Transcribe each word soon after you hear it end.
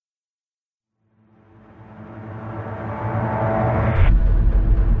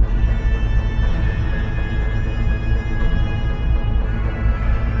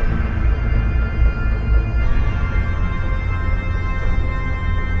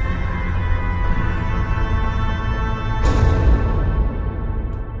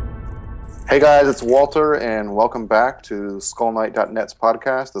Hey guys, it's Walter, and welcome back to SkullKnight.net's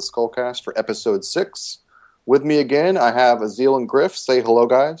podcast, the Skullcast, for episode 6. With me again, I have Azil and Griff. Say hello,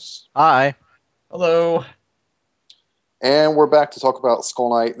 guys. Hi. Hello. And we're back to talk about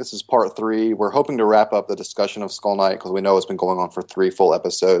Skull Knight. This is part 3. We're hoping to wrap up the discussion of Skull Knight because we know it's been going on for 3 full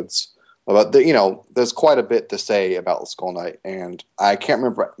episodes. But there's quite a bit to say about Skull Knight, and I can't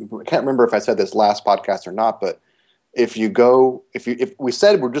remember if I said this last podcast or not, but if we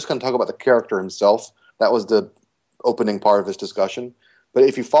said we're just going to talk about the character himself, that was the opening part of this discussion. But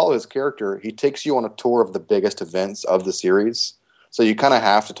if you follow his character, he takes you on a tour of the biggest events of the series. So you kind of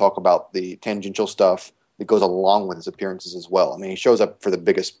have to talk about the tangential stuff that goes along with his appearances as well. I mean, he shows up for the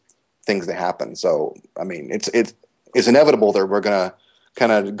biggest things that happen. So, I mean, it's inevitable that we're going to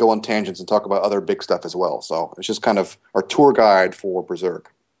kind of go on tangents and talk about other big stuff as well. So it's just kind of our tour guide for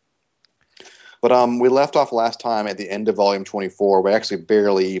Berserk. But we left off last time at the end of Volume 24. We actually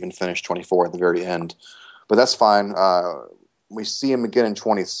barely even finished 24 at the very end. But that's fine. We see him again in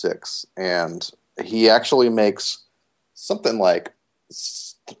 26. And he actually makes something like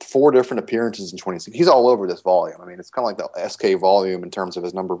 4 different appearances in 26. He's all over this volume. I mean, it's kind of like the SK volume in terms of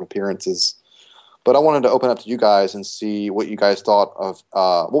his number of appearances. But I wanted to open up to you guys and see what you guys thought of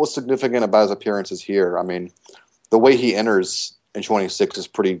what was significant about his appearances here. I mean, the way he enters in 26 is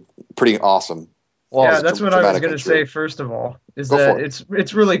pretty awesome. Well, yeah, that's what I was going to say first of all, is that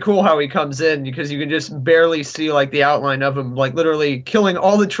it's really cool how he comes in because you can just barely see like the outline of him, like literally killing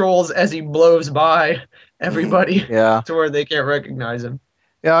all the trolls as he blows by everybody to where they can't recognize him.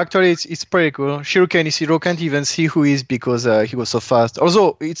 Yeah, actually, it's pretty cool. Shiro can't even see who he is because he was so fast.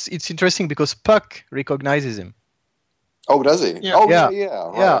 Also, it's interesting because Puck recognizes him. Oh, does he? Yeah. Oh,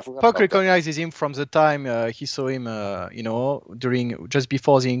 yeah. Right, Puck recognizes him from the time he saw him, just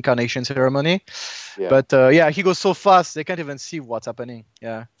before the incarnation ceremony. Yeah. But he goes so fast they can't even see what's happening.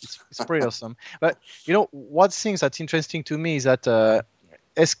 Yeah, it's pretty awesome. But what things that's interesting to me is that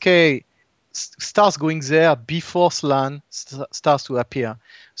SK starts going there before Slann starts to appear.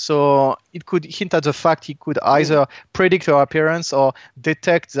 So it could hint at the fact he could either predict her appearance or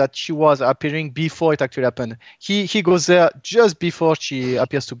detect that she was appearing before it actually happened. He goes there just before she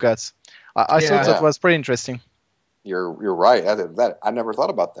appears to Guts. I thought that was pretty interesting. You're right. I never thought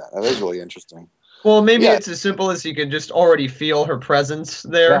about that. That is really interesting. Well, maybe it's as simple as he could just already feel her presence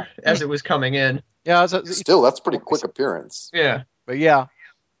there as it was coming in. Yeah, still, that's pretty quick appearance. Yeah. But yeah.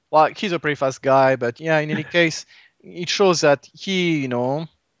 Well, he's a pretty fast guy, but in any case, it shows that he,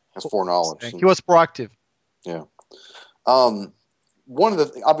 has foreknowledge. He was proactive. Yeah. One of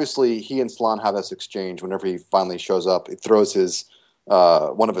the obviously he and Slann have this exchange whenever he finally shows up. He throws his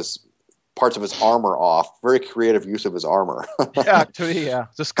one of his parts of his armor off. Very creative use of his armor.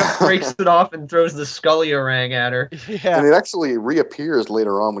 Just breaks it off and throws the Scully orang at her. Yeah. And it actually reappears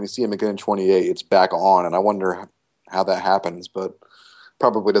later on when you see him again in 28. It's back on, and I wonder how that happens, but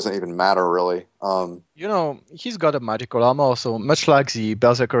probably doesn't even matter really. He's got a magical armor, so much like the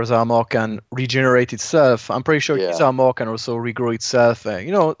Berserker's armor can regenerate itself, I'm pretty sure his armor can also regrow itself.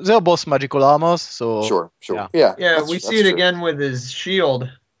 They're both magical armors, so sure. Yeah, we see it again with his shield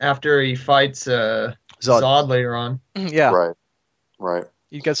after he fights Zod later on. Yeah, right.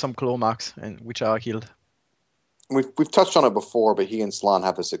 You get some claw marks, which are healed. We've touched on it before, but he and Slann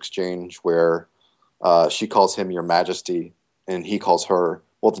have this exchange where she calls him Your Majesty, and he calls her,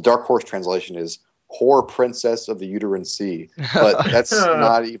 well, the Dark Horse translation is Whore Princess of the Uterine Sea, but that's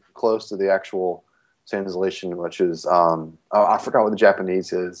not even close to the actual translation, which is, I forgot what the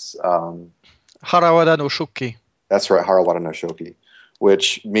Japanese is. Harawada no Shoki. That's right, Harawada no Shoki,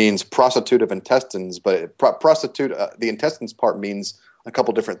 which means prostitute of intestines, but prostitute, the intestines part means a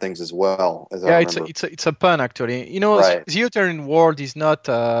couple different things as well. It's a pun actually. The uterine word is not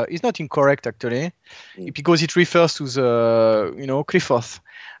incorrect actually, because it refers to the Qliphoth.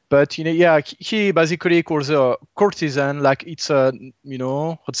 But he basically calls her courtesan, like it's a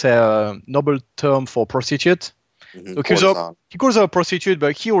a noble term for prostitute. So he calls her a prostitute,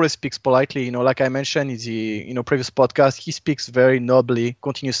 but he always speaks politely. Like I mentioned in the previous podcast, he speaks very nobly,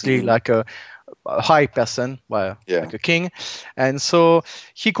 continuously, like a high person, like a king. And so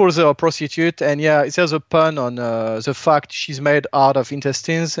he calls her a prostitute, and there's a pun on the fact she's made out of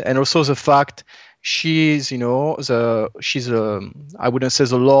intestines, and also the fact she's I wouldn't say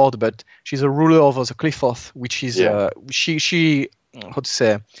the lord, but she's a ruler over the Qliphoth, which is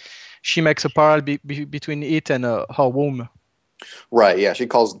she makes a parallel between it and her womb. Right, yeah. She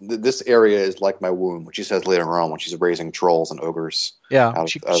calls this area is like my womb, which she says later on when she's raising trolls and ogres. Yeah,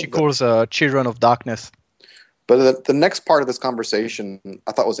 she calls children of darkness. But the next part of this conversation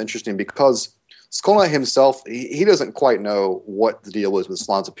I thought was interesting because Skull Knight himself, he doesn't quite know what the deal is with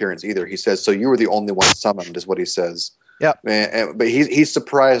Slaan's appearance either. He says, "So you were the only one summoned," is what he says. Yeah. But he's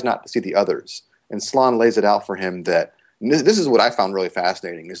surprised not to see the others. And Slann lays it out for him that this is what I found really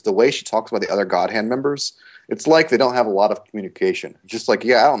fascinating, is the way she talks about the other God Hand members. It's like they don't have a lot of communication. Just like,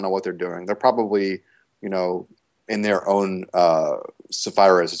 yeah, I don't know what they're doing. They're probably, in their own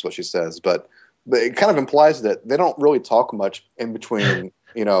Sephiroth is what she says. But it kind of implies that they don't really talk much in between,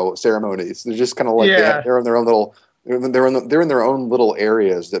 ceremonies. They're just kind of like they're in their own little. They're in their own little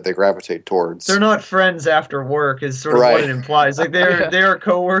areas that they gravitate towards. They're not friends after work, is sort of what it implies. Like they're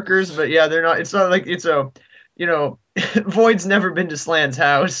coworkers, but they're not. It's not like it's a, Void's never been to Slann's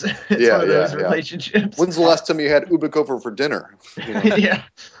house. It's one of those relationships. When's the last time you had Ubik over for dinner? Yeah.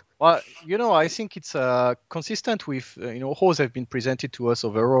 Well, I think it's consistent with how they've been presented to us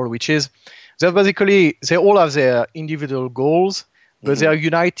overall, which is that basically they all have their individual goals, but they are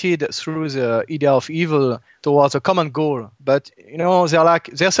united through the idea of evil towards a common goal. But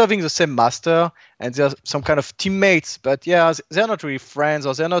they're serving the same master, and they're some kind of teammates. But they're not really friends,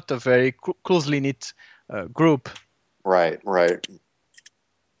 or they're not a very closely knit group. Right.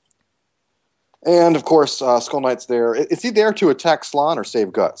 And of course, Skull Knight's there. Is he there to attack Slann or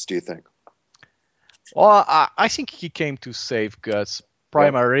save Guts, do you think? Well, I think he came to save Guts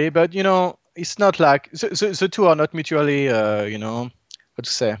primarily, but it's not like the two are not mutually,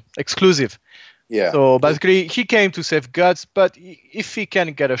 exclusive. Yeah. So basically, he came to save Guts, but if he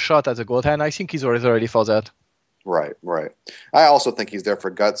can get a shot at the God Hand, I think he's already ready for that. Right. I also think he's there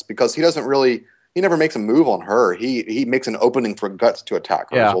for Guts because he never makes a move on her. He makes an opening for Guts to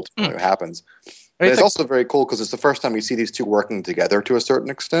attack her. Yeah. Ultimately, what happens. But it's also very cool because it's the first time we see these two working together to a certain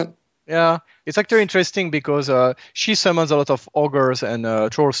extent. Yeah, it's actually interesting because she summons a lot of ogres and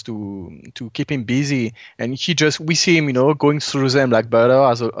trolls to keep him busy, and we see him, going through them like butter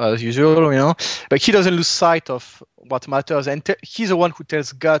as usual, but he doesn't lose sight of what matters, and he's the one who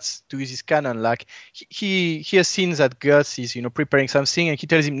tells Guts to use his cannon. Like he has seen that Guts is preparing something, and he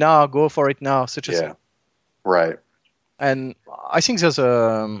tells him, "Now go for it now." Right. And I think there's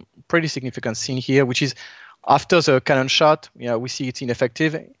a pretty significant scene here, which is after the cannon shot. We see it's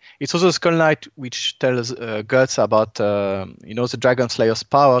ineffective. It's also Skull Knight which tells Guts about the Dragon Slayer's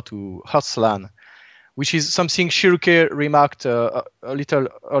power to hurt Slann, which is something Shiruke remarked a little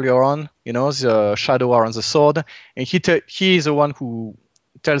earlier on. The shadow are on the sword, and he is the one who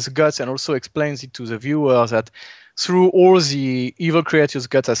tells Guts and also explains it to the viewer that through all the evil creatures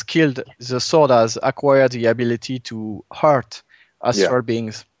Guts has killed, the sword has acquired the ability to hurt astral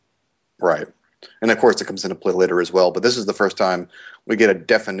beings. Right. And of course, it comes into play later as well. But this is the first time we get a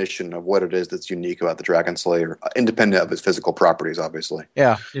definition of what it is that's unique about the Dragon Slayer, independent of its physical properties, obviously.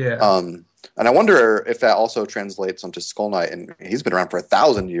 Yeah. And I wonder if that also translates onto Skull Knight. And he's been around for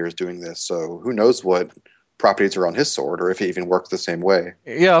 1,000 years doing this, so who knows what properties are on his sword, or if it even works the same way.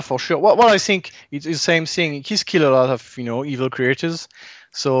 Yeah, for sure. Well, I think it's the same thing. He's killed a lot of evil creatures,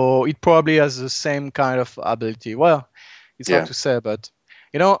 so it probably has the same kind of ability. Well, it's hard to say, but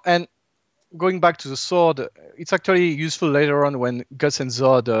and going back to the sword, it's actually useful later on when Guts and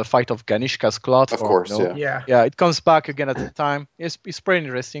Zod fight off Ganishka's cloud. Of course, yeah. It comes back again at the time. It's pretty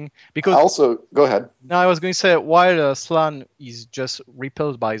interesting because. Also, go ahead. No, I was going to say while Slann is just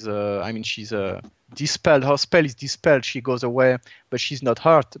repelled by she's dispelled. Her spell is dispelled. She goes away, but she's not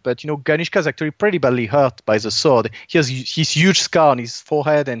hurt. But Ganishka's actually pretty badly hurt by the sword. He has his huge scar on his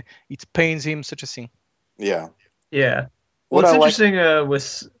forehead, and it pains him. Such a thing. Yeah. Yeah. Well, what's interesting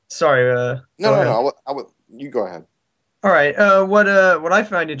was. Sorry. No. You go ahead. All right. What I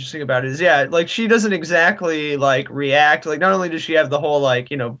find interesting about it is, she doesn't exactly react. Like, not only does she have the whole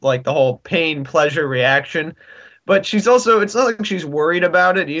the whole pain pleasure reaction, but she's also, it's not like she's worried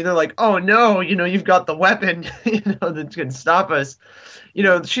about it either. Like, oh no, you've got the weapon, that can stop us.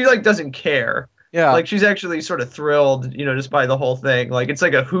 She doesn't care. Yeah. Like, she's actually sort of thrilled, just by the whole thing. Like, it's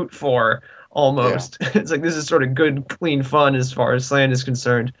like a hoot for her. Almost. Yeah. It's like this is sort of good, clean fun as far as Slann is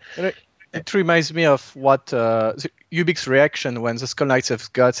concerned. It reminds me of what Ubik's reaction when the Skull Knight saves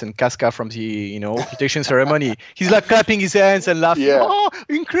Guts and Casca from the invitation ceremony. He's like clapping his hands and laughing. Yeah. Oh,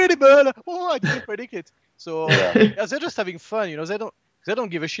 incredible! Oh, I didn't predict it. So they're just having fun. They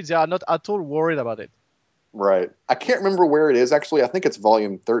don't give a shit. They are not at all worried about it. Right. I can't remember where it is actually. I think it's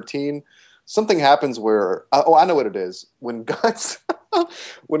volume 13. Something happens where I know what it is. When Guts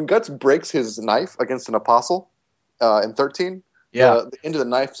breaks his knife against an apostle in 13, the end of the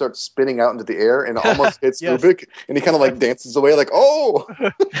knife starts spinning out into the air and almost hits Ubik, and he kind of dances away like, oh!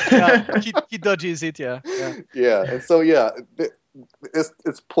 He dodges it, yeah. And so,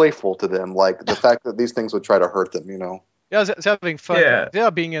 it's playful to them, like the fact that these things would try to hurt them, Yeah, they're having fun. Yeah. They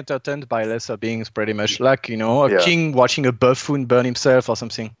are being entertained by lesser beings, pretty much like a king watching a buffoon burn himself or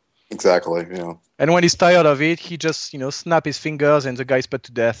something. Exactly. Yeah. And when he's tired of it, he just snap his fingers and the guy's put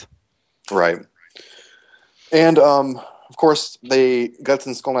to death. Right. And of course, Guts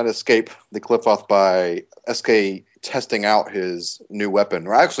and Skull Knight escape the cliff off by SK testing out his new weapon.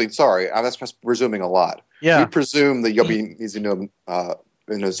 Or actually, sorry, that's presuming a lot. Yeah. We presume the Yobi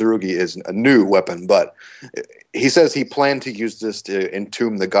Tsurugi is a new weapon, but he says he planned to use this to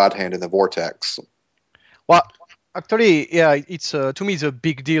entomb the God Hand in the vortex. Well, actually, yeah, it's to me it's a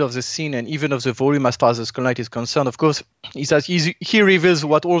big deal of the scene and even of the volume as far as the Skull Knight is concerned. Of course, he reveals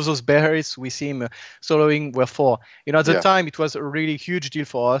what all those berets we see him soloing were for. At the time, it was a really huge deal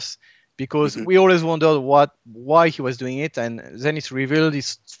for us because we always wondered why he was doing it, and then it's revealed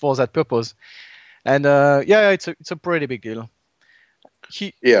it's for that purpose. And it's a pretty big deal.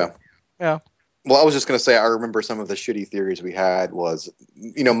 Yeah. Well, I was just going to say, I remember some of the shitty theories we had was,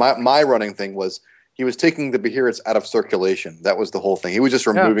 my running thing was he was taking the Beherits out of circulation. That was the whole thing. He was just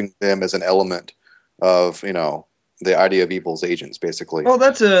removing them as an element of, the idea of evil's agents, basically. Well,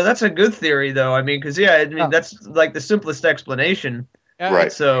 that's a good theory, though. I mean, because that's like the simplest explanation. Yeah,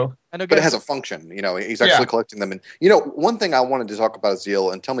 right. So, but it has a function. He's actually collecting them. And one thing I wanted to talk about,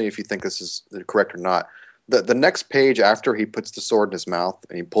 Zeal, and tell me if you think this is correct or not. The next page after he puts the sword in his mouth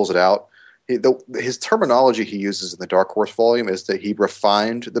and he pulls it out, his terminology he uses in the Dark Horse volume is that he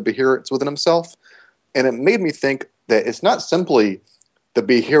refined the Beherits within himself. And it made me think that it's not simply the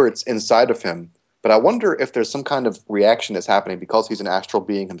Beherits inside of him, but I wonder if there's some kind of reaction that's happening because he's an astral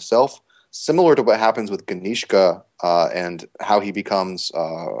being himself, similar to what happens with Ganishka and how he becomes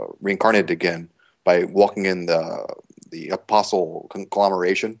reincarnated again by walking in the apostle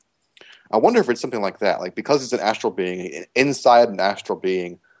conglomeration. I wonder if it's something like that. Like, because it's an astral being, inside an astral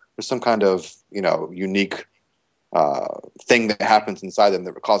being, there's some kind of, unique thing that happens inside them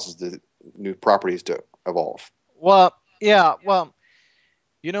that causes the new properties to evolve. Well, going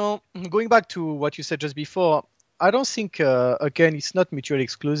back to what you said just before, I don't think, again, it's not mutually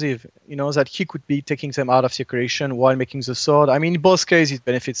exclusive, that he could be taking them out of circulation while making the sword. I mean, in both cases, it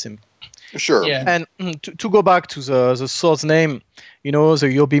benefits him. Sure. Yeah. And to go back to the sword's name, the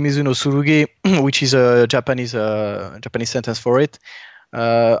Yobi no Tsurugi, which is a Japanese sentence for it.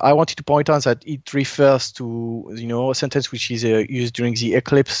 I wanted to point out that it refers to a sentence which is used during the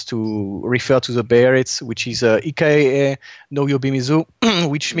eclipse to refer to the Beherits, which is Ikae no Yobimizu,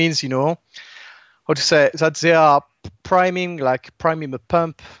 which means how to say that they are priming a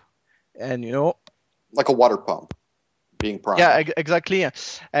pump, and like a water pump being primed. Yeah, exactly.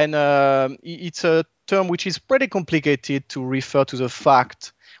 And it's a term which is pretty complicated to refer to the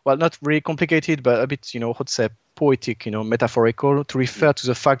fact. Well, not really complicated, but a bit, how to say, poetic, metaphorical, to refer to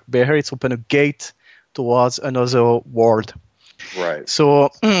the fact Beherits open a gate towards another world. Right. So,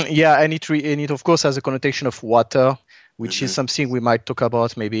 and it of course has a connotation of water, which is something we might talk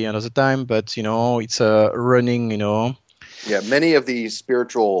about maybe another time, but, it's a running, Yeah, many of these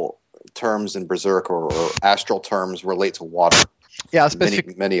spiritual terms in Berserk or astral terms relate to water. Yeah,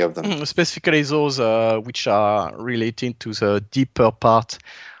 many of them. Specifically those which are related to the deeper part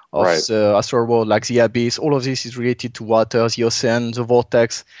of the astral world, like the abyss. All of this is related to water, the ocean, the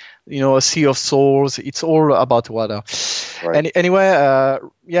vortex, a sea of souls. It's all about water. Right. And anyway,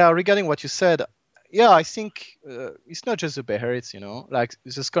 regarding what you said, I think it's not just the Beherits, like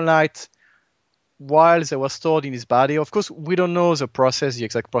the Skull Knight, while they were stored in his body. Of course, we don't know the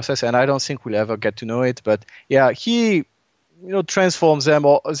exact process, and I don't think we'll ever get to know it. But he transforms them,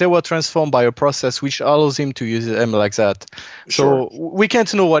 or they were transformed by a process which allows him to use them like that. Sure. So we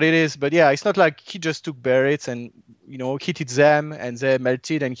can't know what it is, but it's not like he just took Beherits and heated them and they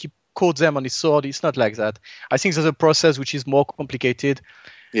melted and he coated them on his sword. It's not like that. I think there's a process which is more complicated.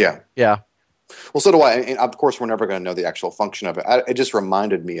 Yeah. Well, so do I. And of course, we're never going to know the actual function of it. It just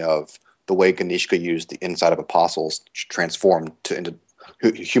reminded me of the way Ganishka used the inside of apostles to transform into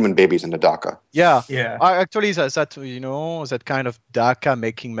human babies into Daka. Yeah. Actually, that kind of Daka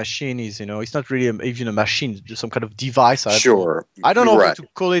making machine is, it's not really even a machine, it's just some kind of device. Sure. I don't know what to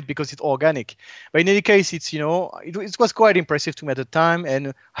call it because it's organic. But in any case, it's, it was quite impressive to me at the time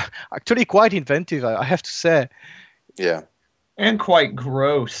and actually quite inventive, I have to say. Yeah. And quite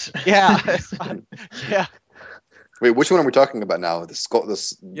gross. Yeah. Yeah. Wait, which one are we talking about now?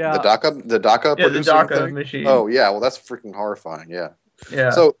 The Daka? The Daka? Yeah, the Daka machine. Oh, yeah. Well, that's freaking horrifying. Yeah. Yeah.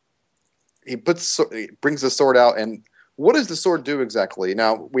 So he brings the sword out, and what does the sword do exactly?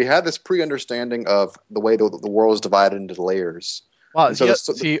 Now, we had this pre-understanding of the way the world is divided into layers. Well, so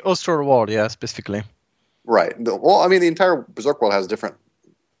the astral world, specifically. Right. The entire Berserk world has different.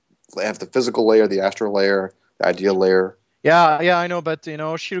 They have the physical layer, the astral layer, the ideal layer. Yeah, I know, but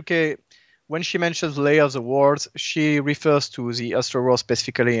Shiruke, when she mentions layers of worlds, she refers to the astral world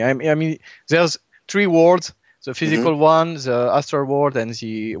specifically. I mean, there's 3 worlds: the physical one, the astral world, and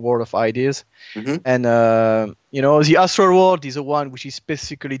the world of ideas. And the astral world is the one which is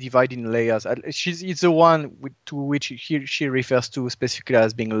specifically divided in layers. It's the one to which she refers to specifically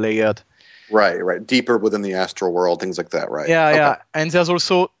as being layered. Right. Deeper within the astral world, things like that, right? Yeah. And there's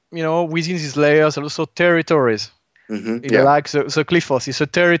also, within these layers, also territories. Like the Qliphoth is a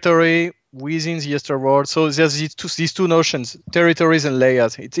territory within the astral world. So there's these two notions, territories and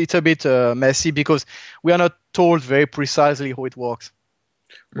layers. It's a bit messy because we are not told very precisely how it works.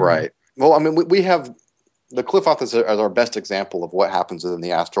 Right. Well, I mean, we have the Qliphoth as our best example of what happens within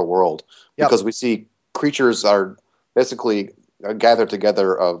the astral world, because we see creatures are basically gathered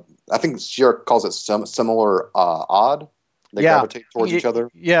together of, I think Shir calls it similar odd. They gravitate towards each other.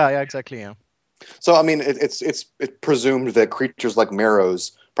 Yeah, exactly. Yeah. So, I mean, it's presumed that creatures like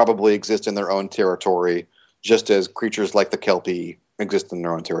Meros probably exist in their own territory, just as creatures like the Kelpie exist in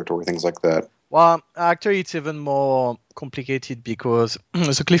their own territory, things like that. Well, actually, it's even more complicated because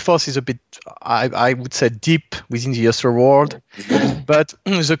the Qliphoth is a bit, I would say, deep within the astral world. But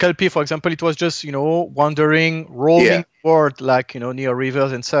the Kelpie, for example, it was just, wandering, roaming world, like, near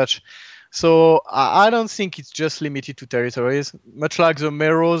rivers and such. So I don't think it's just limited to territories. Much like the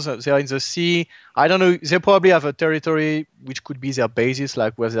Meros, they are in the sea. I don't know. They probably have a territory which could be their basis,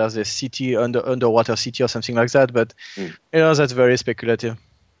 like where there's a city, underwater city or something like that. But that's very speculative.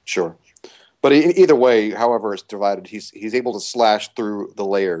 Sure, but either way, however it's divided, he's able to slash through the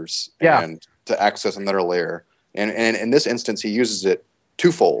layers and to access another layer. And in this instance, he uses it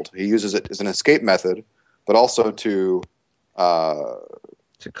twofold. He uses it as an escape method, but also to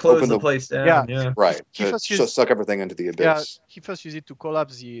close the place down. Yeah. Right. To suck everything into the abyss. Yeah, he first used it to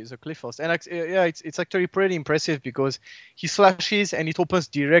collapse the Qliphoth. And it's actually pretty impressive because he slashes and it opens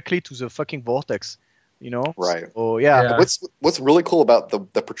directly to the fucking vortex. Right. Oh yeah. What's really cool about the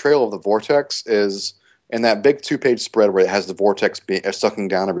portrayal of the vortex is in that big 2-page spread where it has the vortex sucking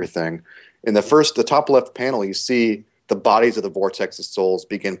down everything. In the top left panel, you see the bodies of the vortex's souls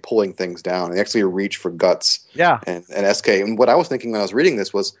begin pulling things down. They actually reach for guts. And SK. And what I was thinking when I was reading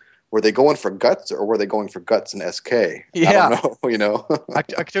this was, were they going for guts or were they going for guts and SK? Yeah. I don't know.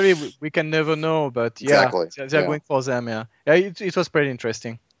 Actually, we can never know, but exactly. They're going for them. Yeah. It was pretty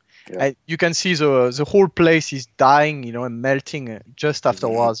interesting. Yeah. And you can see the whole place is dying, and melting just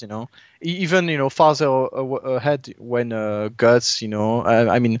afterwards, Even, farther ahead when Guts,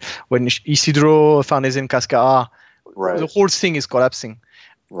 when Isidro, Farnese, and Cascara, the whole thing is collapsing.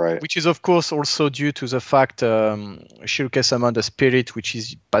 Right. Which is, of course, also due to the fact Shiruke summoned a spirit, which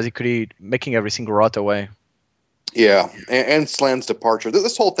is basically making everything rot away. Yeah, and Slan's departure.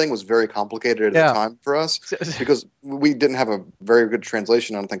 This whole thing was very complicated at the time for us because we didn't have a very good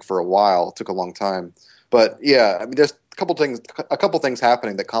translation, I don't think, for a while. It took a long time. But yeah, I mean, there's a couple things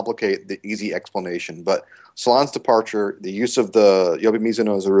happening that complicate the easy explanation. But Slan's departure, the use of the Yobimizu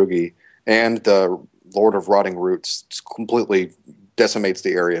no Tsurugi, and the Lord of Rotting Roots completely decimates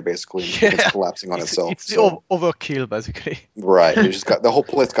the area, basically. It's collapsing on itself. It's overkill, basically. Right. The whole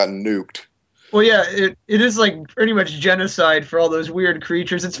place got nuked. Well, yeah, it is like pretty much genocide for all those weird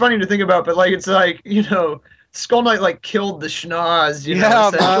creatures. It's funny to think about, but like it's like, Skull Knight like killed the Schnoz,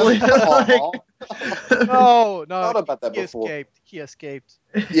 essentially. No, thought about that before. He escaped.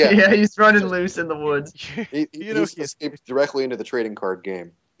 Yeah, he's running loose in the woods. He escaped directly into the trading card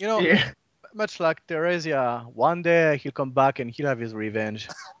game. Much like Theresia, one day he'll come back and he'll have his revenge.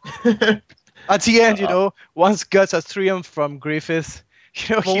 At the end, once Guts has triumphed from Griffith,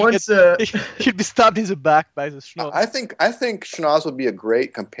 he'll be stabbed in the back by the Schnoz. I think Schnoz would be a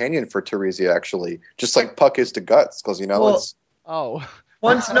great companion for Theresia, actually, just like Puck is to Guts, because it's. Oh.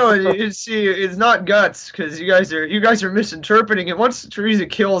 It's not Guts because you guys are misinterpreting it. Once Theresia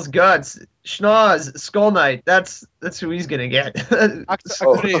kills Guts, Schnoz, Skull Knight, that's who he's gonna get.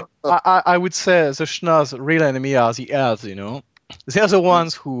 Actually, I would say the Schnoz real enemy are the elves. They're the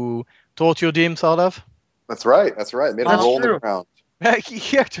ones who tortured him, sort of. That's right. Made him roll on the ground.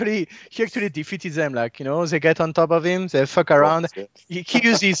 He actually defeated them. Like, they get on top of him, they fuck around. He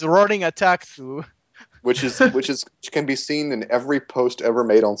used his rolling attack to. Which can be seen in every post ever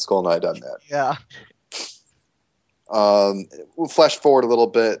made on Skull Knight on that. Yeah. We'll flash forward a little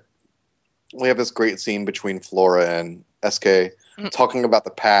bit. We have this great scene between Flora and SK talking about the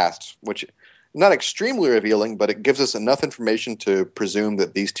past, which not extremely revealing, but it gives us enough information to presume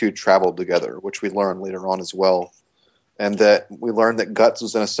that these two traveled together, which we learn later on as well. And that we learned that Guts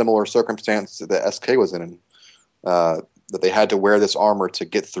was in a similar circumstance that SK was in, that they had to wear this armor to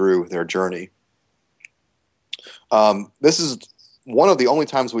get through their journey. This is one of the only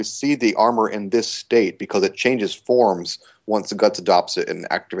times we see the armor in this state because it changes forms once the Guts adopts it and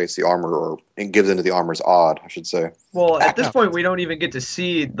activates the armor and gives into the armor's odd, I should say. Well, at this point, we don't even get to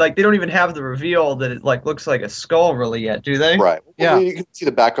see, like, they don't even have the reveal that it, like, looks like a skull really yet, do they? Right. Yeah. Well, you can see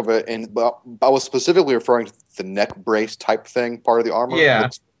the back of it, and I was specifically referring to the neck brace type thing, part of the armor. Yeah. It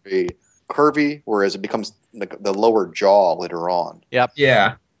looks very curvy, whereas it becomes like the lower jaw later on. Yep.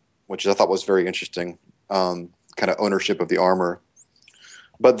 Yeah. Which I thought was very interesting, kind of ownership of the armor.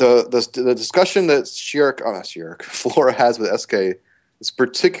 But the discussion that Flora has with SK is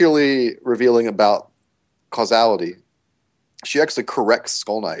particularly revealing about causality. She actually corrects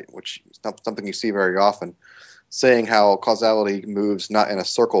Skull Knight, which is not something you see very often, saying how causality moves not in a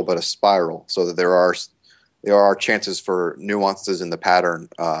circle but a spiral, so that there are chances for nuances in the pattern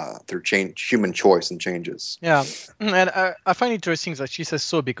through human choice and changes. Yeah, and I find it interesting that she says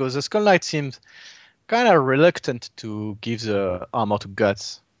so because the Skull Knight seems kind of reluctant to give the armor to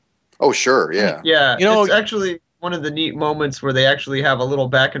Guts. Oh, sure, yeah. Yeah, it's actually one of the neat moments where they actually have a little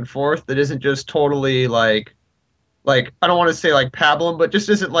back and forth that isn't just totally like I don't want to say like pablum, but just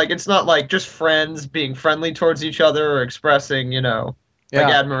isn't like, it's not like just friends being friendly towards each other or expressing, like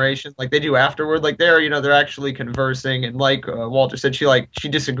admiration like they do afterward. Like they're actually conversing, and like Walter said, she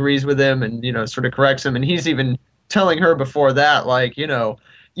disagrees with him and sort of corrects him, and he's even telling her before that, like,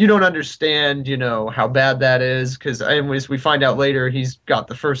 you don't understand how bad that is, because as we find out later, he's got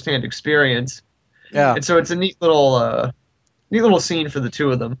the firsthand experience. Yeah, and so it's a neat little scene for the two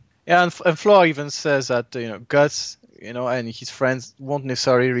of them. Yeah, and Flora even says that Guts and his friends won't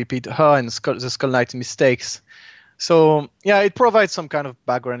necessarily repeat her and the Skull Knight's mistakes. So, yeah, it provides some kind of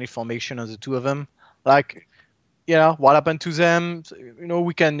background information on the two of them. Like, what happened to them.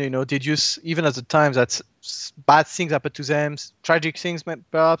 We can, deduce, even at the time, that bad things happened to them, tragic things,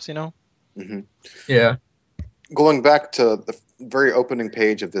 perhaps, Mm-hmm. Yeah. Going back to the very opening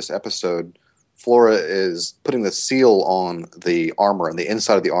page of this episode, Flora is putting the seal on the armor, on the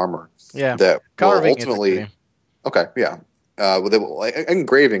inside of the armor. Yeah. That will Carving ultimately... Okay, yeah. With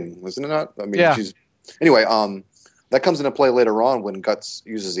engraving, wasn't it not? I mean, yeah. Anyway, that comes into play later on when Guts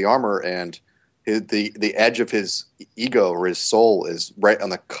uses the armor, and the edge of his ego or his soul is right on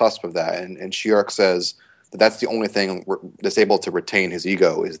the cusp of that, and Shirak says that's the only thing that's able to retain his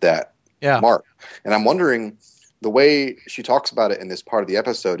ego is that mark. And I'm wondering, the way she talks about it in this part of the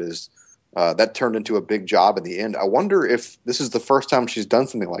episode is that turned into a big job in the end. I wonder if this is the first time she's done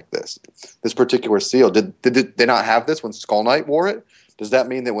something like this particular seal. Did they not have this when Skull Knight wore it? Does that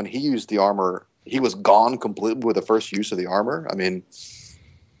mean that when he used the armor, he was gone completely with the first use of the armor? I mean,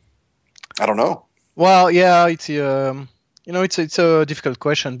 I don't know. Well, yeah, it's it's a difficult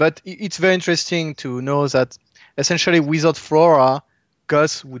question, but it's very interesting to know that essentially without Flora,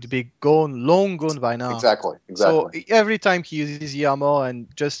 Gus would be long gone by now. Exactly. So every time he uses the armor and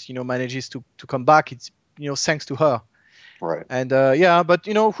just manages to come back, it's thanks to her. Right. And but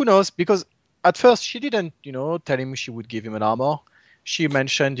who knows? Because at first she didn't tell him she would give him an armor. She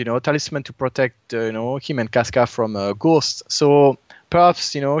mentioned talisman to protect him and Casca from ghosts. So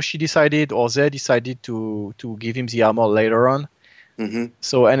perhaps she decided, or they decided to give him the armor later on. Mm-hmm.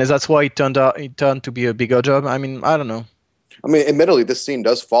 So and that's why it turned to be a bigger job. I mean, I don't know. I mean, admittedly, this scene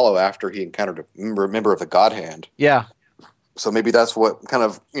does follow after he encountered a member of the God Hand. Yeah. So maybe that's what kind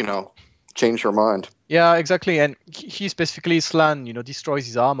of, changed her mind. Yeah, exactly. And he specifically, Slan, destroys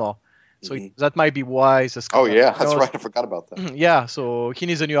his armor. So that might be why the Skull... Oh, yeah, that's right. I forgot about that. Yeah, so he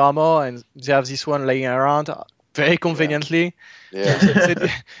needs a new armor, and they have this one laying around very conveniently. Yeah.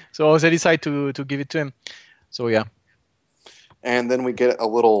 So they decide to give it to him. So, yeah. And then we get a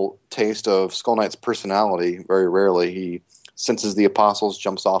little taste of Skull Knight's personality. Very rarely, he senses the apostles,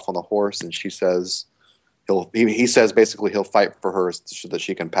 jumps off on the horse, and she says he says basically he'll fight for her so that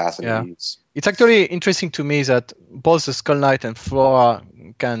she can pass and ease. It's actually interesting to me that both the Skull Knight and Flora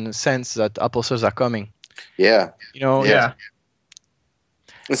can sense that apostles are coming. Yeah. Yeah.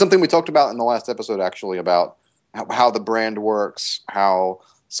 It's something we talked about in the last episode, actually, about how the brand works, how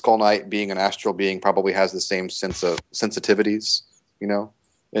Skull Knight, being an astral being, probably has the same sense of sensitivities,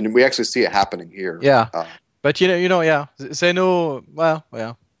 and we actually see it happening here. Yeah. But they know. Well,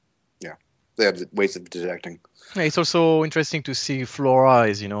 yeah. Yeah, they have ways of detecting. It's also interesting to see Flora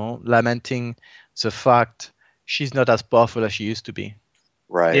is, lamenting the fact she's not as powerful as she used to be.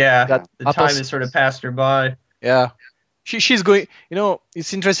 Right. Yeah. The time has sort of passed her by. Yeah. She's going.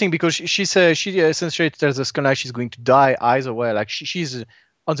 It's interesting because she says she essentially tells the Skull Knight she's going to die either way. Like she's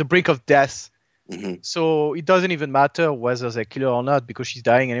on the brink of death. Mm-hmm. So it doesn't even matter whether they kill her or not because she's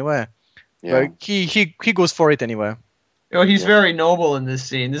dying anyway. Yeah. But he goes for it anyway. You know, he's very noble in this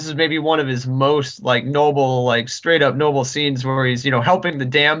scene. This is maybe one of his most like noble, like straight up noble scenes where he's, you know, helping the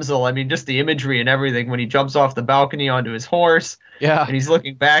damsel. I mean, just the imagery and everything when he jumps off the balcony onto his horse. Yeah. And he's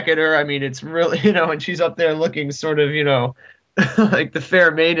looking back at her. I mean, it's really, you know, and she's up there looking sort of, you know, like the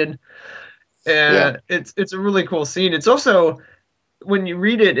fair maiden. And it's a really cool scene. It's also when you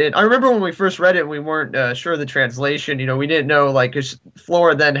read it, I remember when we first read it, we weren't sure of the translation. You know, we didn't know, like, 'cause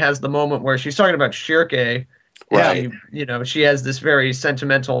Flora then has the moment where she's talking about Shirke. Right. You know, she has this very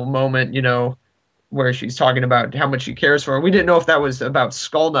sentimental moment, you know, where she's talking about how much she cares for her. We didn't know if that was about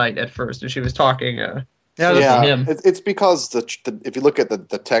Skull Knight at first, and she was talking to him. It's because if you look at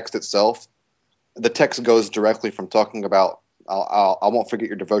the text itself, the text goes directly from talking about I won't forget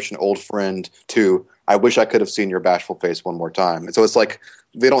your devotion, old friend, to I wish I could have seen your bashful face one more time. And so it's like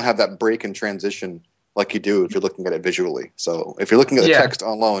they don't have that break in transition like you do if you're looking at it visually. So if you're looking at the text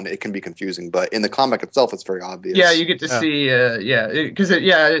alone, it can be confusing. But in the comic itself, it's very obvious. Yeah, you get to see, because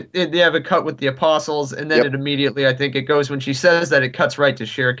they have a cut with the apostles, and then it immediately, I think it goes when she says that, it cuts right to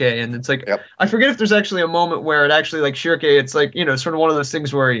Shirke, and it's like, I forget if there's actually a moment where it actually, like Shirke, it's like, you know, sort of one of those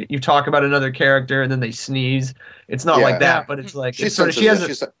things where you talk about another character and then they sneeze. It's not like that, but it's like, she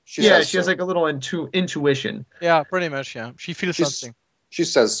has like a little intuition. Yeah, pretty much, yeah. She feels something. She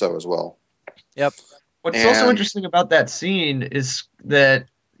says so as well. Yep. What's also interesting about that scene is that,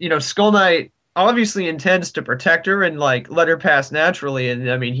 you know, Skull Knight obviously intends to protect her and, like, let her pass naturally. And,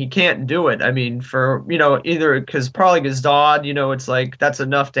 I mean, he can't do it. I mean, for, you know, either because probably Gzdad, you know, it's like that's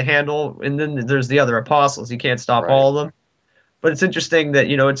enough to handle. And then there's the other apostles. He can't stop all of them. But it's interesting that,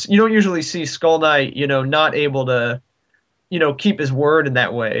 you know, you don't usually see Skull Knight, you know, not able to, you know, keep his word in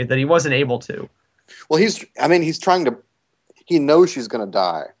that way, that he wasn't able to. Well, he's trying to, he knows she's going to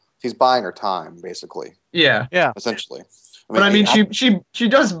die. He's buying her time, basically. Yeah. Essentially. I mean, she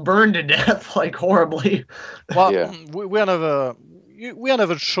does burn to death, like, horribly. Well, we are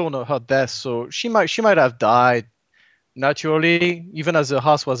never shown her death, so she might have died naturally, even as the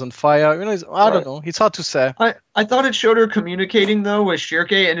house was on fire. You know, I don't know. It's hard to say. I thought it showed her communicating, though, with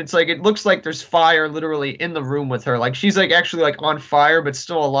Shirke, and it's like, it looks like there's fire literally in the room with her. Like, she's, like, actually, like, on fire, but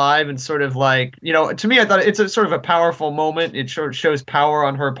still alive, and sort of, like, you know, to me, I thought it's a sort of a powerful moment. It shows power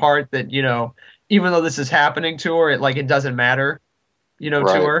on her part that, you know, even though this is happening to her, it doesn't matter, you know,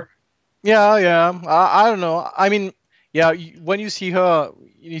 to her. Yeah. I don't know. I mean, yeah, when you see her,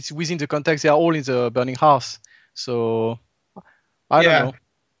 it's within the context. They are all in the burning house. So I don't know.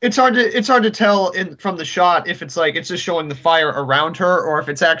 It's hard to tell from the shot if it's like it's just showing the fire around her or if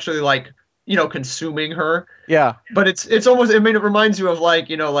it's actually like, you know, consuming her. Yeah. But it's almost, I mean, it reminds you of like,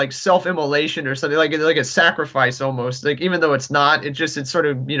 you know, like self-immolation or something, like a sacrifice almost. Like even though it's not, it sort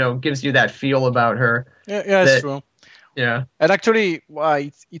of, you know, gives you that feel about her. Yeah, that's true. Yeah. And actually,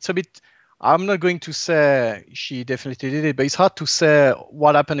 it's a bit, I'm not going to say she definitely did it, but it's hard to say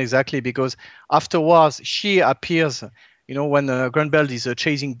what happened exactly because afterwards she appears, you know, when Grunbeld is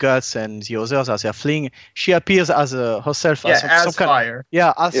chasing Guts and the others as they're fleeing, she appears as herself. Yeah, as fire.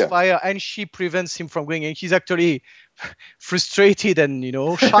 Fire, and she prevents him from going. And he's actually frustrated and, you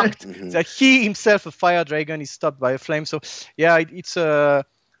know, shocked that he himself, a fire dragon, is stopped by a flame. So, yeah, it's I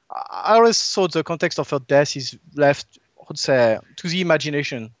always thought the context of her death is left, I would say, to the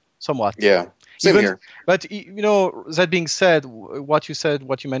imagination. Somewhat. Yeah. Same here. But, you know, that being said, what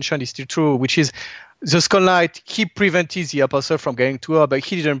you mentioned is still true, which is the Skull Knight, he prevented the apostle from getting to her, but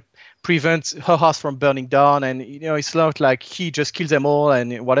he didn't prevent her house from burning down. And, you know, it's not like he just killed them all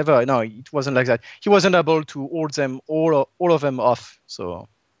and whatever. No, it wasn't like that. He wasn't able to hold them, all of them off. So.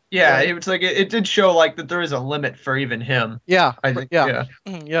 Yeah, it was like it did show like that there is a limit for even him. Yeah. I think. Yeah.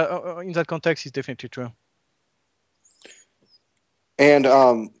 In that context, it's definitely true. And,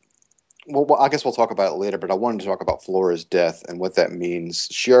 well, I guess we'll talk about it later, but I wanted to talk about Flora's death and what that means.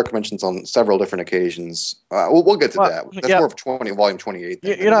 Shirak mentions on several different occasions. We'll get to that. That's more of volume 28.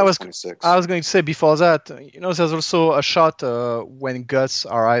 You know, I was going to say before that, you know, there's also a shot when Guts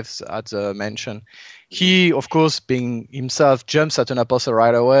arrives at the mansion. He, of course, being himself, jumps at an apostle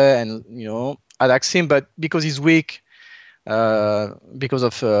right away and, you know, attacks him, but because he's weak, because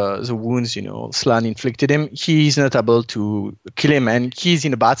of the wounds, you know, Slann inflicted him, he's not able to kill him, and he's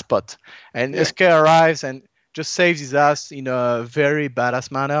in a bad spot. And Esker arrives and just saves his ass in a very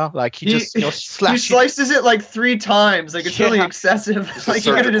badass manner. Like he just, you know, he slices it like 3 times. Like it's really excessive. Like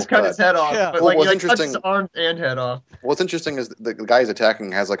he could have just cut his head off, but like he cuts his arm and head off. What's interesting is the guy he's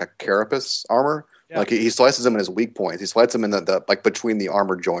attacking has like a carapace armor. Yeah. Like he slices him in his weak points. He slices him in the like between the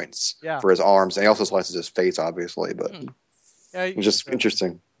armor joints for his arms, and he also slices his face, obviously, but. Yeah, it's just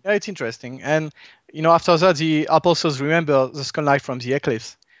interesting. Yeah, it's interesting. And, you know, after that, the apostles remember the Skull Knight from the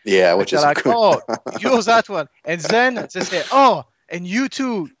Eclipse. Yeah, which is like, oh, you're that one. And then they say, oh, and you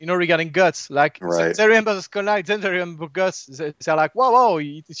too, regarding Guts. Like, they remember the Skull Knight, then they remember Guts. They're like, whoa,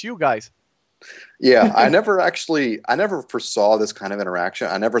 it's you guys. Yeah, I never foresaw this kind of interaction.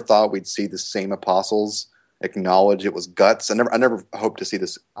 I never thought we'd see the same apostles acknowledge it was Guts. I never hoped to see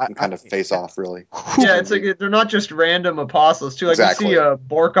this kind of face off, really. Yeah, it's like they're not just random apostles too. Like exactly. We see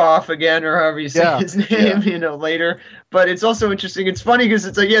Borkoff again, or however you say his name, later. But it's also interesting. It's funny because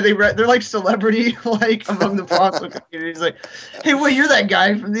it's like, they're like celebrity, like among the apostle community. It's like, hey, wait, you're that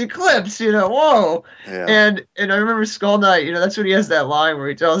guy from the Eclipse, whoa. Yeah. And I remember Skull Knight, that's when he has that line where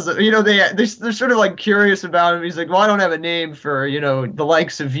he tells them, they're sort of like curious about him. He's like, well, I don't have a name for, the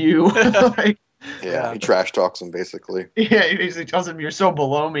likes of you. Like. Yeah, he trash talks him basically. Yeah, he basically tells him you're so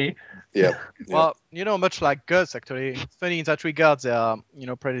below me. Yep. Well, much like Guts, actually, it's funny in that regard. They are,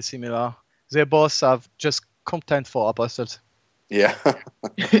 pretty similar. They both have just content for apostles. Yeah.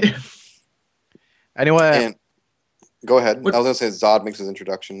 Anyway. And go ahead. I was going to say Zod makes his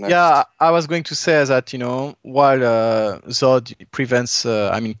introduction next. Yeah, I was going to say that, while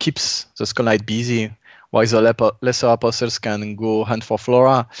Zod keeps the Skull Knight busy, while the lesser apostles can go hunt for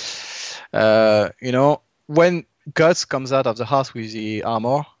Flora. When Guts comes out of the house with the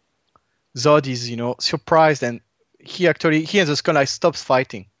armor, Zod is, surprised, and he and the Skull Knight stops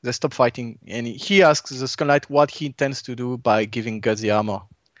fighting. They stop fighting, and he asks the Skull Knight what he intends to do by giving Guts the armor.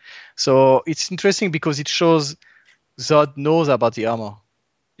 So it's interesting because it shows Zod knows about the armor.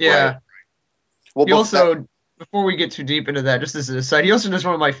 Yeah. Right. Well, he also, before we get too deep into that, just as an aside, he also does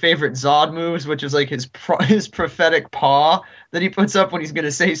one of my favorite Zod moves, which is like his prophetic paw that he puts up when he's going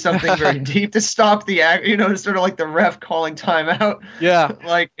to say something very deep to stop the act, it's sort of like the ref calling timeout. Yeah.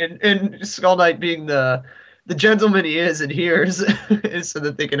 Like, and Skull Knight being the gentleman he is and hears so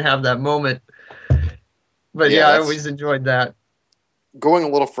that they can have that moment. But I always enjoyed that. Going a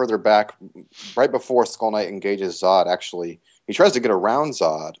little further back, right before Skull Knight engages Zod, actually, he tries to get around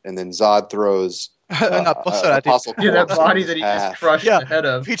Zod, and then Zod throws an apostle that body that he just crushed the head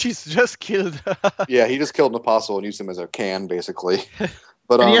of. Which he's just killed. Yeah, he just killed an apostle and used him as a can, basically.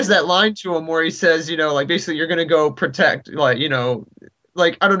 But and he has that line to him where he says, like, basically, you're going to go protect, like,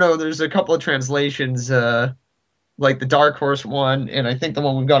 like, I don't know, there's a couple of translations, like the Dark Horse one, and I think the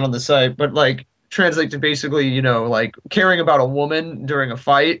one we've got on the site, but, like, translate to basically, like, caring about a woman during a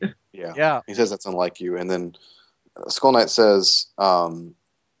fight. Yeah. He says that's unlike you. And then Skull Knight says,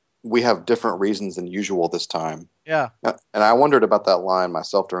 we have different reasons than usual this time. Yeah. And I wondered about that line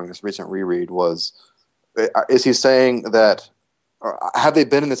myself during this recent reread is he saying that, have they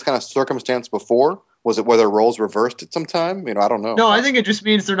been in this kind of circumstance before? Was it where their roles reversed at some time? I don't know. No, I think it just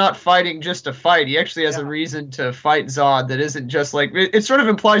means they're not fighting just to fight. He actually has a reason to fight Zod that isn't just like, it sort of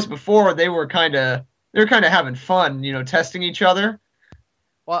implies before they were kind of having fun, testing each other.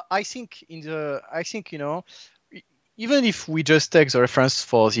 Well, I think even if we just take the reference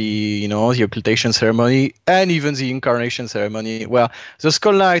for the the occultation ceremony and even the incarnation ceremony, well, the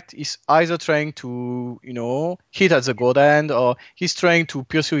Skull Knight is either trying to hit at the god hand, or he's trying to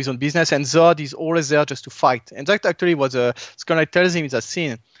pursue his own business, and Zod is always there just to fight. And that's actually what the Skull Knight tells him in that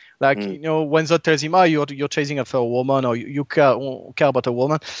scene. Like, when Zod tells him, you're chasing after a woman, or you care about a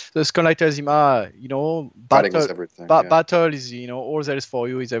woman, the Skull Knight tells him, fighting is everything. Battle is, all there is for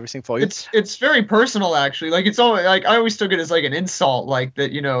you, is everything for you. It's very personal, actually. Like, it's all, like, I always took it as like an insult, like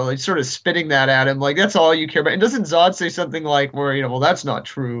that, like sort of spitting that at him. Like, that's all you care about. And doesn't Zod say something like, where, well, that's not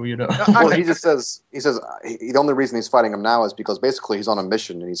true, Well, he says the only reason he's fighting him now is because basically he's on a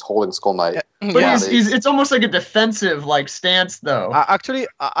mission and he's holding Skull Knight. But it's almost like a defensive, like, stance, though. Actually,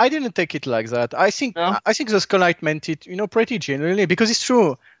 I didn't take it like that. I think the Skull Knight meant it, pretty genuinely, because it's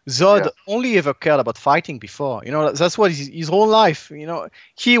true. Zod only ever cared about fighting before. That's what his whole life.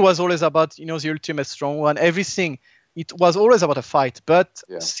 He was always about the ultimate strong one. Everything. It was always about a fight. But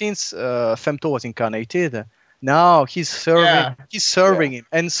since Femto was incarnated, now he's serving. He's serving him,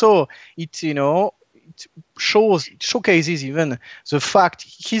 and so it showcases even the fact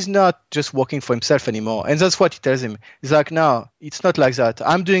he's not just working for himself anymore. And that's what he tells him. He's like, no, it's not like that.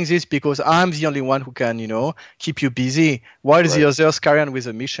 I'm doing this because I'm the only one who can, keep you busy while the others carry on with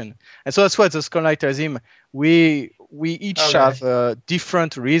the mission. And so that's what the Skull Knight tells him. We each have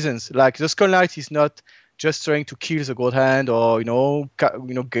different reasons. Like, the Skull Knight is not just trying to kill the God Hand, or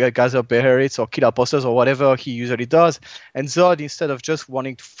gather Beherits or kill apostles or whatever he usually does. And Zod, instead of just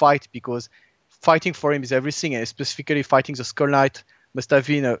wanting to fight because fighting for him is everything, and specifically fighting the Skull Knight must have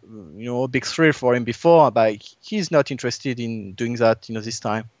been a big thrill for him before, but he's not interested in doing that this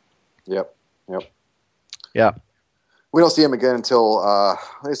time. Yep. Yeah. We don't see him again until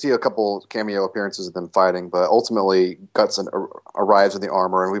they see a couple cameo appearances of them fighting, but ultimately Guts arrives in the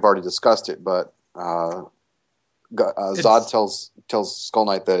armor, and we've already discussed it. But Zod tells Skull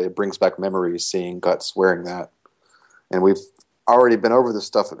Knight that it brings back memories seeing Guts wearing that, and we've already been over this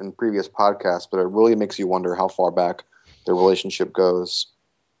stuff in previous podcasts, but it really makes you wonder how far back their relationship goes.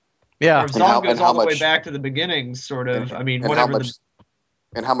 Yeah, Zod goes all the way back to the beginning, sort of. I mean, whatever.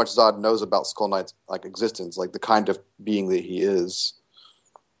 And how much Zod knows about Skull Knight's existence, like the kind of being that he is.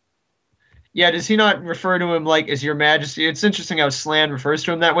 Yeah, does he not refer to him as Your Majesty? It's interesting how Slan refers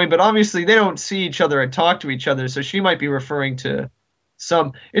to him that way, but obviously they don't see each other and talk to each other, so she might be referring to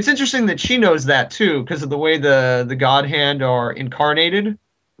some. It's interesting that she knows that too, because of the way the God Hand are incarnated.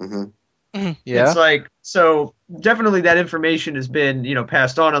 Mm-hmm. Yeah, it's so definitely that information has been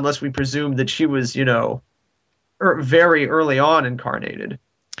passed on, unless we presume that she was very early on incarnated.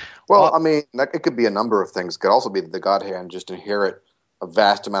 Well, I mean, it could be a number of things. It could also be that the God Hand just inherit a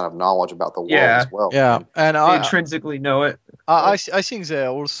vast amount of knowledge about the world as well. Yeah, and they intrinsically know it. I think they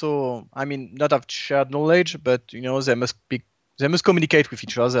also, I mean, not have shared knowledge, but they must communicate with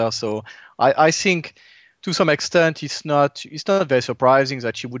each other. So I think to some extent it's not very surprising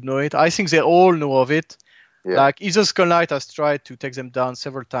that she would know it. I think they all know of it. Yeah. Either Skull Knight has tried to take them down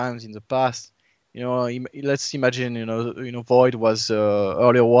several times in the past. Let's imagine, Void was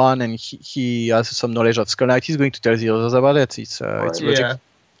earlier one, and he has some knowledge of Skull Knight. He's going to tell the others about it. It's logic. Yeah.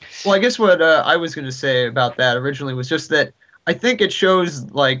 Well, I guess what I was going to say about that originally was just that I think it shows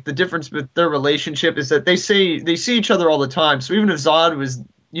the difference with their relationship is that they see each other all the time. So even if Zod was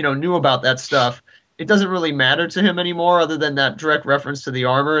knew about that stuff, it doesn't really matter to him anymore, other than that direct reference to the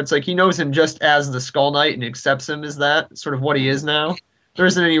armor. It's he knows him just as the Skull Knight and accepts him as that, sort of what he is now. There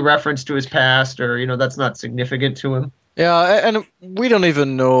isn't any reference to his past, or that's not significant to him. Yeah, and we don't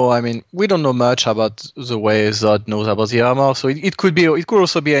even know. I mean, we don't know much about the way Zod knows about the armor. So it could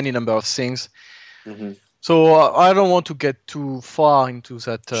also be any number of things. Mm-hmm. So I don't want to get too far into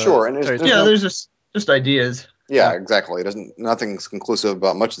that. Sure, and there's just ideas. Yeah, exactly. Nothing's conclusive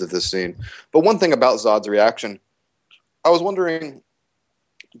about much of this scene. But one thing about Zod's reaction, I was wondering,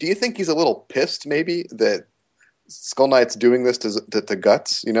 do you think he's a little pissed, maybe, that Skull Knight's doing this to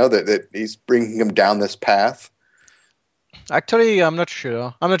Guts, that he's bringing him down this path? Actually, I'm not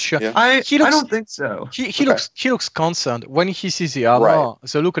sure. Yeah. I don't think so. He looks concerned when he sees the armor. Right.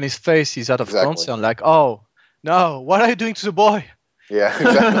 The look on his face is out of concern, oh no, what are you doing to the boy? Yeah,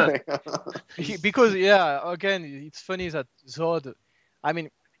 exactly. Because again, it's funny that Zod, I mean,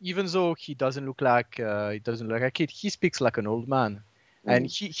 even though he doesn't look like a kid, he speaks like an old man, and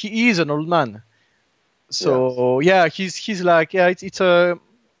he is an old man. So he's like it's a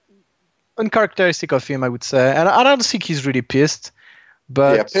uncharacteristic of him, I would say, and I don't think he's really pissed.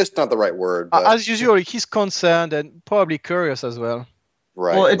 But pissed not the right word. But as usual, he's concerned and probably curious as well.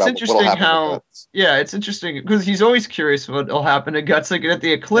 Right. Well, it's interesting it's interesting because he's always curious what'll happen to Guts. At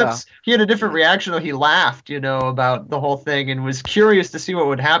the eclipse, he had a different reaction. Though he laughed, about the whole thing and was curious to see what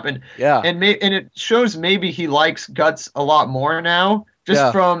would happen. Yeah. And it shows maybe he likes Guts a lot more now.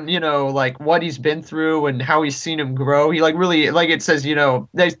 Just from, what he's been through and how he's seen him grow. He really, it says,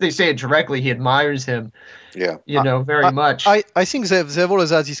 they say it directly, he admires him, very much. I think they've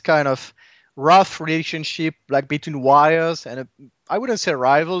always had this kind of rough relationship, between warriors and I wouldn't say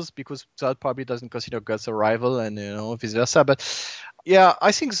rivals, because Zod probably doesn't consider Guts a rival and, vice versa. But yeah,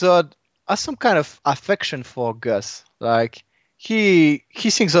 I think Zod has some kind of affection for Gus. He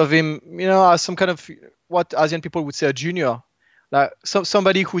thinks of him, as some kind of what Asian people would say a junior.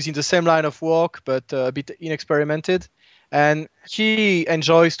 Somebody who's in the same line of work but a bit inexperimented, and he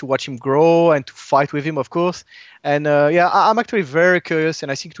enjoys to watch him grow and to fight with him, of course. And I'm actually very curious,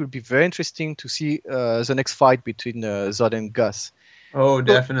 and I think it will be very interesting to see the next fight between Zod and Gus. Oh,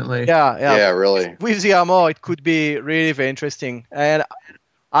 definitely. Yeah, really. With the armor, it could be really very interesting, and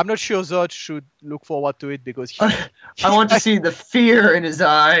I'm not sure Zod should look forward to it because I want to see the fear in his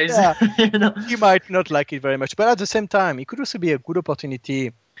eyes. Yeah, He might not like it very much, but at the same time, it could also be a good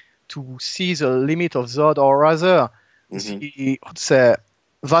opportunity to see the limit of Zod, or rather, the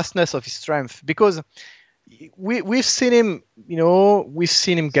vastness of his strength. Because we've seen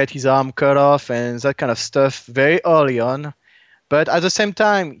him get his arm cut off and that kind of stuff very early on, but at the same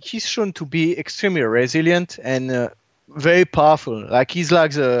time, he's shown to be extremely resilient and very powerful. He's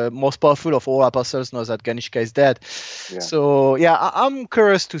the most powerful of all apostles now that Ganishka is dead. Yeah. So I'm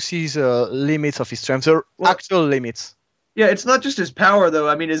curious to see the limits of his strength, the actual limits. Yeah, it's not just his power though.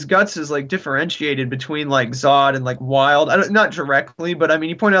 I mean, his guts is like differentiated between like Zod and like Wild. Not directly, but I mean,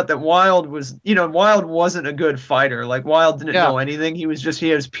 you point out that Wild wasn't a good fighter. Like Wild didn't know anything. He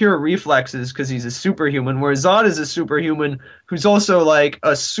has pure reflexes because he's a superhuman. Whereas Zod is a superhuman who's also like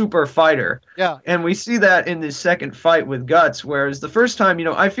a super fighter. Yeah, and we see that in this second fight with Guts. Whereas the first time,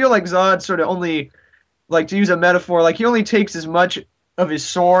 I feel like Zod sort of only, like to use a metaphor, like he only takes as much of his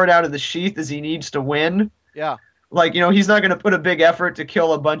sword out of the sheath as he needs to win. Yeah. Like, he's not going to put a big effort to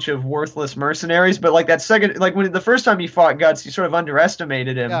kill a bunch of worthless mercenaries, but like that second, like when the first time he fought Guts, he sort of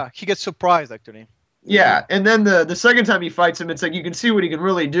underestimated him. Yeah, he gets surprised actually. Yeah, and then the second time he fights him, it's like you can see what he can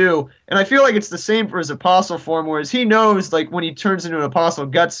really do. And I feel like it's the same for his apostle form, whereas he knows, like when he turns into an apostle,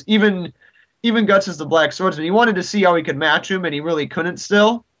 Guts, even Guts is the Black Swordsman. He wanted to see how he could match him, and he really couldn't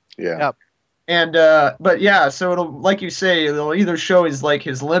still. Yeah. Yep. And but yeah, so it'll, like you say, it'll either show his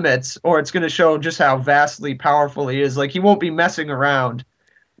limits, or it's going to show just how vastly powerful he is. Like he won't be messing around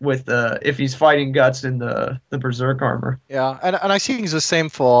with if he's fighting Guts in the Berserk armor. Yeah, and I think it's the same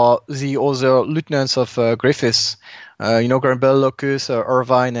for the other lieutenants of Griffiths. Grumble, Locus,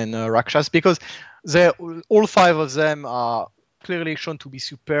 Irvine, and Rakshas, because all 5 of them are clearly shown to be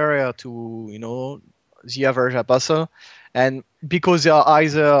superior to the average apostle. And because they are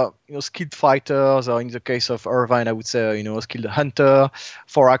either skilled fighters, or in the case of Irvine, I would say skilled hunter,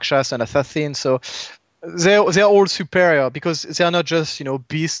 for Rakshas and assassin. So they're all superior because they are not just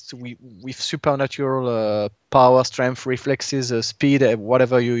beasts with supernatural power, strength, reflexes, speed,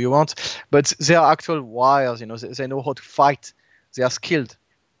 whatever you want, but they are actual warriors. They know how to fight. They are skilled.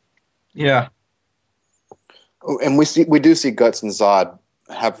 Yeah. And we do see Guts and Zod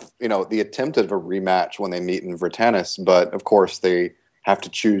have the attempt of a rematch when they meet in Vertanis, but of course they have to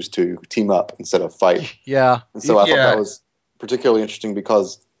choose to team up instead of fight. Yeah. And so I thought that was particularly interesting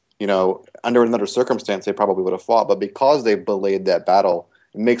because under another circumstance they probably would have fought, but because they belayed that battle,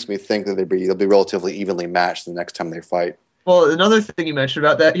 it makes me think that they'll be relatively evenly matched the next time they fight. Well, another thing you mentioned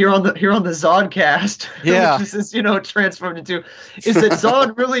about that here on the Zodcast, which is transformed into, is that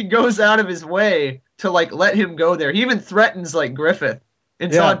Zod really goes out of his way to like let him go there. He even threatens like Griffith.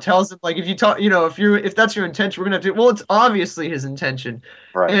 And Zod tells him, like, if you talk, if that's your intention, we're gonna have to. Well, it's obviously his intention,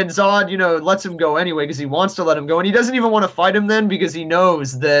 right? And Zod, lets him go anyway because he wants to let him go, and he doesn't even want to fight him then because he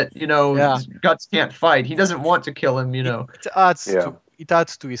knows that Guts can't fight. He doesn't want to kill him. It adds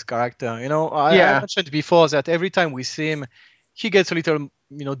to his character. I mentioned before that every time we see him, he gets a little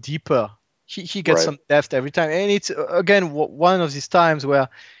deeper. He gets some depth every time, and it's again one of these times where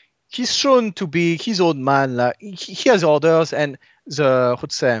he's shown to be his own man. Like he has orders, and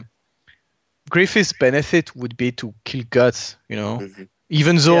Griffith's benefit would be to kill Guts,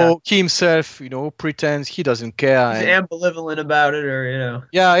 even though he himself, pretends he doesn't care. He's ambivalent about it, or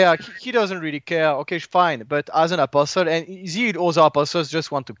Yeah, he doesn't really care. Okay, fine. But as an apostle, and the other apostles just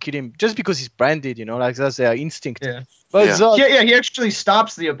want to kill him just because he's branded, like that's their instinct. Yeah. But he actually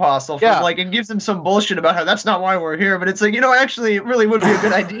stops the apostle from and gives him some bullshit about how that's not why we're here. But it's like, actually, it really would be a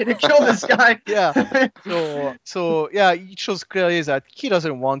good idea to kill this guy. Yeah. So it shows clearly that he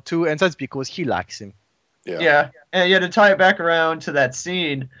doesn't want to, and that's because he likes him. Yeah. And to tie it back around to that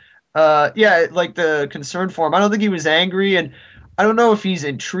scene, like the concern for him, I don't think he was angry, and I don't know if he's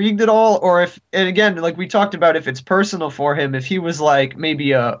intrigued at all, or if, and again, like we talked about, if it's personal for him, if he was like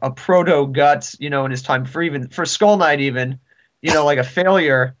maybe a proto Guts, in his time for Skull Knight even, like a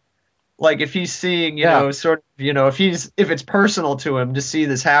failure, like if he's seeing, sort of, if it's personal to him to see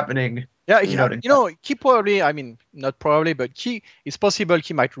this happening. Yeah, he probably, I mean, not probably, but it's possible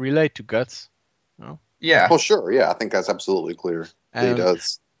he might relate to Guts. Yeah. Well, sure. Yeah, I think that's absolutely clear. He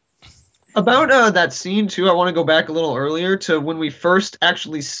does. About that scene, too, I want to go back a little earlier to when we first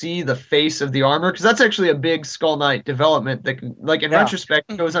actually see the face of the armor, because that's actually a big Skull Knight development that, like, in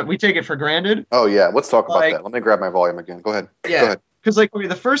retrospect, goes on. We take it for granted. Oh, yeah. Let's talk about that. Let me grab my volume again. Go ahead. Yeah. Go ahead. Because, like,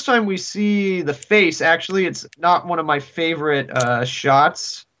 the first time we see the face, actually, it's not one of my favorite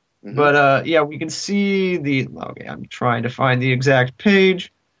shots. Mm-hmm. But, we can see okay, I'm trying to find the exact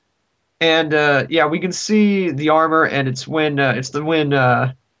page. And we can see the armor, and it's when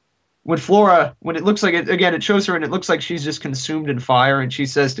Flora, when it looks like it again, it shows her, and it looks like she's just consumed in fire, and she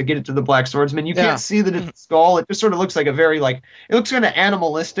says to get it to the Black Swordsman. You can't see that it's a skull; it just sort of looks like it looks kind of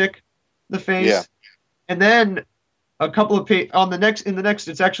animalistic, the face. Yeah. And then a couple of it's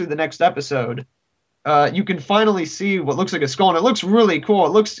actually the next episode. You can finally see what looks like a skull, and it looks really cool.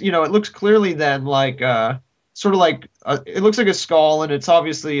 It looks clearly then like. Sort of like it looks like a skull, and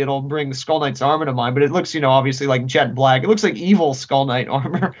it'll bring Skull Knight's armor to mind, but it looks obviously like jet black. It looks like evil Skull Knight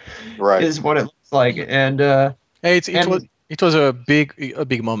armor, right? Is what it looks like, and it It was a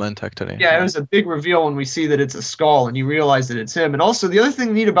big moment, actually. Yeah, it was a big reveal when we see that it's a skull and you realize that it's him. And also, the other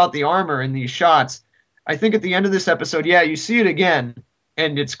thing neat about the armor in these shots, I think at the end of this episode, yeah, you see it again,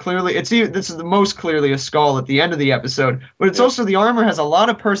 and this is the most clearly a skull at the end of the episode. But it's also the armor has a lot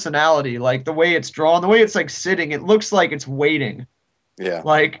of personality, like the way it's drawn, the way it's like sitting. It looks like it's waiting. Yeah,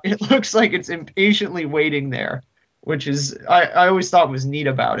 like it looks like it's impatiently waiting there, which is I always thought was neat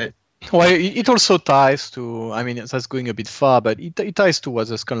about it. Well, it also ties to, I mean, that's going a bit far, but it ties to what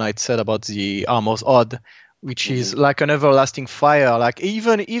the Skull Knight said about the Armor's Odd, which is like an everlasting fire. Like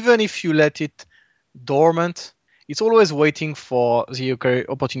even if you let it dormant, it's always waiting for the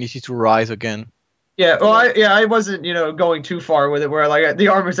opportunity to rise again. Yeah, well, I wasn't, going too far with it, where like the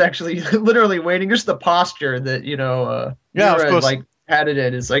armor's actually literally waiting. Just the posture that Mira, like had it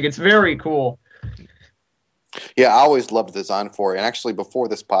in is like it's very cool. Yeah, I always loved the design for it. And actually, before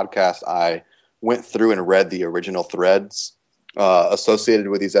this podcast, I went through and read the original threads associated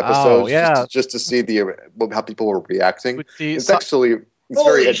with these episodes, just to see how people were reacting. It's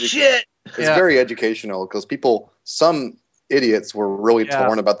very educational because some idiots were really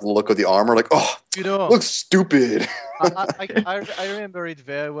torn about the look of the armor. Like, it looks stupid. I remember it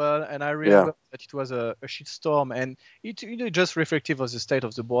very well, and I remember that it was a shitstorm, and it just reflective of the state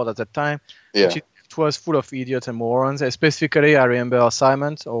of the board at that time. Yeah. It was full of idiots and morons. Specifically, I remember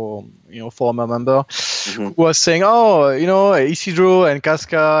Simon, or former member, who was saying, Isidro and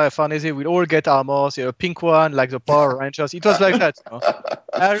Casca and Farnese will all get armors, a pink one like the Power Rangers. It was like that.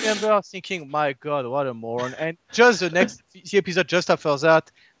 I remember thinking, my God, what a moron! And just the episode just after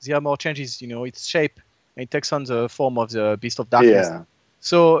that, the armor changes, its shape, and it takes on the form of the Beast of Darkness. Yeah.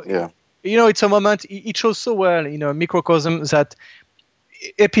 So it's a moment. It shows so well in a microcosm that,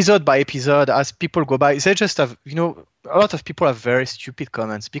 episode by episode, as people go by, they just have, a lot of people have very stupid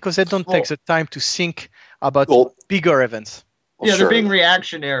comments because they don't take the time to think about bigger events. Yeah, they're being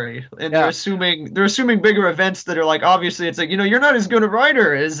reactionary, and they're assuming bigger events that are like, obviously it's like, you're not as good a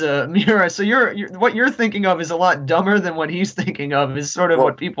writer as Mira, so you're what you're thinking of is a lot dumber than what he's thinking of, is sort of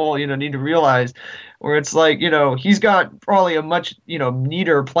what people need to realize, where it's like, he's got probably a much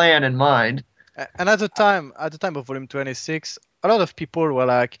neater plan in mind. And at the time of Volume 26, a lot of people were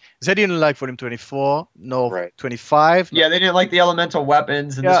like, they didn't like Volume 24, nor 25. Yeah, they didn't like the elemental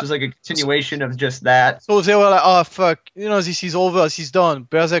weapons, and this was like a continuation of just that. So they were like, oh, fuck, this is over, this is done.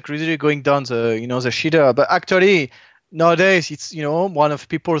 Berserk really going down the shitter. But actually, nowadays, it's, one of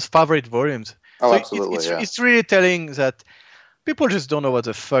people's favorite volumes. Oh, so absolutely, it's really telling that people just don't know what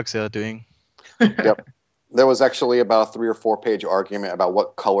the fuck they're doing. Yep. There was actually about a 3 or 4 page argument about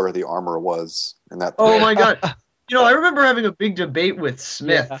what color the armor was in that. Oh my God. I remember having a big debate with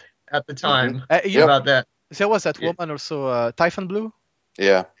Smith at the time about that. There was that woman also, Typhon Blue.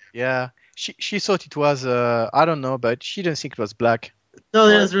 Yeah. Yeah. She thought it was, I don't know, but she didn't think it was black. No,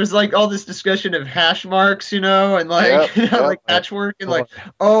 there was like all this discussion of hash marks, and like like patchwork, and like,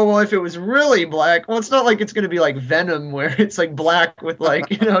 oh well, if it was really black, well, it's not like it's gonna be like Venom where it's like black with like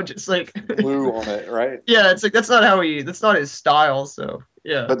just like blue on it, right? Yeah, it's like that's not his style. So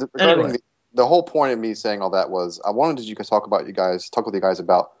yeah. But the whole point of me saying all that was I wanted you to talk with you guys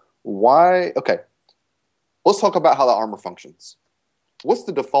about why. Okay, let's talk about how the armor functions. What's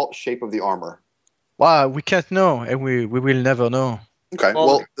the default shape of the armor? Wow, we can't know, and we will never know. Okay,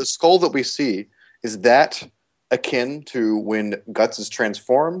 well, the skull that we see, is that akin to when Guts is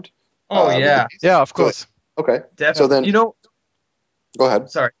transformed? Oh, yeah. Yeah, of course. Okay. Definitely. So then, go ahead.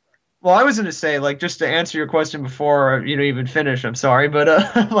 Sorry. Well, I was going to say, like, just to answer your question before, even finish, I'm sorry.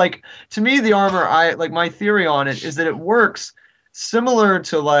 But, like, to me, the armor, my theory on it is that it works similar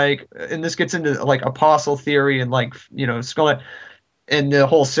to, like, and this gets into, like, apostle theory and, like, Skull and the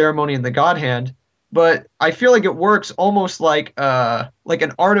whole ceremony in the God Hand. But I feel like it works almost like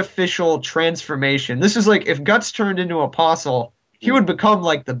an artificial transformation. This is like if Guts turned into Apostle, he would become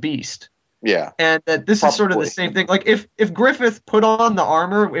like the Beast. Yeah. And that this is sort of the same thing. Like if Griffith put on the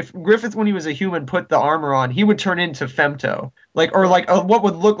armor, if Griffith when he was a human put the armor on, he would turn into Femto. Like what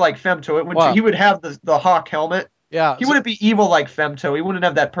would look like Femto. He would have the hawk helmet. Yeah. He wouldn't be evil like Femto. He wouldn't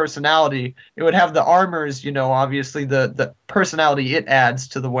have that personality. It would have the armors, obviously the personality it adds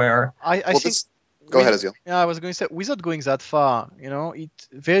to the wearer. I think Go ahead, Aziel. Yeah, I was going to say, without going that far, it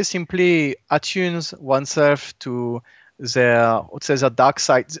very simply attunes oneself to their dark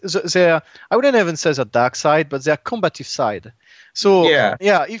side. I wouldn't even say the dark side, but their combative side. So,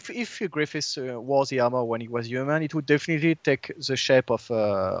 if Griffiths wore the armor when he was human, it would definitely take the shape of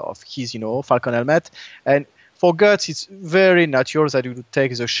his, falcon helmet. And for Guts, it's very natural that it would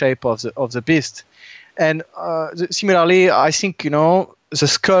take the shape of the beast. And similarly, I think, the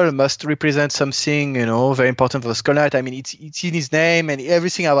skull must represent something, very important for the Skull Knight. I mean, it's in his name, and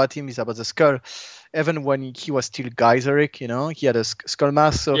everything about him is about the skull. Even when he was still Geiseric, he had a skull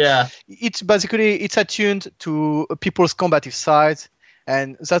mask. So yeah, it's attuned to people's combative sides,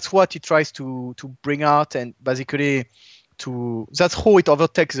 and that's what it tries to bring out, and basically that's how it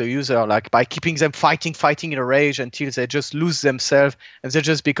overtakes the user, like by keeping them fighting in a rage until they just lose themselves and they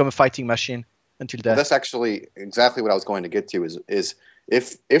just become a fighting machine until death. Well, that's actually exactly what I was going to get to. Is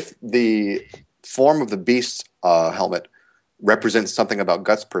if the form of the beast's helmet represents something about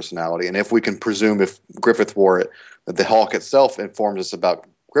Guts' personality, and if we can presume, if Griffith wore it, that the Hulk itself informs us about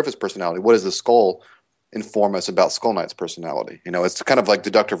Griffith's personality, what does the skull inform us about Skull Knight's personality? It's kind of like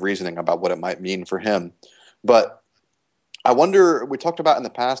deductive reasoning about what it might mean for him. But I wonder, we talked about in the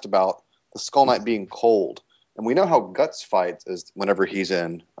past about the Skull Knight being cold, and we know how Guts fights is whenever he's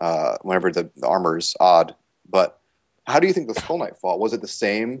in, whenever the armor's odd. But how do you think the Skull Knight fought? Was it the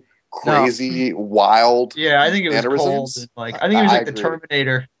same crazy, wild? Yeah, I think it was cold. I think it was like the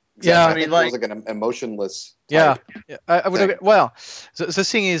Terminator. Exactly. Yeah, I mean, it was like an emotionless type. Yeah. I would agree. Well, the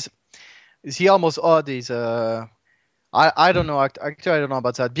thing is, the almost odd is I don't know. Actually, I don't know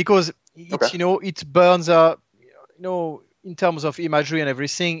about that because it burns up. In terms of imagery and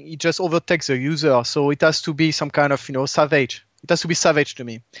everything, it just overtakes the user. So it has to be some kind of savage. It has to be savage to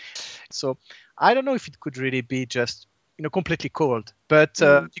me. So I don't know if it could really be just completely cold, but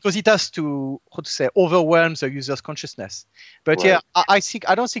because it has to overwhelm the user's consciousness. But right.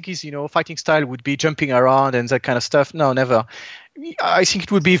 I don't think his fighting style would be jumping around and that kind of stuff. No, never. I think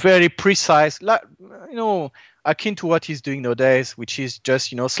it would be very precise, like akin to what he's doing nowadays, which is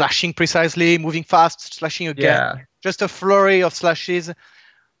just slashing precisely, moving fast, slashing again, just a flurry of slashes.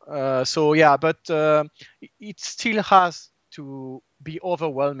 But it still has to be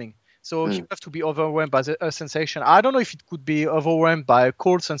overwhelming. So you have to be overwhelmed by a sensation. I don't know if it could be overwhelmed by a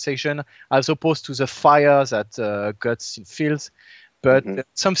cold sensation as opposed to the fire that Guts feels, but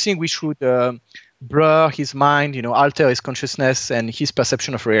something which would blur his mind, alter his consciousness and his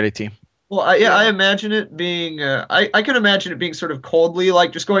perception of reality. Well, I imagine it being. I can imagine it being sort of coldly,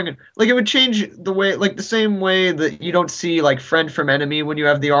 like just going, like it would change the way, like the same way that you don't see like friend from enemy when you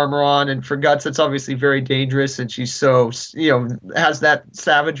have the armor on, and for Guts, it's obviously very dangerous, and she's so has that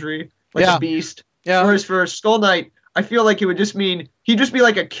savagery like a beast. Yeah. Whereas for Skull Knight, I feel like it would just mean he'd just be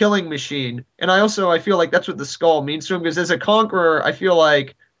like a killing machine, and I feel like that's what the skull means to him, because as a conqueror, I feel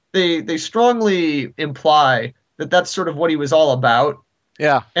like they strongly imply that that's sort of what he was all about.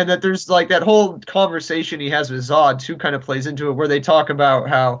 Yeah. And that there's like that whole conversation he has with Zod too kind of plays into it, where they talk about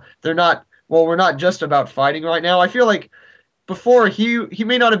how we're not just about fighting right now. I feel like before he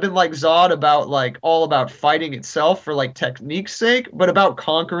may not have been like Zod about like all about fighting itself for like technique's sake, but about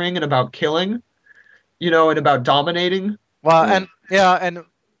conquering and about killing, and about dominating. Well, and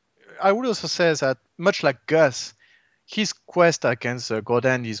I would also say that much like Gus, his quest against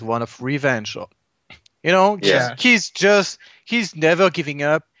Gordon is one of revenge. He's never giving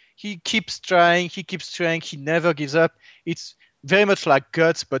up. He keeps trying. He never gives up. It's very much like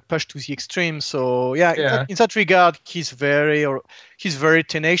Guts, but pushed to the extreme. So in that regard, he's very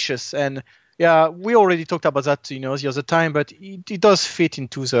tenacious. And we already talked about that, the other time. But it does fit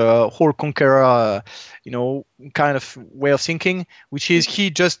into the whole conqueror, kind of way of thinking, which is he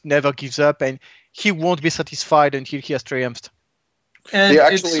just never gives up, and he won't be satisfied until he has triumphed. And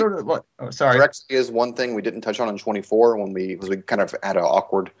it's sort of like, sorry. There actually is one thing we didn't touch on in 24 because we kind of had an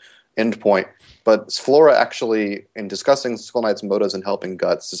awkward end point. But Flora actually, in discussing Skull Knight's motives and helping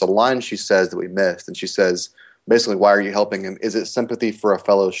Guts, there's a line she says that we missed, and she says, basically, why are you helping him? Is it sympathy for a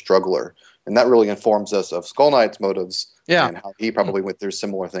fellow struggler? And that really informs us of Skull Knight's motives and how he probably went through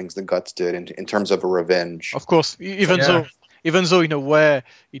similar things that Guts did in terms of a revenge. Of course, even though in a way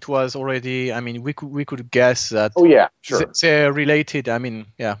it was already, I mean, we could guess that. Oh yeah, sure. They're related. I mean,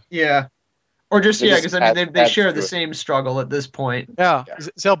 yeah, or just because they share the same struggle at this point. Yeah,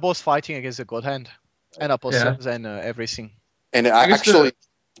 they're both fighting against the God Hand and apostles and everything. And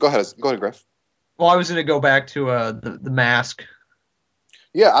go ahead, Griff. Well, I was going to go back to the mask.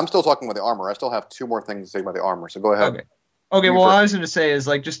 Yeah, I'm still talking about the armor. I still have two more things to say about the armor. So go ahead. Okay. Well, what I was going to say is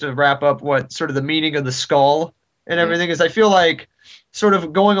like just to wrap up what sort of the meaning of the skull and everything is, I feel like sort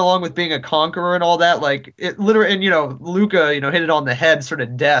of going along with being a conqueror and all that, like it literally, and Luca, hit it on the head, sort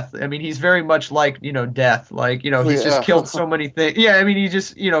of death. I mean, he's very much like, death, like, he's just killed so many things. Yeah. I mean, he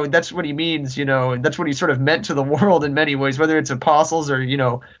just, that's what he means, and that's what he sort of meant to the world in many ways, whether it's apostles or,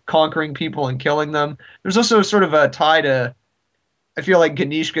 conquering people and killing them. There's also sort of a tie to, I feel like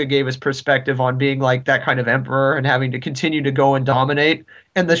Ganishka gave us perspective on being like that kind of emperor and having to continue to go and dominate.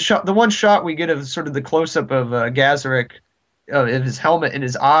 And the one shot we get of sort of the close-up of Gazaric his helmet and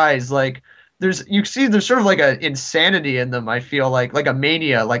his eyes. Like there's sort of like a insanity in them. I feel like a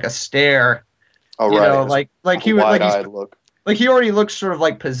mania, like a stare. Oh, right. You know, like he would like he already looks sort of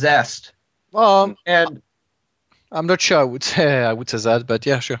like possessed. And I'm not sure I would say that, but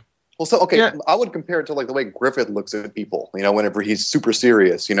yeah, sure. Well, so okay, yeah. I would compare it to like the way Griffith looks at people. You know, whenever he's super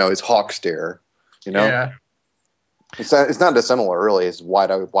serious, you know, his hawk stare. You know, yeah. It's not dissimilar, really. It's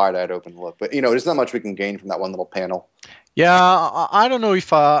wide-eyed open look, but you know, there's not much we can gain from that one little panel. Yeah, I don't know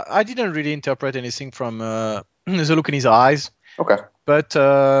if I didn't really interpret anything from the look in his eyes. Okay, but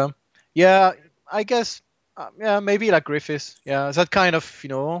yeah, I guess maybe like Griffith. Yeah, that kind of, you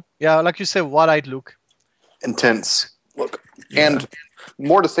know, like you said, wide-eyed look. Intense look. Yeah. And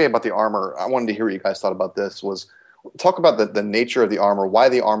more to say about the armor. I wanted to hear what you guys thought about this. Was talk about the nature of the armor, why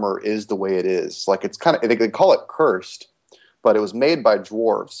the armor is the way it is. Like it's kind of, they call it cursed, but it was made by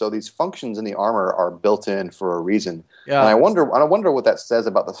dwarves. So these functions in the armor are built in for a reason. Yeah. And I wonder what that says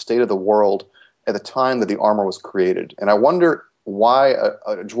about the state of the world at the time that the armor was created. And I wonder why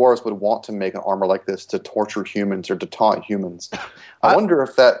dwarves would want to make an armor like this to torture humans or to taunt humans. I wonder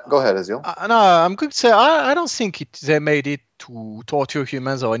if that... Go ahead, Aziel. No, I'm going to say I don't think they made it to torture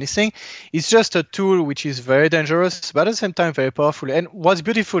humans or anything. It's just a tool which is very dangerous, but at the same time very powerful. And what's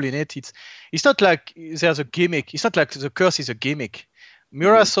beautiful in it, it's not like there's a gimmick. It's not like the curse is a gimmick.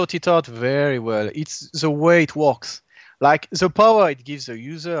 Miura thought it out very well. It's the way it works. Like the power it gives the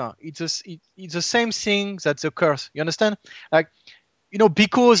user, it's the same thing that the curse. You understand? Like, you know,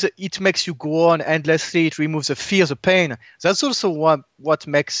 because it makes you go on endlessly, it removes the fear, the pain. That's also what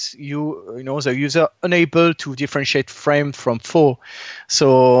makes you know, the user unable to differentiate friend from foe.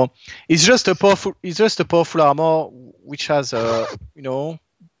 So it's just a powerful armor which has a, you know,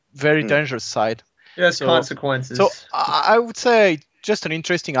 very dangerous side. Yes, consequences. So I would say just an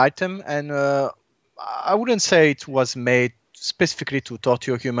interesting item, and I wouldn't say it was made specifically to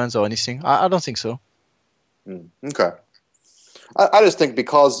torture humans or anything. I don't think so. Okay. I just think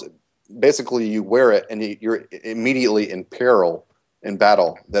because basically you wear it and you're immediately in peril in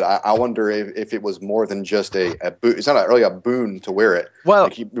battle, that I wonder if it was more than just a boon. It's not really a boon to wear it. Well,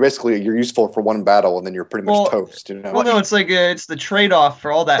 like you're useful for one battle and then you're pretty much toast. You know? Well, no, it's like it's the trade-off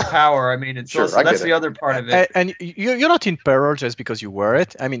for all that power. I mean, it's sure, also, that's the other part of it. And you're not in peril just because you wear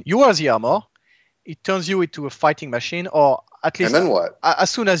it. I mean, you wear the armor. It turns you into a fighting machine, or at least. And then what? As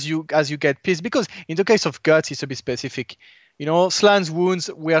soon as you get pissed, because in the case of Guts, it's a bit specific. You know, Slan's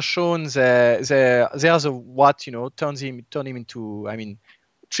wounds were shown. There's what, you know, turn him into. I mean,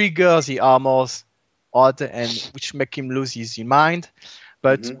 triggers the armor's odd, and which make him lose his mind.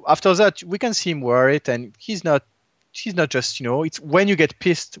 But after that, we can see him wear it, and he's not just, you know, it's when you get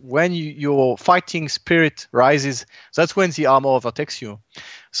pissed, when your fighting spirit rises, that's when the armor overtakes you.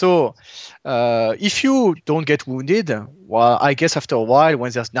 So if you don't get wounded, well, I guess after a while,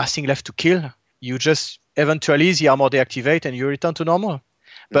 when there's nothing left to kill, you just eventually the armor deactivate and you return to normal.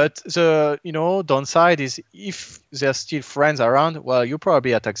 But the, you know, downside is if there's still friends around, well, you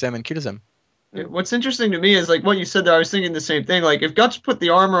probably attack them and kill them. What's interesting to me is like what you said there. I was thinking the same thing. Like if Guts put the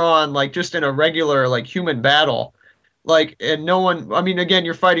armor on, like just in a regular like human battle, like, and no one, I mean, again,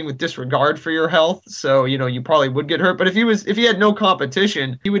 you're fighting with disregard for your health, so, you know, you probably would get hurt. But if he had no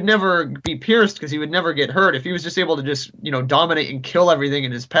competition, he would never be pierced because he would never get hurt. If he was just able to just, you know, dominate and kill everything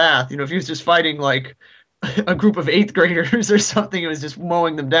in his path, you know, if he was just fighting like a group of 8th graders or something, it was just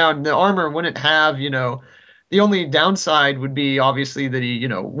mowing them down, the armor wouldn't have, you know, the only downside would be obviously that he, you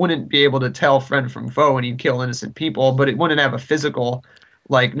know, wouldn't be able to tell friend from foe and he'd kill innocent people, but it wouldn't have a physical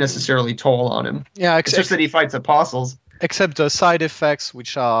like necessarily toll on him. Yeah, it's just that he fights apostles. Except the side effects,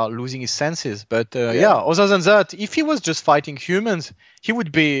 which are losing his senses. But other than that, if he was just fighting humans, he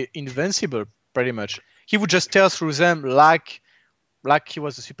would be invincible, pretty much. He would just tear through them like he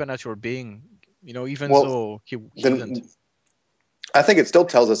was a supernatural being, you know, even though he wouldn't. I think it still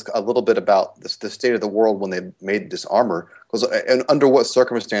tells us a little bit about the state of the world when they made this armor. Because under what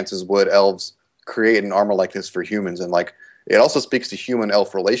circumstances would elves create an armor like this for humans? And like, it also speaks to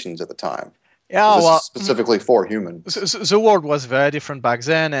human-elf relations at the time. Yeah, well, specifically for humans. The world was very different back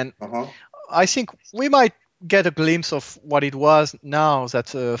then, and I think we might get a glimpse of what it was now that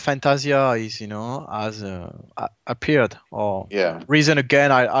Fantasia is, you know, has appeared or risen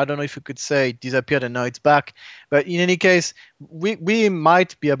again. I don't know if you could say it disappeared and now it's back, but in any case, we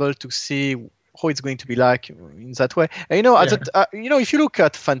might be able to see how it's going to be like in that way. And, you know, if you look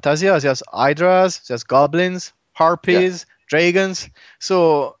at Fantasia, there's hydras, there's goblins, harpies, dragons.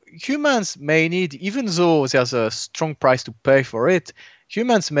 So humans may need, even though there's a strong price to pay for it,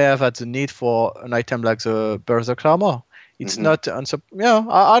 humans may have had the need for an item like the Berserk armor. It's not,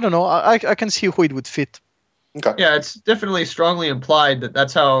 I don't know. I can see how it would fit. Okay. Yeah, it's definitely strongly implied that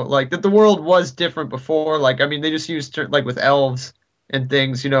that's how, like, that the world was different before. Like, I mean, they just used to, like with elves and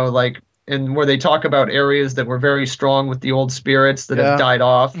things, like, and where they talk about areas that were very strong with the old spirits that have died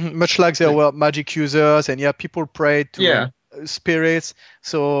off. Much like there were magic users, and people prayed to spirits.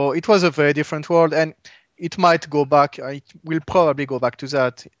 So it was a very different world, and it might go back. It will probably go back to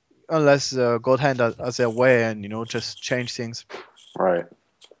that, unless God Hand has their way and just change things. Right.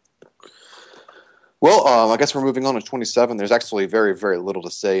 Well, I guess we're moving on to 27. There's actually very, very little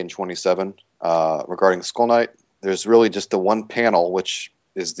to say in 27 regarding Skull Knight. There's really just the one panel, which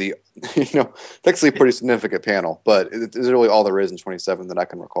is the, actually a pretty significant panel, but it's really all there is in 27 that I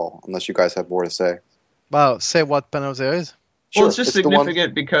can recall, unless you guys have more to say. Wow, say what panel there is? Well, it's just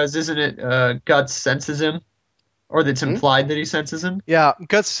significant because isn't it Guts senses him? Or that's implied that he senses him? Yeah,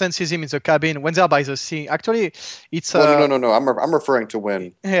 Guts senses him in the cabin when they're by the sea. Actually, it's... No. I'm referring to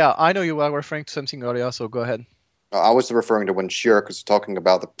when... Yeah, I know you were referring to something earlier, so go ahead. I was referring to when Shirk was talking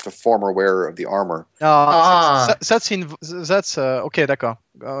about the former wearer of the armor. That's okay, d'accord.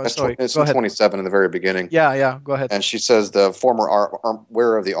 Sorry, it's in 27 in the very beginning. Yeah, go ahead. And she says the former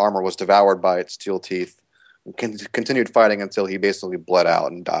wearer of the armor was devoured by its steel teeth and continued fighting until he basically bled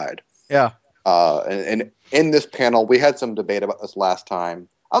out and died. Yeah. And in this panel, we had some debate about this last time.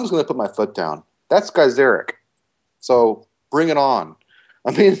 I'm just going to put my foot down. That's Geyserek. So bring it on.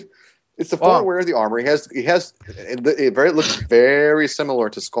 I mean, it's the former wearer of the armor. It looks very similar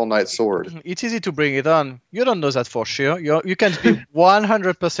to Skull Knight's sword. It's easy to bring it on. You don't know that for sure. You can't be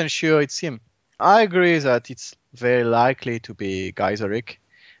 100% sure it's him. I agree that it's very likely to be Geyserek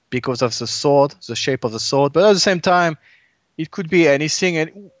because of the sword, the shape of the sword. But at the same time, it could be anything.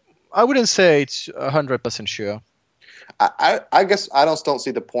 And I wouldn't say it's 100% sure. I guess I don't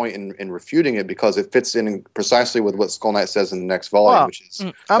see the point in refuting it because it fits in precisely with what Skull Knight says in the next volume, which is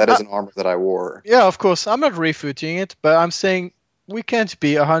that is an armor that I wore. Yeah, of course. I'm not refuting it, but I'm saying we can't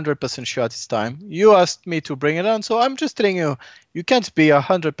be 100% sure at this time. You asked me to bring it on, so I'm just telling you, you can't be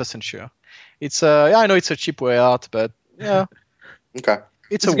 100% sure. It's I know it's a cheap way out, but yeah. Okay.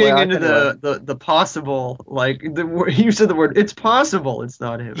 It's getting into the possible, like you said the word. It's possible it's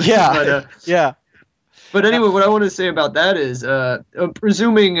not him. Yeah, yeah. But anyway, what I want to say about that is,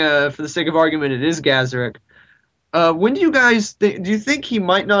 presuming for the sake of argument, it is Geyserek. When do you guys do you think he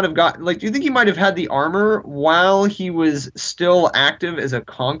might not have got do you think he might have had the armor while he was still active as a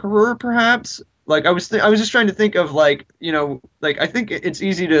conqueror, perhaps? Like I was just trying to think of I think it's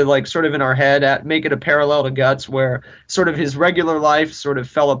easy to sort of in our head make it a parallel to Guts where sort of his regular life sort of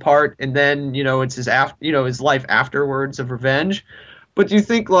fell apart and then it's his his life afterwards of revenge. But do you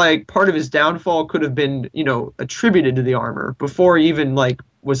think part of his downfall could have been attributed to the armor before he even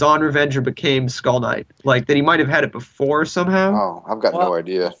was on revenge or became Skull Knight? That he might have had it before somehow? Oh, I've got no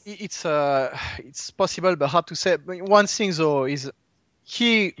idea. It's possible, but hard to say. One thing though is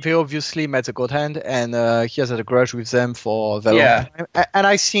he very obviously met the God Hand, and he has had a grudge with them for a very long time. And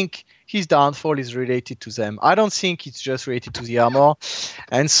I think his downfall is related to them. I don't think it's just related to the armor.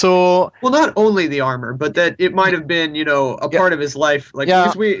 And so... Well, not only the armor, but that it might have been, a part of his life,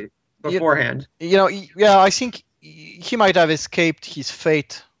 because beforehand. I think he might have escaped his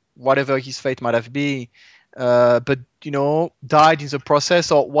fate, whatever his fate might have been, but, died in the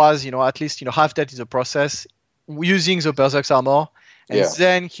process, or was, at least, half dead in the process, using the Berserk's armor. And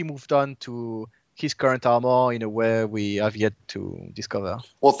then he moved on to his current armor in a way we have yet to discover.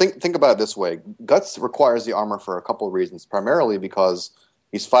 Well, think about it this way. Guts requires the armor for a couple of reasons, primarily because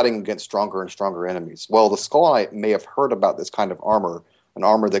he's fighting against stronger and stronger enemies. Well, the Skull Knight may have heard about this kind of armor, an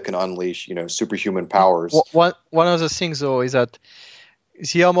armor that can unleash, superhuman powers. One of the things, though, is that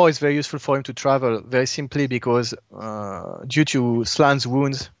the armor is very useful for him to travel, very simply because due to Slan's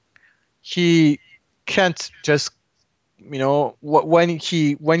wounds, he can't just when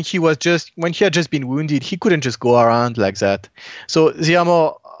he had just been wounded, he couldn't just go around like that. So the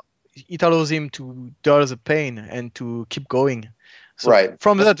armor, it allows him to dull the pain and to keep going. So right.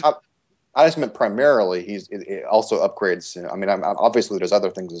 From that, I just meant primarily it also upgrades. I mean, obviously there's other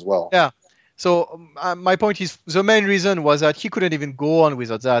things as well. Yeah. So my point is, the main reason was that he couldn't even go on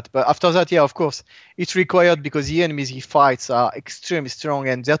without that. But after that, of course, it's required because the enemies he fights are extremely strong,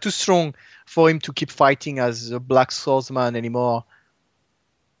 and they're too strong for him to keep fighting as a Black Swordsman anymore.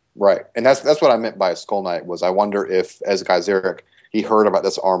 Right, and that's what I meant by a Skull Knight. Was I wonder if, as Geyserek, he heard about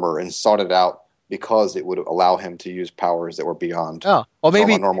this armor and sought it out because it would allow him to use powers that were beyond or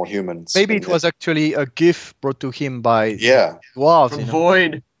maybe normal humans. Maybe it was actually a gift brought to him by dwarves. From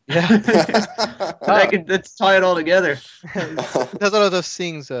Void. Yeah, let's tie it all together. There's a lot of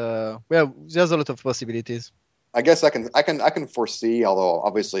things. There's a lot of possibilities. I guess I can foresee, although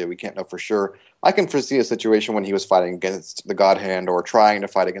obviously we can't know for sure. I can foresee a situation when he was fighting against the God Hand or trying to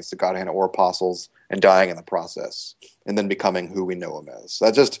fight against the God Hand or apostles and dying in the process, and then becoming who we know him as.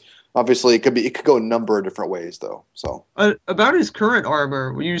 That just obviously it could go a number of different ways though. So about his current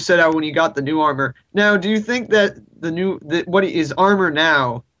armor, you said when he got the new armor. Now, do you think that what his armor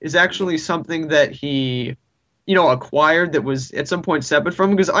now is actually something that he, acquired that was at some point separate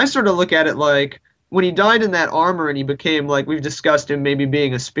from him? Because I sort of look at it like, when he died in that armor and he became, like we've discussed, him maybe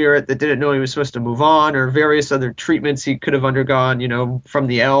being a spirit that didn't know he was supposed to move on, or various other treatments he could have undergone, from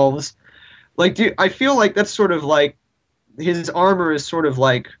the elves. Like, I feel like that's sort of like his armor is sort of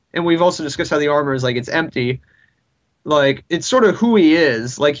like, and we've also discussed how the armor is like it's empty. Like, it's sort of who he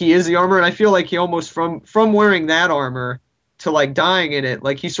is. Like, he is the armor, and I feel like he almost from wearing that armor to like dying in it,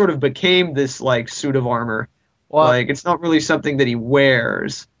 like he sort of became this like suit of armor. Well, like, it's not really something that he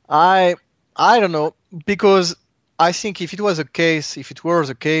wears. I don't know, because I think if it were the case, he would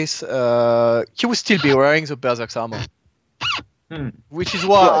still be wearing the Berserk's armor. Which is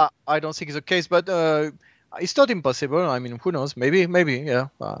why I don't think it's the case, but it's not impossible. I mean, who knows? Maybe, yeah.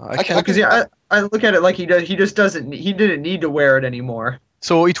 Because I look at it like he didn't need to wear it anymore.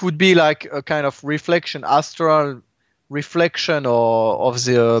 So it would be like a kind of astral reflection of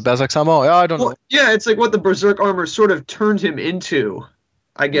the Berserk's armor. I don't know. Yeah, it's like what the Berserk armor sort of turned him into,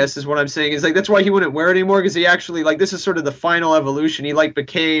 I guess, is what I'm saying. Is like that's why he wouldn't wear it anymore, because he actually, like, this is sort of the final evolution. He like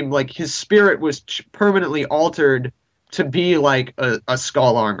became, like, his spirit was permanently altered to be like a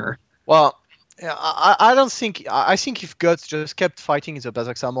skull armor. Well, I don't think. I think if Guts just kept fighting in the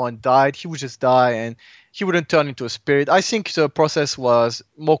Berserk's armor and died, he would just die and he wouldn't turn into a spirit. I think the process was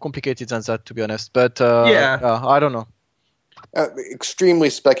more complicated than that, to be honest. But I don't know. Extremely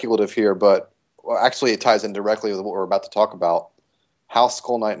speculative here, but actually it ties in directly with what we're about to talk about. How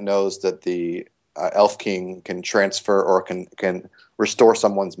Skull Knight knows that the Elf King can transfer or can restore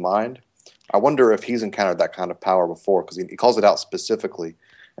someone's mind. I wonder if he's encountered that kind of power before, because he calls it out specifically.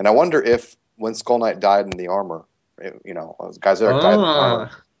 And I wonder if when Skull Knight died in the armor, Gaizarik died in the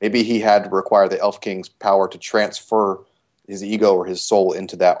armor, maybe he had to require the Elf King's power to transfer his ego or his soul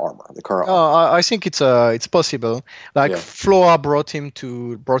into that armor, the current armor. I think it's possible. Like, Flora brought him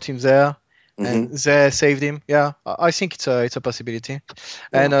there. And they saved him. Yeah, I think it's a possibility,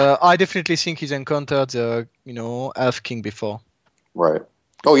 and I definitely think he's encountered the Elf King before. Right.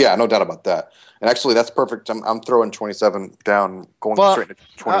 Oh yeah, no doubt about that. And actually, that's perfect. I'm throwing 27 down, going straight into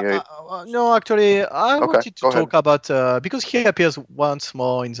 28. No, actually, I wanted to talk about because he appears once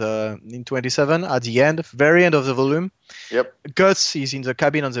more in 27 at the end, very end of the volume. Yep. Guts is in the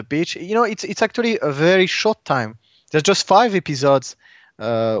cabin on the beach. It's actually a very short time. There's just 5 episodes.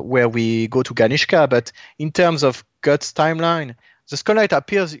 Where we go to Ganishka, but in terms of Guts' timeline, the Skull Knight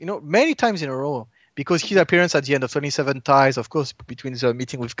appears, many times in a row, because his appearance at the end of 27 ties, of course, between the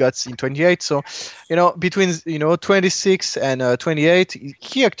meeting with Guts in 28. So, between 26 and 28,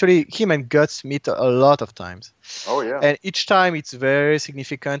 him and Guts meet a lot of times. Oh yeah. And each time it's very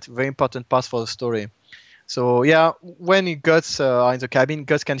significant, very important part for the story. So yeah, when Guts are in the cabin,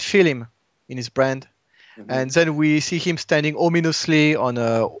 Guts can feel him in his brand. And then we see him standing ominously on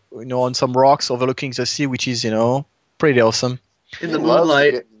some rocks overlooking the sea, which is pretty awesome. In the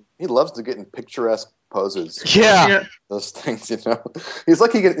moonlight, he loves to get in picturesque poses. Yeah, those things. He's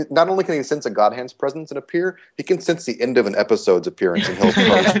like not only can he sense a God Hand's presence and appear, he can sense the end of an episode's appearance, and he'll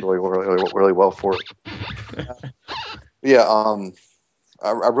pose really well for it. Yeah.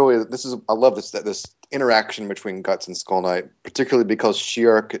 I love this interaction between Guts and Skull Knight, particularly because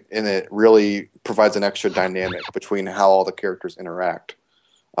Shirak in it really provides an extra dynamic between how all the characters interact.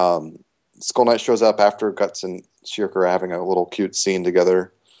 Skull Knight shows up after Guts and Shirak are having a little cute scene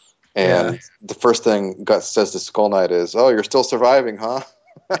together, and the first thing Guts says to Skull Knight is, "Oh, you're still surviving, huh?"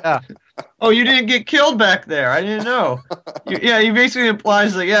 Yeah. Oh, you didn't get killed back there. I didn't know. He basically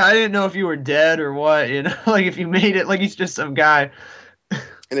implies like, I didn't know if you were dead or what. Like if you made it, like he's just some guy.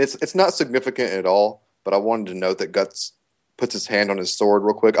 And it's not significant at all, but I wanted to note that Guts puts his hand on his sword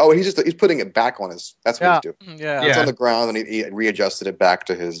real quick. Oh, he's putting it back on his. That's what he's doing. Yeah, it's on the ground, and he readjusted it back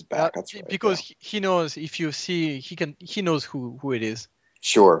to his back. That's right. Because he knows if you see, he knows who it is.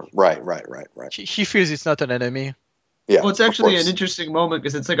 Sure. Right. He feels it's not an enemy. Yeah. Well, it's actually an interesting moment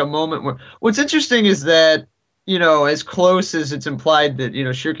because it's like a moment where what's interesting is that as close as it's implied that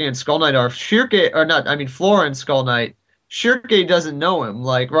Shirke and Skull Knight are, Flora and Skull Knight. Shirke doesn't know him,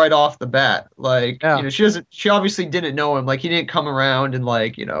 like, right off the bat. Like, she obviously didn't know him. Like, he didn't come around and,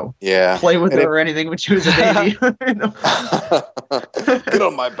 like, play with her or anything when she was a baby. Get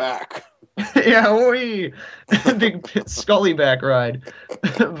on my back. Yeah, big Scully back ride.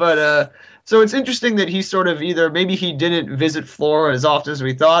 But, So it's interesting that he sort of either maybe he didn't visit Flora as often as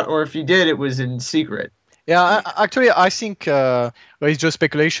we thought, or if he did, it was in secret. Yeah, actually, I think it's just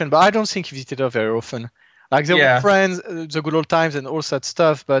speculation, but I don't think he visited her very often. Like, they were friends, the good old times and all that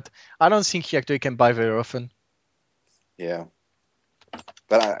stuff, but I don't think he actually came by very often. Yeah.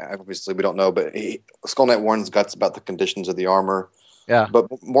 But obviously we don't know, but Skull Knight warns Guts about the conditions of the armor. Yeah. But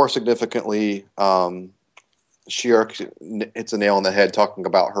more significantly, Shirak hits a nail on the head talking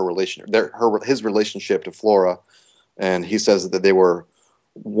about his relationship to Flora, and he says that they were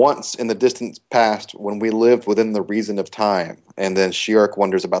once in the distant past when we lived within the reason of time. And then Shirak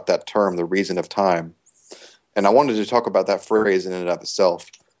wonders about that term, the reason of time. And I wanted to talk about that phrase in and of itself.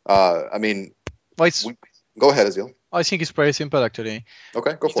 Go ahead, Azil. I think it's pretty simple, actually.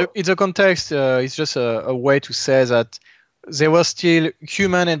 Okay, go for it. It's a context. It's just a way to say that they were still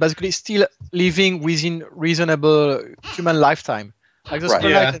human and basically still living within reasonable human lifetime. Like the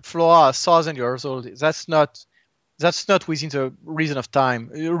Skull Knight and Flora are 1,000 years old. That's not within the reason of time.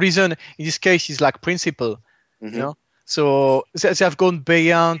 Reason in this case is like principle, you know. So they have gone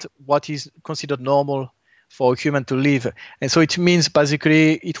beyond what is considered normal for a human to live, and so it means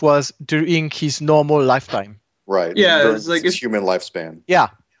basically it was during his normal lifetime. Right. Yeah, it's like his human lifespan. Yeah.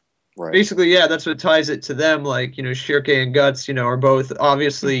 Right. Basically, yeah, that's what ties it to them. Like, Shirke and Guts, are both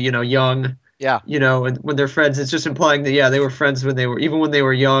obviously, young. Yeah. And when they're friends, it's just implying that, they were friends when they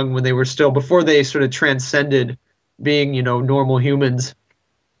were young, when they were still, before they sort of transcended being, normal humans.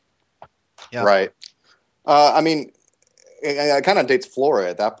 Yeah. Right. It kind of dates Flora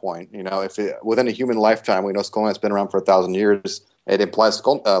at that point. If within a human lifetime, we know Skull Knight's been around for 1,000 years. It implies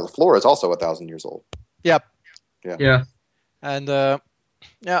Flora is also 1,000 years old. Yep. Yeah. And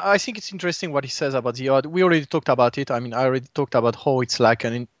I think it's interesting what he says about the odd. We already talked about it. I already talked about how it's like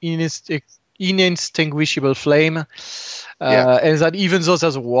an inextinguishable flame. And that even though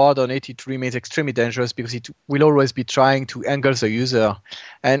there's a ward on it, it remains extremely dangerous because it will always be trying to engulf the user.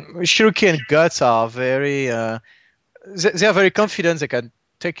 And Shiruki and Guts are very... they are very confident they can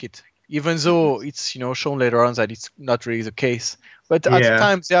take it, even though it's shown later on that it's not really the case. But at the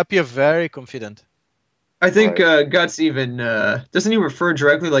time, they appear very confident. I think Guts even doesn't he refer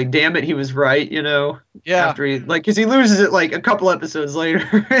directly like, "Damn it, he was right," Yeah. After he because he loses it like a couple episodes later.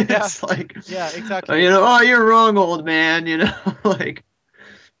 It's like, yeah, exactly. Oh, you're wrong, old man. Like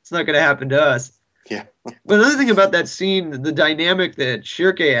it's not going to happen to us. Yeah. But another thing about that scene, the dynamic that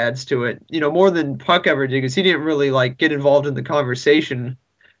Shirke adds to it, more than Puck ever did, because he didn't really like get involved in the conversation,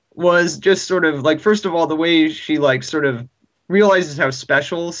 was just sort of like, first of all, the way she like sort of realizes how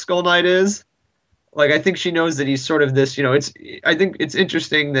special Skull Knight is. Like, I think she knows that he's sort of this, I think it's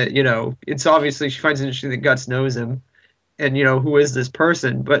interesting that, it's obviously, she finds it interesting that Guts knows him and, who is this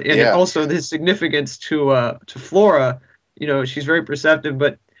person, but also his significance to Flora, she's very perceptive,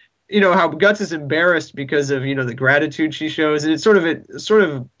 but, how Guts is embarrassed because of, the gratitude she shows. And it's sort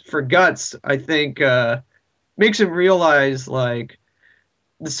of for Guts, I think, makes him realize, like,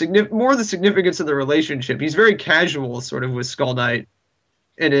 the significance of the relationship. He's very casual sort of with Skull Knight.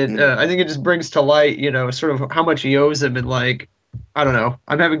 And I think it just brings to light, sort of how much he owes him. And like, I don't know,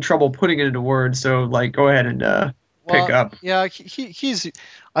 I'm having trouble putting it into words. So like, go ahead and pick up. Yeah, he's.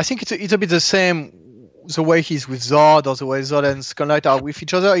 I think it's a bit the same. The way he's with Zod, or the way Zod and Skull Knight are with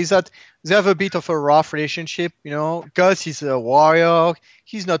each other, is that they have a bit of a rough relationship. Gus is a warrior.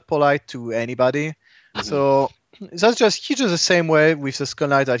 He's not polite to anybody. So he's just the same way with the Skull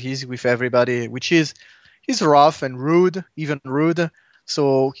Knight that he's with everybody, which is he's rough and rude, even rude.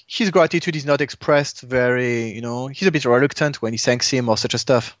 So his gratitude is not expressed very, he's a bit reluctant when he thanks him or such a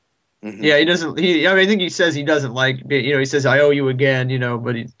stuff. Mm-hmm. Yeah, he doesn't. I think he says he doesn't like. He says I owe you again.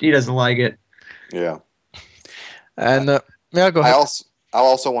 But he doesn't like it. Yeah. And go ahead. I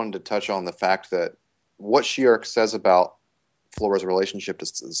also wanted to touch on the fact that what Shirak says about Flora's relationship to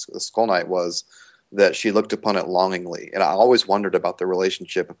Skull Knight was that she looked upon it longingly, and I always wondered about their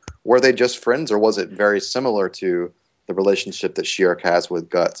relationship. Were they just friends, or was it very similar to the relationship that Shirak has with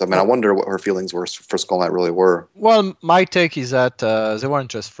Guts? I wonder what her feelings were for Skull Knight really were. Well, my take is that they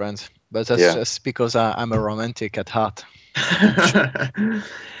weren't just friends, but that's just because I'm a romantic at heart.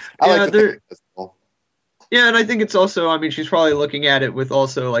 Yeah, and I think it's also, she's probably looking at it with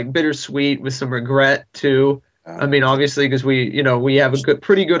also like bittersweet, with some regret too. Obviously, because we have a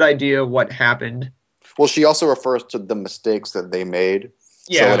pretty good idea of what happened. Well, she also refers to the mistakes that they made.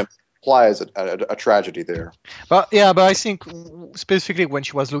 Yeah. So it implies a tragedy there. But I think specifically when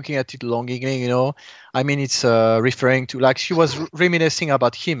she was looking at it longingly, it's referring to, like, she was reminiscing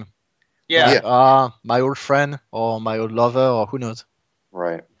about him. Yeah. Like, my old friend or my old lover or who knows.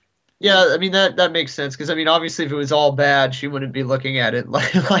 Right. Yeah, I mean that makes sense because I mean obviously if it was all bad, she wouldn't be looking at it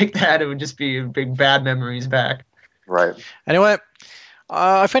like that. It would just be big bad memories back. Right. Anyway,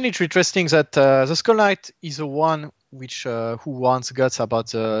 I find it interesting that the Skull Knight is the one who warns Guts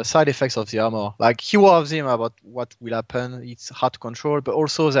about the side effects of the armor. Like he warns him about what will happen. It's hard to control, but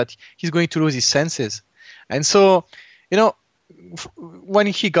also that he's going to lose his senses. And so, when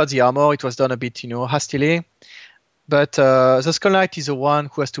he got the armor, it was done a bit, hastily. But the Skull Knight is the one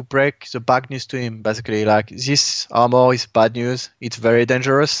who has to break the bad news to him, basically. Like, this armor is bad news. It's very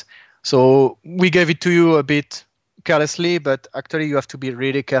dangerous. So we gave it to you a bit carelessly, but actually you have to be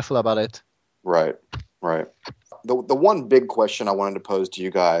really careful about it. Right. The one big question I wanted to pose to you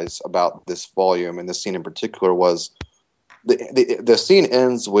guys about this volume and this scene in particular was the scene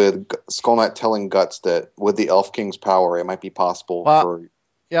ends with Skull Knight telling Guts that with the Elf King's power, it might be possible for...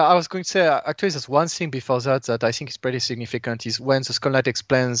 Yeah, I was going to say, actually, there's one thing before that I think is pretty significant, is when the Skull Knight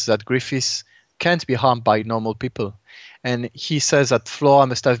explains that Griffiths can't be harmed by normal people. And he says that Flora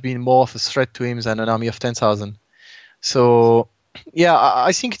must have been more of a threat to him than an army of 10,000. So, yeah,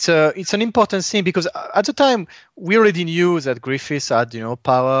 I think it's an important thing, because at the time, we already knew that Griffiths had,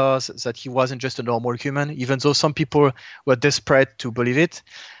 powers, that he wasn't just a normal human, even though some people were desperate to believe it.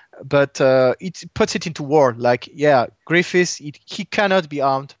 But it puts it into war. Like, yeah, Griffiths, he cannot be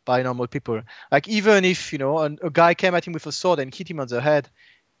armed by normal people. Like, even if, a guy came at him with a sword and hit him on the head,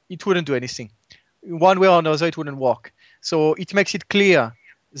 it wouldn't do anything. One way or another, it wouldn't work. So it makes it clear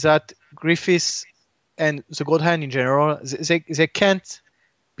that Griffiths and the God Hand in general, they can't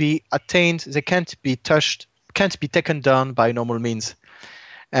be attained, they can't be touched, can't be taken down by normal means.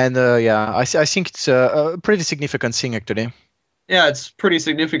 And, I think it's a pretty significant thing, actually. Yeah, it's pretty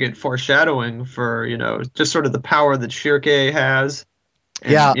significant foreshadowing for, just sort of the power that Shirke has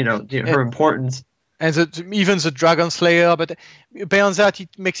and, her importance. And even the Dragon Slayer, but beyond that, it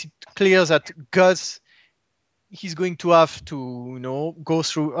makes it clear that Guts, he's going to have to, go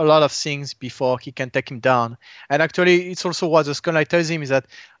through a lot of things before he can take him down. And actually, it's also what the Skull Knight tells him, is that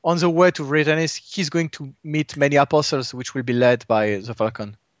on the way to Redanis, he's going to meet many apostles, which will be led by the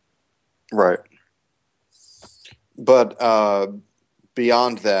Falcon. Right. But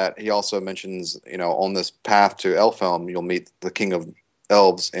beyond that, he also mentions, on this path to Elfhelm, you'll meet the King of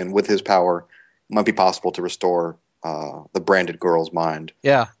Elves, and with his power, it might be possible to restore the branded girl's mind.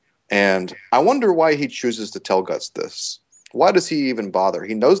 Yeah. And I wonder why he chooses to tell Guts this. Why does he even bother?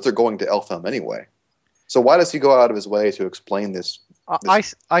 He knows they're going to Elfhelm anyway. So why does he go out of his way to explain this?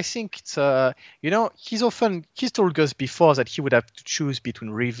 I think it's he's told Gus before that he would have to choose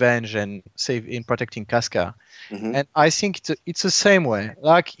between revenge and protecting Casca. Mm-hmm. And I think it's the same way.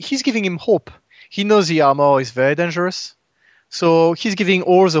 Like, he's giving him hope. He knows the armor is very dangerous, so he's giving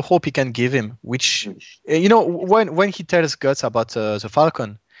all the hope he can give him. Which, when he tells Guts about the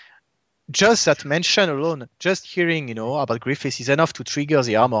Falcon, just that mention alone, just hearing about Griffiths is enough to trigger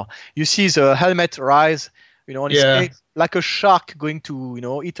the armor. You see the helmet rise, on his face, like a shark going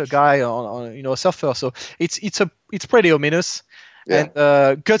to eat a guy on a surfer. So it's pretty ominous. Yeah.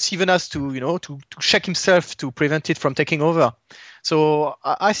 And Guts even has to check himself to prevent it from taking over. So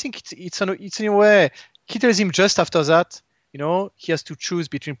I think it's in a way, he tells him just after that, he has to choose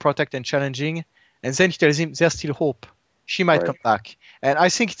between protect and challenging, and then he tells him there's still hope. She might come back. And I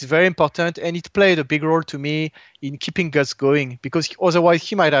think it's very important, and it played a big role to me in keeping Guts going, because otherwise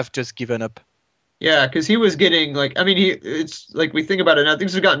he might have just given up. Yeah, because he was getting, it's like, we think about it now,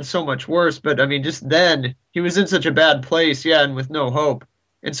 things have gotten so much worse, but I mean, just then, he was in such a bad place, and with no hope.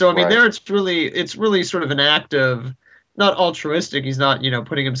 And so, I mean, there it's really sort of an act of, not altruistic, he's not,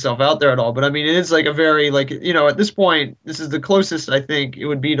 putting himself out there at all, but I mean, it is like a very, at this point, this is the closest, I think, it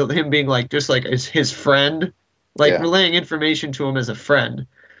would be to him being just his friend, relaying information to him as a friend.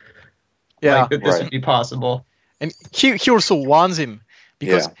 Yeah. That this would be possible. And he also warns him.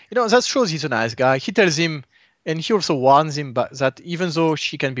 Because, that shows he's a nice guy. He tells him, and he also warns him that even though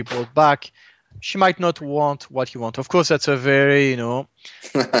she can be brought back, she might not want what he wants. Of course, that's a very,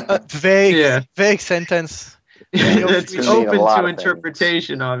 vague sentence. It's open to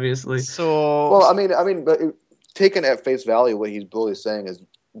interpretation, obviously. So, well, I mean, but taken at face value, what he's really saying is,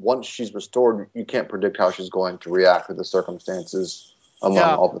 once she's restored, you can't predict how she's going to react to the circumstances among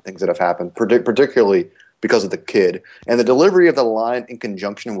all the things that have happened, particularly because of the kid. And the delivery of the line in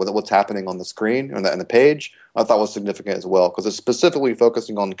conjunction with what's happening on the screen and the page, I thought was significant as well, because it's specifically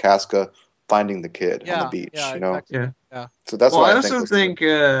focusing on Casca finding the kid on the beach. Exactly. Yeah. So that's why I also think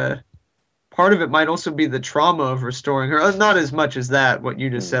part of it might also be the trauma of restoring her. Not as much as that, what you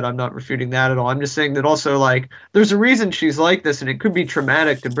just said. I'm not refuting that at all. I'm just saying that also, there's a reason she's like this, and it could be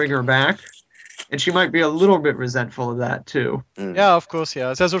traumatic to bring her back. And she might be a little bit resentful of that too. Yeah, of course.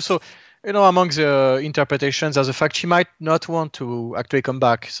 Yeah, there's also, among the interpretations, there's the fact she might not want to actually come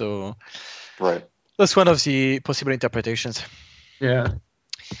back. So, right. That's one of the possible interpretations. Yeah.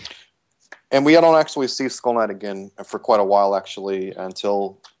 And we don't actually see Skull Knight again for quite a while, actually,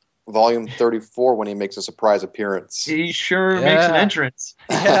 until volume 34 when he makes a surprise appearance. He sure makes an entrance.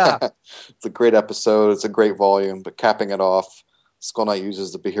 Yeah. It's a great episode. It's a great volume. But capping it off, Skull Knight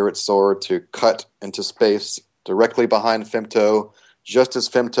uses the Beherit sword to cut into space directly behind Femto, just as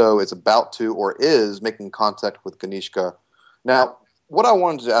Femto is about to or is making contact with Ganishka. Now, what I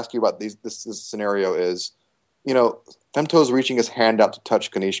wanted to ask you about this scenario is, Femto's reaching his hand out to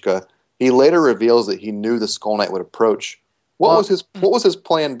touch Ganishka. He later reveals that he knew the Skull Knight would approach. What was his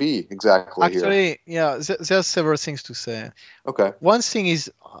plan B exactly? Actually, yeah, there's several things to say. Okay. One thing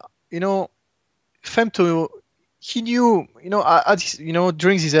is, Femto, he knew,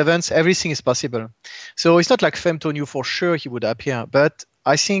 during these events, everything is possible. So it's not like Femto knew for sure he would appear, but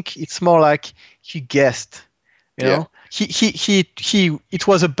I think it's more like he guessed. You know, it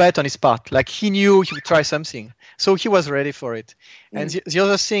was a bet on his part. Like he knew he would try something, so he was ready for it. And the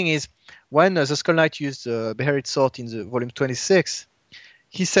other thing is, when the Skull Knight used the Beherit sword in the volume 26,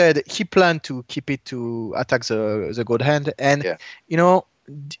 he said he planned to keep it to attack the God Hand, and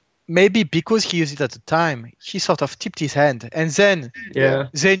maybe because he used it at the time, he sort of tipped his hand, and then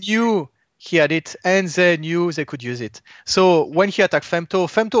they knew he had it, and they knew they could use it. So when he attacked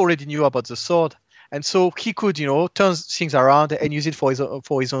Femto already knew about the sword. And so he could, turn things around and use it for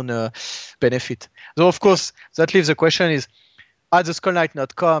his own benefit. So of course, that leaves the question: is had the Skull Knight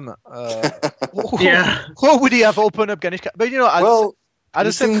not come, how would he have opened up Ganishka? But at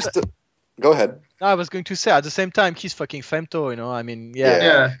the same time, go ahead. I was going to say at the same time, he's fucking Femto. I mean,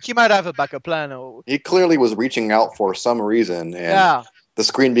 he might have a backup plan. He clearly was reaching out for some reason, and the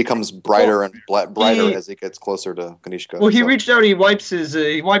screen becomes brighter and brighter as he gets closer to Ganishka. Well, he reached out. He wipes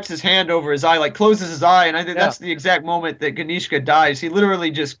his hand over his eye, like closes his eye, and I think that's the exact moment that Ganishka dies. He literally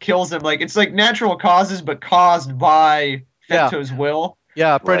just kills him. Like it's like natural causes, but caused by Femto's will.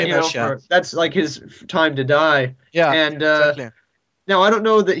 Yeah, pretty much. That's like his time to die. Yeah, and exactly. Now, I don't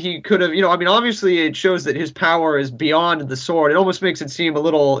know that he could have, obviously it shows that his power is beyond the sword. It almost makes it seem a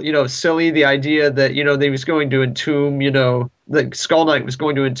little, silly, the idea that, that he was going to entomb, the Skull Knight was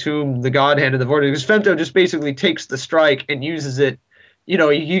going to entomb the God Hand of the Vortex. Because Femto just basically takes the strike and uses it,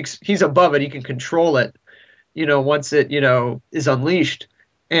 he's above it, he can control it, once it, is unleashed.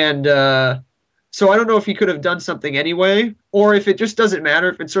 And so I don't know if he could have done something anyway, or if it just doesn't matter,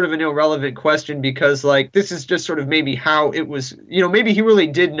 if it's sort of an irrelevant question, because like this is just sort of maybe how it was, maybe he really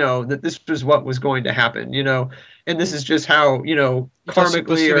did know that this was what was going to happen, and this is just how,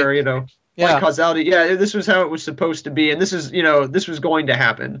 karmically or, by causality, this was how it was supposed to be, and this is, this was going to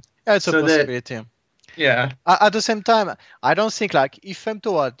happen. Yeah, it's a possibility. Yeah. At the same time, I don't think like if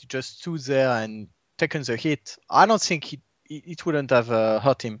Femto had just stood there and taken the hit, I don't think it wouldn't have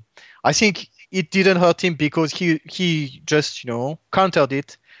hurt him. I think it didn't hurt him because he just countered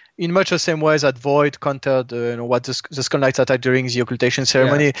it in much the same way that Void countered what the Skull Knights attacked during the occultation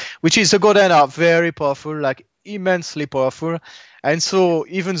ceremony, which is the God Hand are very powerful, like immensely powerful. And so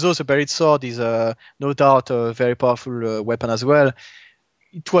even though the Beherit sword is no doubt a very powerful weapon as well,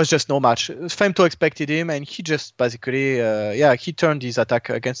 it was just no match. Femto expected him, and he just basically he turned his attack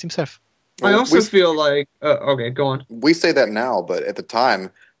against himself. I also feel like okay, go on. We say that now, but at the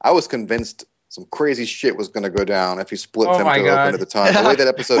time, I was convinced some crazy shit was going to go down if he split Femto open at the time. The way that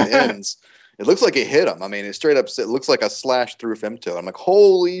episode ends, it looks like it hit him. I mean, it straight up it looks like a slash through Femto. I'm like,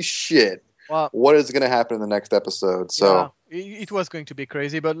 holy shit. Well, what is going to happen in the next episode? So it was going to be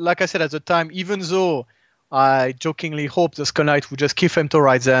crazy. But like I said at the time, even though I jokingly hoped the Skull Knight would just kill Femto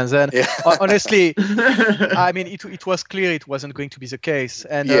right there and then, honestly, I mean, it was clear it wasn't going to be the case.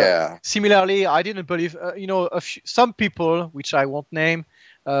 And similarly, I didn't believe, some people, which I won't name,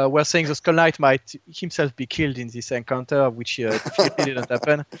 were saying the Skull Knight might himself be killed in this encounter, which didn't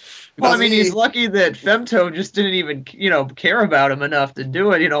happen. Well, I mean, he's lucky that Femto just didn't even, care about him enough to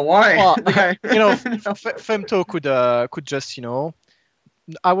do it. Why? Well, Femto could just,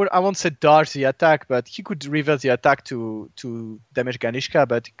 I won't say dodge the attack, but he could reverse the attack to damage Ganishka.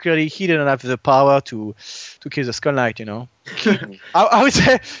 But clearly, he didn't have the power to kill the Skull Knight. I would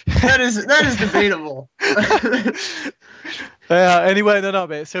say that is debatable. Anyway, no,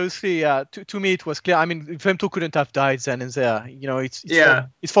 but seriously, to me it was clear. I mean, Femto couldn't have died then and there.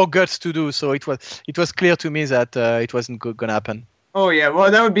 It's for guts to do. So it was clear to me that it wasn't going to happen. Oh yeah, well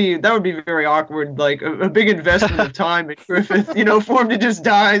that would be very awkward, like a big investment of time in Griffith, for him to just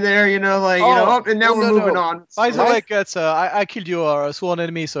die there, and now we're moving on. By the way, Guts, I killed your sworn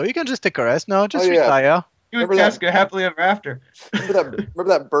enemy, so you can just take a rest now. Just retire. You and Casca happily ever after. Remember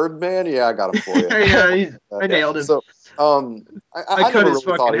that Birdman? Yeah, I got him for you. I nailed him. So, I cut his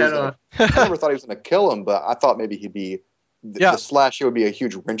fucking head off. I never thought he was going to kill him, but I thought maybe he'd be the slash. It would be a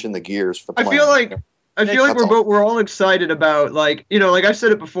huge wrench in the gears for playing. I feel like we're all excited about, like I've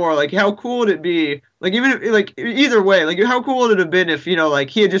said it before, like how cool would it be, like even if, like either way, like how cool would it have been if he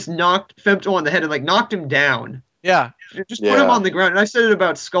had just knocked Femto on the head and like knocked him down. Yeah. Just put him on the ground. And I said it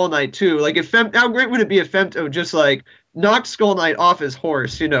about Skull Knight too. Like how great would it be if Femto just like knocked Skull Knight off his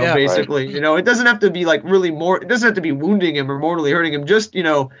horse, basically. Right. It doesn't have to be like really it doesn't have to be wounding him or mortally hurting him, just,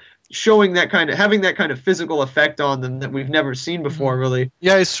 showing having that kind of physical effect on them that we've never seen before, really.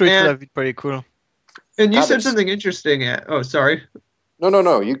 Yeah, it's true. It would be pretty cool. And you said something interesting. Oh, sorry.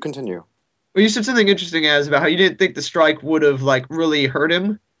 No. You continue. Well, you said something interesting about how you didn't think the strike would have like really hurt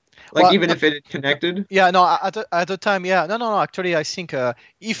him, even if it had connected. Yeah, no. At the time, yeah, no. Actually, I think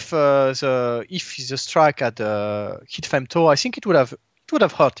if the strike had hit Femto, I think it would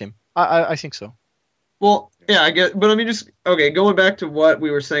have hurt him. I think so. Well, yeah, I get, but I mean, just going back to what we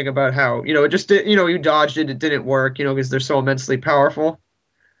were saying about how it just did, you dodged it didn't work, because they're so immensely powerful.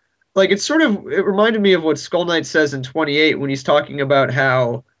 Like, it reminded me of what Skull Knight says in 28 when he's talking about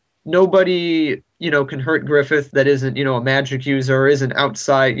how nobody, can hurt Griffith that isn't, a magic user or isn't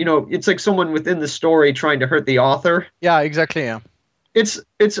outside. It's like someone within the story trying to hurt the author. Yeah, exactly, yeah. It's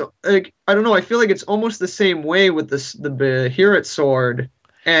like, I don't know, I feel like it's almost the same way with the Beherit sword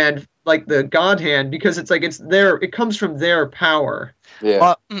and, like, the God Hand, because it's like it comes from their power.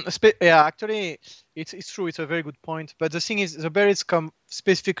 Yeah. Actually, it's true. It's a very good point. But the thing is, the berries come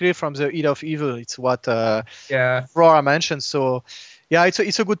specifically from the Eater of Evil. It's what Flora mentioned. So, yeah,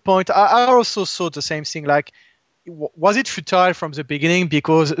 it's a good point. I also saw the same thing. Like, was it futile from the beginning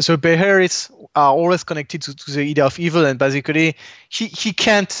because the Beherits are always connected to the Eater of Evil, and basically he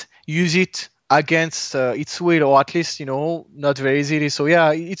can't use it against its will, or at least not very easily. So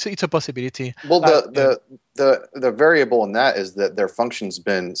yeah, it's a possibility. Well, the variable in that is that their function's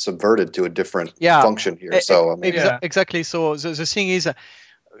been subverted to a different function here. So exactly. So the thing is,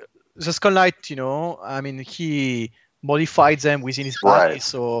 the Skull Knight, he modified them within his body. Right.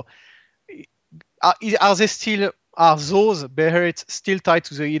 So are those Beherits still tied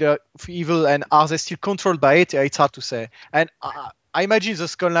to the Eater of Evil, and are they still controlled by it? It's hard to say. And I imagine the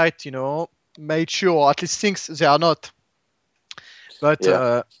Skull Knight, made sure, or at least thinks they are not. But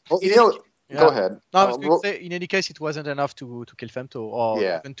go ahead. No, I was going to say, in any case, it wasn't enough to kill Femto or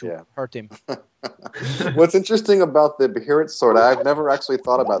even to hurt him. What's interesting about the Beherit sword, I've never actually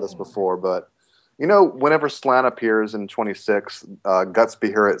thought about this before, but whenever Slann appears in 26, Guts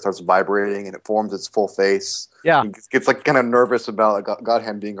Beherit starts vibrating and it forms its full face. Yeah, it gets like kind of nervous about God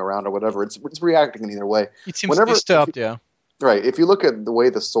Hand being around or whatever. It's reacting in either way. It seems disturbed. Right. If you look at the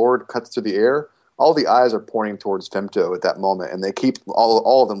way the sword cuts through the air, all the eyes are pointing towards Femto at that moment, and they keep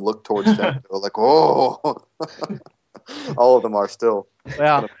all of them look towards Femto, like, oh, all of them are still.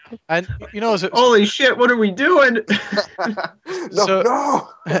 Yeah, and holy shit, what are we doing? No.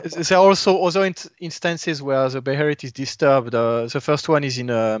 There are also other instances where the Beherit is disturbed. The first one is in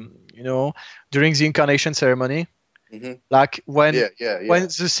during the incarnation ceremony, like when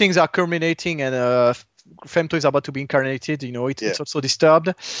the things are culminating and. Femto is about to be incarnated, it's also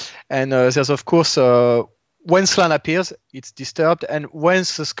disturbed. And there's, of course, when Slann appears, it's disturbed. And when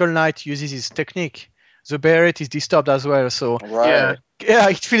the Skull Knight uses his technique, the Beherit is disturbed as well. So,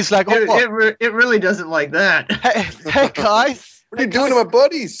 it feels like... It really doesn't like that. Hey guys! What are you doing to my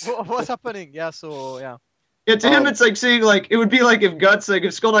buddies? What's happening? Yeah, so, yeah. Yeah, to him, it's like seeing, like, it would be like if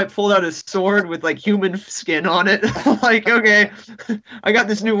if Skull Knight pulled out his sword with, like, human skin on it. Like, okay, I got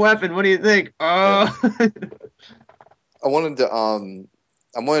this new weapon. What do you think? I wanted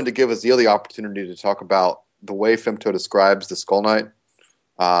to give Azil the opportunity to talk about the way Femto describes the Skull Knight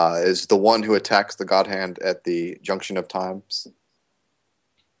is the one who attacks the God Hand at the junction of times.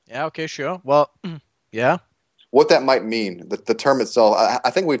 Yeah, okay, sure. Well, yeah. What that might mean, the term itself,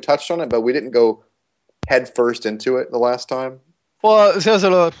 I think we've touched on it, but we didn't go head first into it the last time. Well, there's a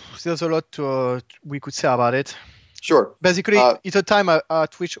lot we could say about it. Sure. Basically, it's a time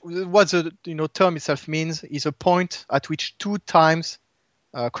at which what the term itself means is a point at which two times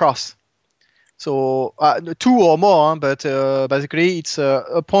cross. So two or more, but basically it's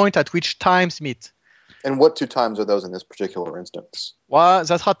a point at which times meet. And what two times are those in this particular instance? Well,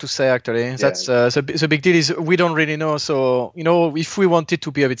 that's hard to say, actually. Yeah. That's the big deal is we don't really know. So, if we wanted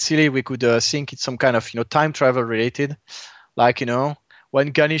to be a bit silly, we could think it's some kind of, time travel related. Like,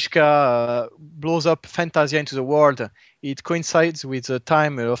 when Ganishka blows up Fantasia into the world, it coincides with the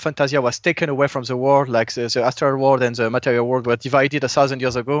time Fantasia was taken away from the world, like the astral world and the material world were divided 1,000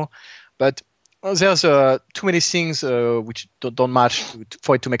 years ago. But there's too many things which don't match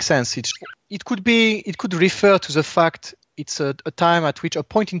for it to make sense. It could refer to the fact it's a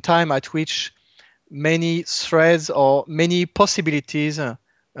point in time at which many threads or many possibilities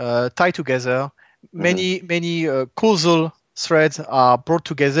tie together, many causal threads are brought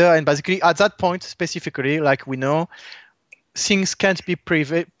together, and basically at that point specifically, like we know, things can't be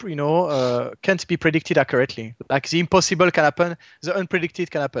can't be predicted accurately. Like the impossible can happen, the unpredicted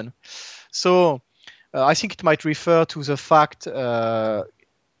can happen. So I think it might refer to the fact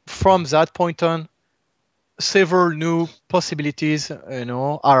from that point on, several new possibilities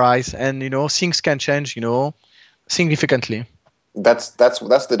arise, and things can change significantly. That's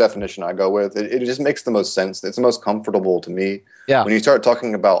the definition I go with. It just makes the most sense. It's the most comfortable to me. Yeah. When you start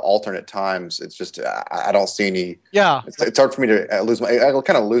talking about alternate times, it's just I don't see any. Yeah. It's hard for me to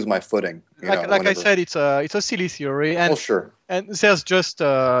lose my footing. Like I said, it's a silly theory, and sure. And there's just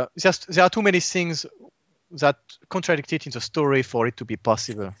there are too many things that contradict it in the story for it to be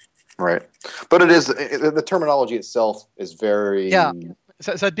possible. Right, but it is the terminology itself is very. Yeah.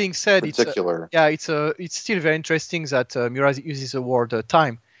 That being said, particular. It's still very interesting that Miura uses the word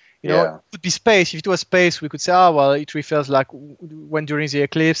time. It could be space. If it was space, we could say, it refers like when during the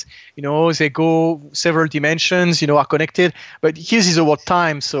eclipse, they go several dimensions, are connected. But he uses the word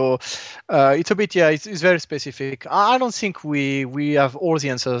time, so it's a bit, it's very specific. I don't think we have all the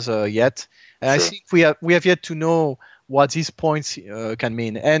answers yet. And sure. I think we have yet to know what these points can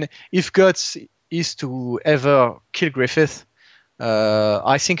mean. And if Guts is to ever kill Griffith,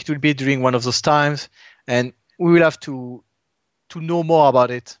 I think it will be during one of those times, and we will have to know more about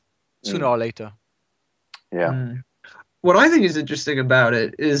it sooner or later. Yeah. What I think is interesting about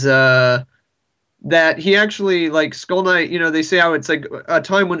it is that he actually, like Skull Knight, they say how it's like a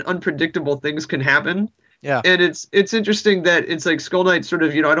time when unpredictable things can happen. Yeah. And it's interesting that it's like Skull Knight sort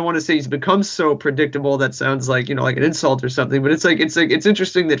of, I don't want to say he's become so predictable that sounds like, like an insult or something, but it's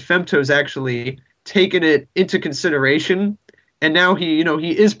interesting that Femto's actually taken it into consideration. And now he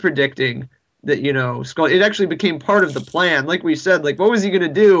is predicting that, Skull. It actually became part of the plan. Like we said, like, what was he going to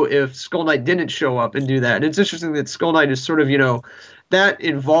do if Skull Knight didn't show up and do that? And it's interesting that Skull Knight is sort of, that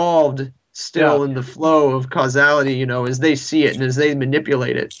involved still in the flow of causality, as they see it and as they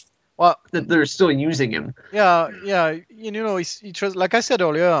manipulate it. Well, that they're still using him. Yeah. He's like I said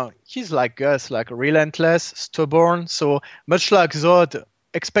earlier, he's like us, like relentless, stubborn. So much like Zod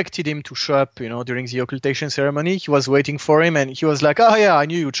expected him to show up, during the occultation ceremony. He was waiting for him, and he was like, "Oh yeah, I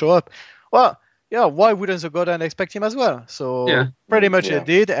knew you'd show up." Well, yeah, why wouldn't the Godan expect him as well? So pretty much it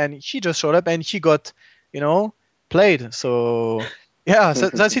did, and he just showed up, and he got, played. So yeah,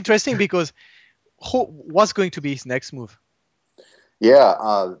 that's interesting because what's going to be his next move?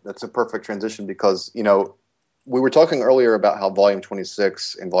 Yeah, that's a perfect transition because we were talking earlier about how Volume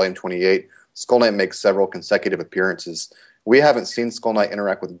 26 and Volume 28, Skull Knight makes several consecutive appearances. We haven't seen Skull Knight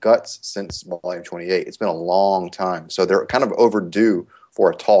interact with Guts since Volume 28. It's been a long time. So they're kind of overdue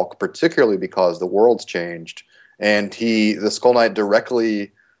for a talk, particularly because the world's changed. And the Skull Knight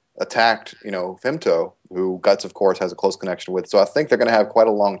directly attacked, Femto, who Guts, of course, has a close connection with. So I think they're going to have quite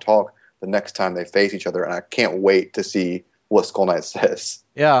a long talk the next time they face each other. And I can't wait to see what Skull Knight says.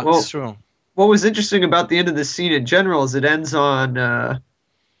 Yeah, that's true. What was interesting about the end of the scene in general is it ends on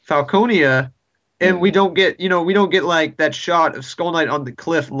Falconia. And we don't get like that shot of Skull Knight on the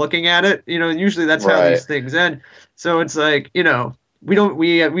cliff looking at it. Usually that's how these things end. So it's like,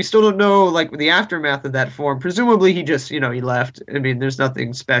 we still don't know like the aftermath of that form. Presumably he just, he left. I mean, there's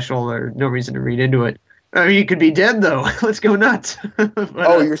nothing special or no reason to read into it. I mean, he could be dead though. Let's go nuts.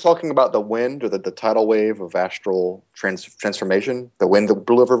 But, you're talking about the wind or the tidal wave of astral transformation? The wind that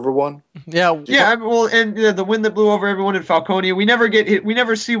blew over everyone? Yeah. Well, and the wind that blew over everyone in Falconia. We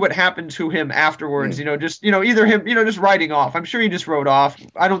never see what happened to him afterwards. Either him, just riding off. I'm sure he just rode off.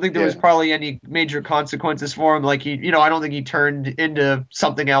 I don't think there was probably any major consequences for him. Like I don't think he turned into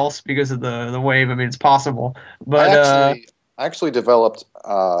something else because of the wave. I mean, it's possible, but I actually developed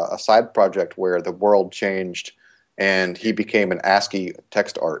a side project where the world changed and he became an ASCII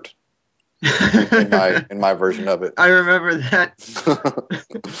text art in my version of it. I remember that.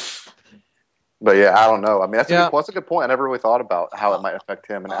 But yeah, I don't know. I mean, that's a good point. I never really thought about how it might affect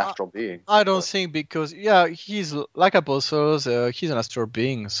him, an astral being. I don't think because he's like Apostles. He's an astral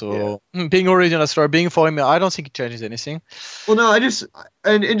being, so being already an astral being for him, I don't think it changes anything. Well, no, I just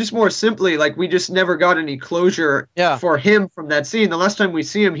and just more simply, like we just never got any closure for him from that scene. The last time we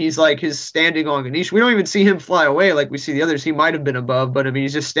see him, he's standing on Ganesh. We don't even see him fly away like we see the others. He might have been above, but I mean,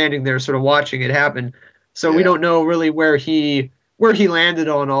 he's just standing there, sort of watching it happen. So we don't know really where he landed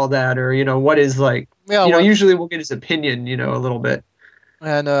on all that, or what is usually we'll get his opinion a little bit.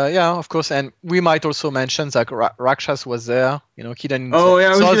 And of course, and we might also mention that Rakshas was there, hidden. Oh yeah, I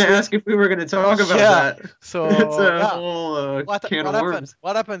was going to ask if we were going to talk about that. So it's a whole can of worms.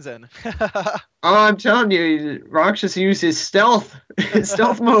 What happens then? I'm telling you, Rakshas uses stealth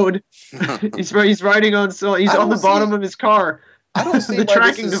mode. he's riding on he's on the bottom of his car. I don't see the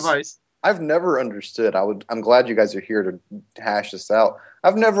tracking device. I've never understood. I'm glad you guys are here to hash this out.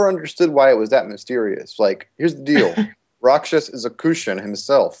 I've never understood why it was that mysterious. Like, here's the deal. Rakshas is a Kushan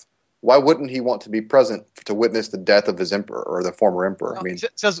himself. Why wouldn't he want to be present to witness the death of his emperor or the former emperor? I mean,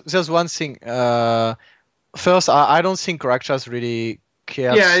 there's one thing. First, I don't think Rakshas really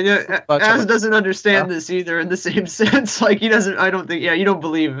cares. Yeah, Az doesnrakshas understand this either in the same sense. Like, he doesn't. I don't think. Yeah, you don't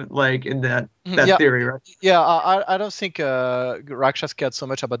believe in that theory, right? Yeah, I don't think Rakshas cared so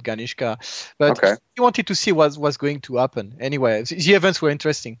much about Ganishka, but he wanted to see what was going to happen. Anyway, the events were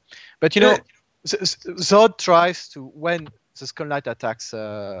interesting, but Zod tries to, when the Skull Knight attacks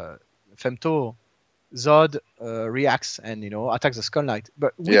Femto, Zod reacts and attacks the Skull Knight.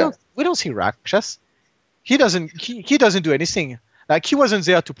 But we don't see Rakshas. He doesn't do anything. Like, he wasn't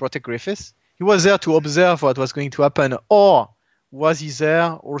there to protect Griffith. He was there to observe what was going to happen, or was he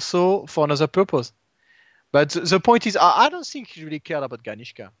there also for another purpose? But the point is, I don't think he really cared about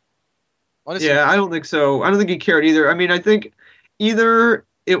Ganishka. Honestly. Yeah, I don't think so. I don't think he cared either. I mean, I think either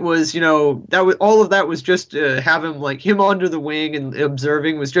it was, that was all of that was just to have him him under the wing and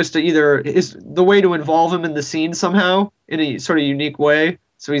observing was just to the way to involve him in the scene somehow in a sort of unique way.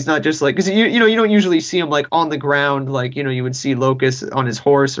 So he's not just because you don't usually see him on the ground you would see Locus on his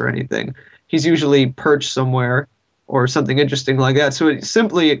horse or anything. He's usually perched somewhere or something interesting like that. So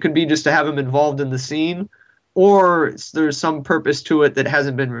it could be just to have him involved in the scene, or there's some purpose to it that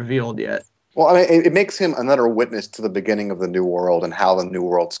hasn't been revealed yet. Well, I mean, it makes him another witness to the beginning of the New World and how the New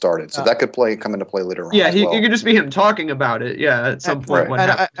World started. So that could come into play later on. Yeah, it could just be him talking about it. Yeah, at some point.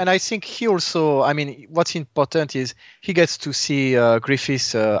 Right. And I think he also, I mean, what's important is he gets to see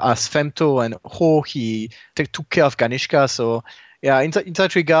Griffith as Femto and how he took care of Ganishka. So yeah, in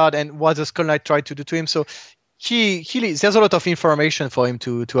that regard, and what the Skull Knight tried to do to him. So there's a lot of information for him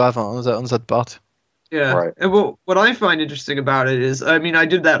to have on that part. Yeah, right. And what I find interesting about it is, I mean, I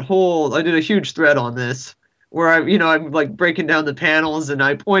did a huge thread on this where I'm breaking down the panels and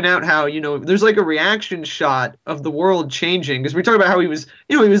I point out how, there's a reaction shot of the world changing, because we talk about how he was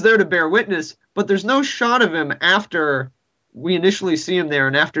there to bear witness, but there's no shot of him after we initially see him there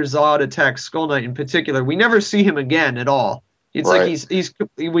and after Zod attacks Skull Knight in particular. We never see him again at all. It's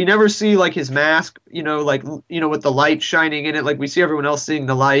we never see his mask, with the light shining in it, we see everyone else seeing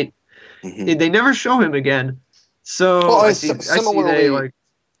the light. Mm-hmm. They never show him again. So similarly,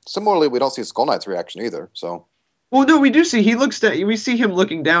 we don't see Skull Knight's reaction either. So, well, no, we do see we see him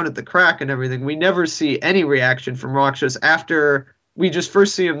looking down at the crack and everything. We never see any reaction from Rakshas after we just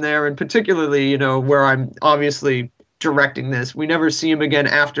first see him there, and particularly, where I'm obviously directing this, we never see him again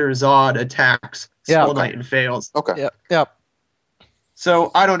after Zod attacks Skull Knight and fails. Okay. Yeah. So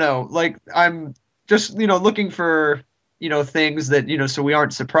I don't know. I'm just looking for things that, so we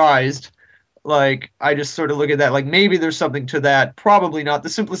aren't surprised. I just sort of look at that, maybe there's something to that. Probably not. The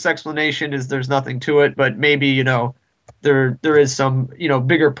simplest explanation is there's nothing to it, but maybe, there is some,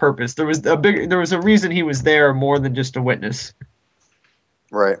 bigger purpose. There was a reason he was there more than just a witness.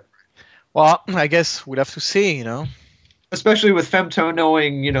 Right. Well, I guess we'd have to see, Especially with Femto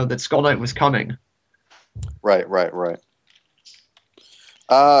knowing, that Skull Knight was coming. Right.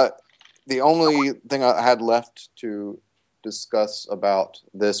 The only thing I had left to discuss about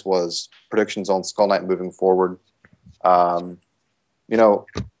this was predictions on Skull Knight moving forward. I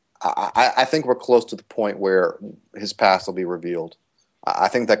think we're close to the point where his past will be revealed. I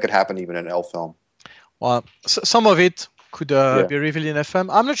think that could happen even in L-Film. Well, some of it could be revealed in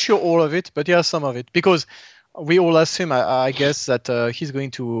FM. I'm not sure all of it, but some of it, because we all assume, I guess, that he's going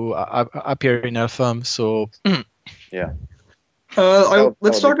to appear in L-Film. So yeah.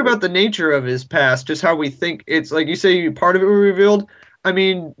 Let's talk about the nature of his past, just how we think it's, you say, part of it was revealed. I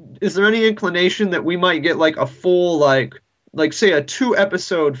mean, is there any inclination that we might get a full, say a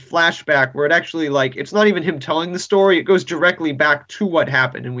 2-episode flashback where it actually, it's not even him telling the story, it goes directly back to what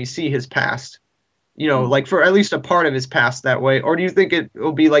happened and we see his past? you know, like for at least a part of his past that way? Or do you think it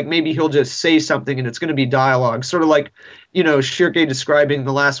will be like maybe he'll just say something and it's going to be dialogue, sort of like, you know, Shirke describing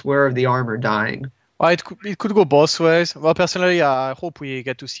the last wearer of the armor dying? Well, it could go both ways. Well, personally, I hope we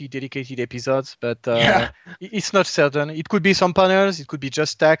get to see dedicated episodes, but it's not certain. It could be some panels, it could be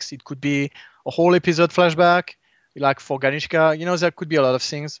just text, it could be a whole episode flashback, like for Ganishka. You know, there could be a lot of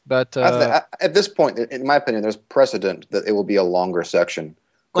things, but at this point, in my opinion, there's precedent that it will be a longer section.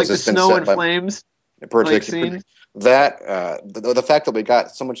 Like the snow and flames. Particularly that the fact that we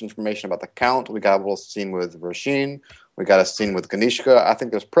got so much information about the Count, we got a little scene with Roshin, we got a scene with Ganishka. I think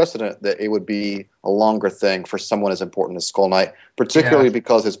there's precedent that it would be a longer thing for someone as important as Skull Knight, particularly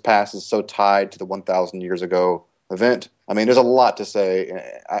because his past is so tied to the 1,000 years ago event. I mean, there's a lot to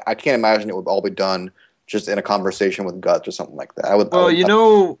say. I can't imagine it would all be done just in a conversation with Guts or something like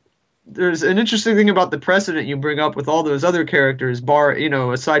that. There's an interesting thing about the precedent you bring up with all those other characters,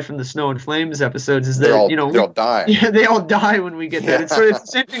 aside from the Snow and Flames episodes, is that they all die. Yeah, they all die when we get that. It's the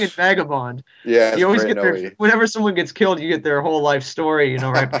same thing in Vagabond. Yeah, you always get whenever someone gets killed, you get their whole life story,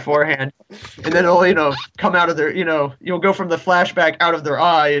 right beforehand, and then it'll, come out of their, you'll go from the flashback out of their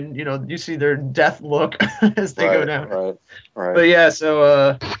eye, and you see their death look as they go down. Right. But yeah,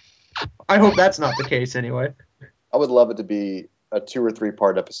 so I hope that's not the case anyway. I would love it to be a 2 or 3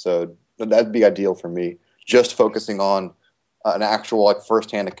 part episode. That'd be ideal for me. Just focusing on an actual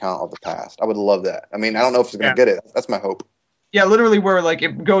first-hand account of the past. I would love that. I mean, I don't know if he's going to get it. That's my hope. Yeah, literally where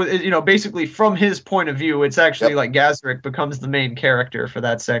it goes, basically from his point of view, it's actually like Gazarick becomes the main character for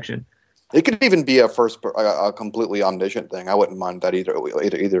that section. It could even be a completely omniscient thing. I wouldn't mind that either.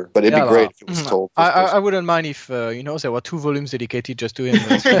 But it'd be great if it was told. I wouldn't mind if there were 2 volumes dedicated just to him.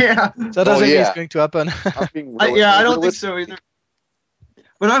 That doesn't mean it's going to happen. I don't think so either.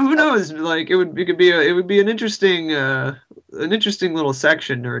 But who knows? Like it could be an interesting little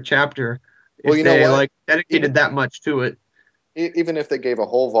section or a chapter if they dedicated that much to it. Even if they gave a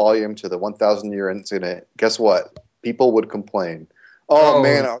whole volume to the 1,000-year incident, guess what? People would complain. Oh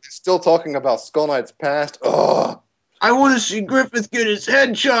man, are they still talking about Skull Knight's past? Oh, I want to see Griffith get his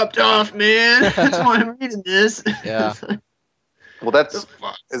head chopped off, man. That's why I'm reading this. Yeah. Well, I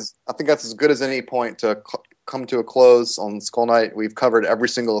think that's as good as any point to come to a close on Skull Knight. We've covered every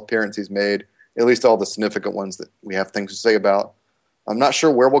single appearance he's made, at least all the significant ones that we have things to say about. I'm not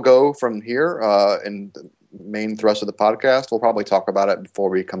sure where we'll go from here in the main thrust of the podcast. We'll probably talk about it before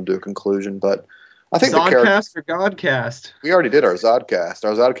we come to a conclusion, but I think Zodcast or Godcast? We already did our Zodcast.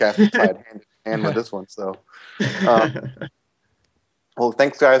 Our Zodcast is tied hand in hand with this one, so... Well,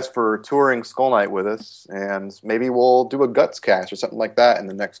 thanks, guys, for touring Skull Knight with us, and maybe we'll do a Guts cast or something like that in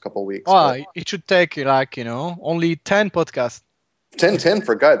the next couple of weeks. Oh, it should take, only 10 podcasts. 10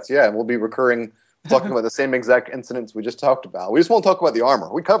 for Guts, yeah, and we'll be talking about the same exact incidents we just talked about. We just won't talk about the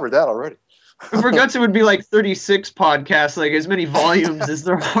armor. We covered that already. For Guts, it would be like 36 podcasts, like as many volumes as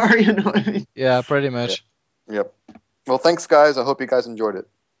there are, what I mean? Yeah, pretty much. Yep. Well, thanks, guys. I hope you guys enjoyed it.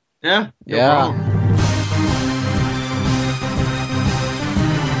 Yeah. No problem.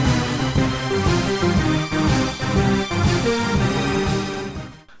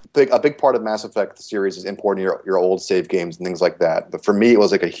 A big part of Mass Effect series is importing your old save games and things like that. But for me, it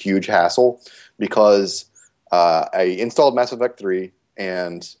was like a huge hassle because I installed Mass Effect 3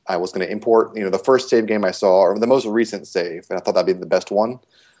 and I was going to import, the first save game I saw, or the most recent save, and I thought that'd be the best one.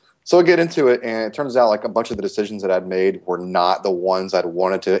 So I get into it, and it turns out like a bunch of the decisions that I'd made were not the ones I'd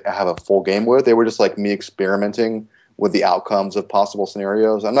wanted to have a full game with. They were just like me experimenting with the outcomes of possible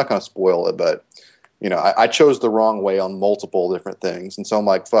scenarios. I'm not going to spoil it, but I chose the wrong way on multiple different things. And so I'm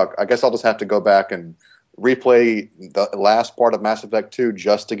like, fuck, I guess I'll just have to go back and replay the last part of Mass Effect 2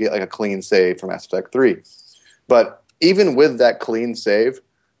 just to get like a clean save for Mass Effect 3. But even with that clean save,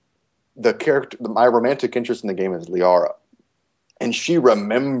 my romantic interest in the game is Liara. And she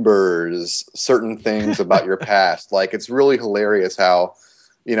remembers certain things about your past. Like, it's really hilarious how,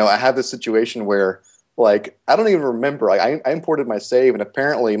 I have this situation where, like, I don't even remember. Like, I imported my save, and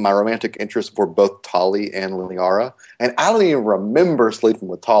apparently my romantic interests were both Tali and Liara. And I don't even remember sleeping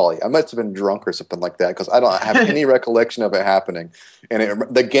with Tali. I must have been drunk or something like that because I don't have any recollection of it happening. And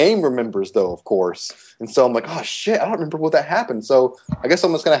the game remembers, though, of course. And so I'm like, oh, shit, I don't remember what that happened. So I guess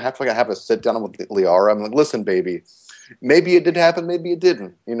I'm just going to have a sit down with Liara. I'm like, listen, baby, maybe it did happen, maybe it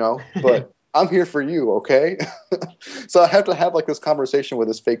didn't, but I'm here for you, okay? So I have to have like this conversation with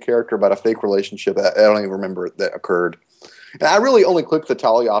this fake character about a fake relationship that I don't even remember that occurred. And I really only clicked the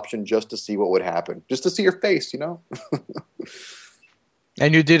Tali option just to see what would happen, just to see your face, And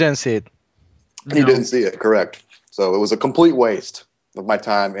you didn't see it. You didn't see it, correct. So it was a complete waste of my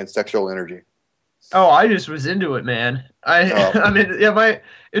time and sexual energy. Oh, I just was into it, man. I mean, yeah,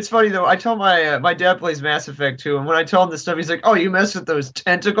 it's funny though. I tell my dad plays Mass Effect 2, and when I tell him this stuff, he's like, "Oh, you mess with those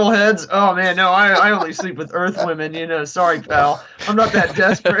tentacle heads? Oh man, no, I only sleep with Earth women. Sorry, pal, I'm not that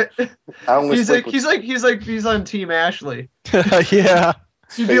desperate." He's on Team Ashley. Yeah.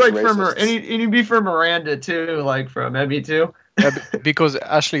 You'd be like and you'd be for Miranda too, like from Emmy too. Yeah, because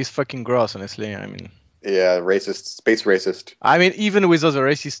Ashley is fucking gross, honestly. I mean. Yeah, racist, space racist. I mean, even with other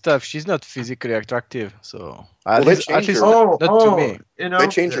racist stuff, she's not physically attractive. So at least not to me. They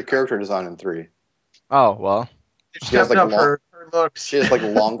changed her character design in 3. Oh well. She has like her looks. She has like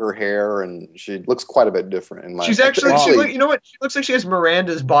longer hair, and she looks quite a bit different. In my, she's actually, you know what? She looks like she has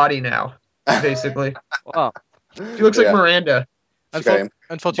Miranda's body now, basically. Wow. She looks like Miranda.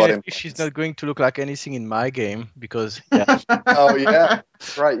 Unfortunately, she's not going to look like anything in my game because. Yeah. Oh yeah,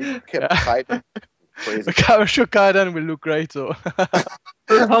 that's right. You kept hiding. Crazy. Kamasho Kaidan will look great, so.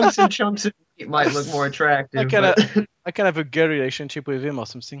 Her hunks and chunks of meat might look more attractive. I can have a gay relationship with him or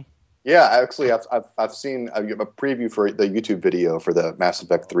something. Yeah, actually, I've seen a preview for the YouTube video for the Mass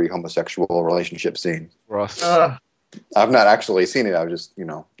Effect 3 homosexual relationship scene. Ross. I've not actually seen it. I was just,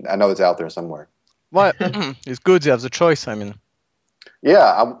 I know it's out there somewhere. Well, it's good. They have the choice. I mean.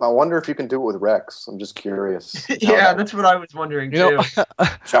 Yeah, I wonder if you can do it with Rex. I'm just curious. Yeah, that's what I was wondering too.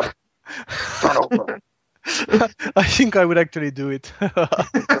 Turn over. I think I would actually do it.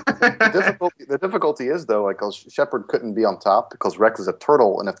 The difficulty is though, like, Shepard couldn't be on top because Rex is a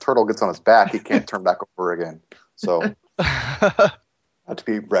turtle, and if Turtle gets on his back, he can't turn back over again. So, had to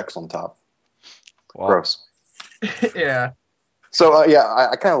be Rex on top. Wow. Gross. Yeah. So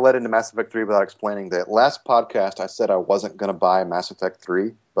I kind of led into Mass Effect 3 without explaining that. Last podcast, I said I wasn't going to buy Mass Effect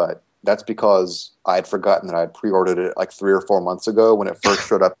 3, but that's because I had forgotten that I had pre-ordered it like 3 or 4 months ago when it first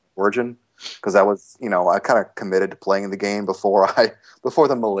showed up in Origin. Because I was, I kind of committed to playing the game before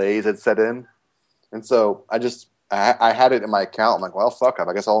the malaise had set in, and so I had it in my account. I'm like, well, fuck it,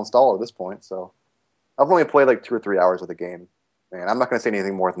 I guess I'll install it at this point. So I've only played like 2 or 3 hours of the game, and I'm not going to say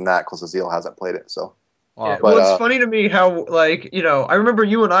anything more than that because Azeel hasn't played it. So. Yeah, but, it's funny to me how, like, I remember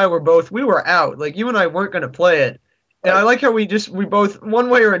you and I we were out. Like, you and I weren't going to play it. And I like how we both, one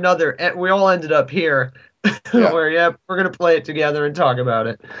way or another, we all ended up here. Where, we're going to play it together and talk about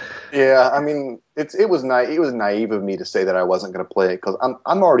it. Yeah, I mean, it was naive of me to say that I wasn't going to play it because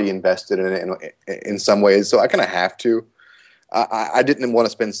I'm already invested in it in some ways, so I kind of have to. I didn't want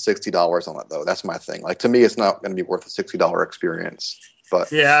to spend $60 on it, though. That's my thing. Like, to me, it's not going to be worth a $60 experience.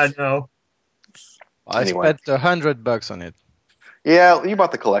 But yeah, I know. I spent $100 on it. Yeah, you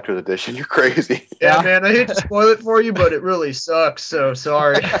bought the collector's edition. You're crazy. Yeah, man, I hate to spoil it for you, but it really sucks, so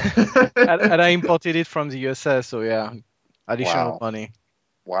sorry. and I imported it from the USS, so yeah, additional money.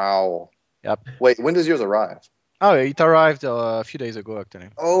 Wow. Yep. Wait, when does yours arrive? Oh, it arrived a few days ago, actually.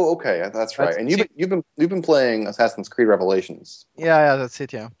 Oh, okay, that's right. And you've been playing Assassin's Creed Revelations. Yeah, that's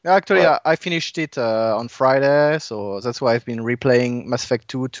it. Yeah, actually, I finished it on Friday, so that's why I've been replaying Mass Effect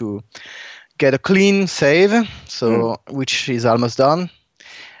 2 to get a clean save, which is almost done.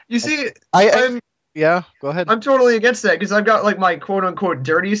 You see, yeah, go ahead. I'm totally against that because I've got like my quote unquote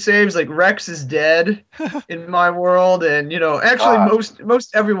dirty saves. Like Rex is dead in my world, and actually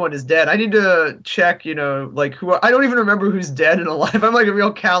most everyone is dead. I need to check, like who. I don't even remember who's dead and alive. I'm like a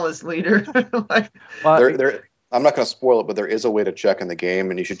real callous leader. I'm not going to spoil it, but there is a way to check in the game,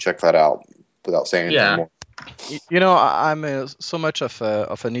 and you should check that out without saying anything more. I'm so much of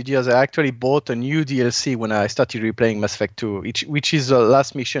an idiot. I actually bought a new DLC when I started replaying Mass Effect 2, which is the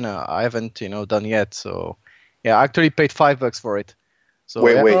last mission I haven't done yet. So yeah, I actually paid $5 for it. So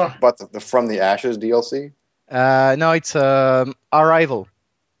wait, but the From the Ashes DLC? No, it's Arrival.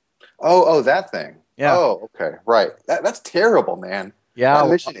 Oh, that thing. Yeah. Oh, okay, right. That's terrible, man. Yeah, that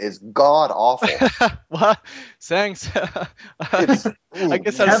mission is god awful. What? Thanks. I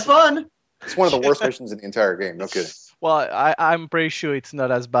guess have fun. It's one of the worst missions in the entire game. No kidding. Well, I'm pretty sure it's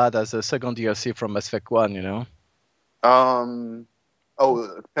not as bad as the second DLC from Mass Effect 1,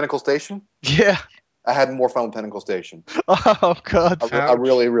 Pinnacle Station? Yeah. I had more fun with Pinnacle Station. Oh, God. I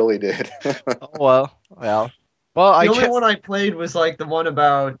really, really did. Well. The only one I played was like the one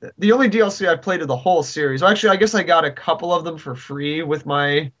about... The only DLC I played of the whole series. Well, actually, I guess I got a couple of them for free with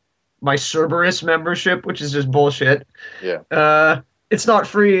my Cerberus membership, which is just bullshit. Yeah. It's not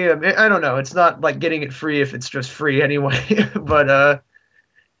free. I don't know. It's not like getting it free if it's just free anyway. But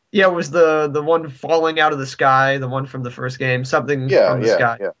it was the one falling out of the sky, the one from the first game, something from the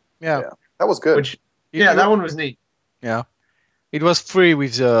sky. Yeah. That was good. That one was neat. Yeah, it was free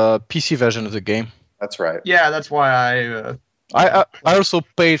with the PC version of the game. That's right. Yeah, that's why I also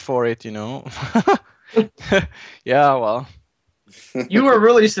paid for it. Yeah, well. You are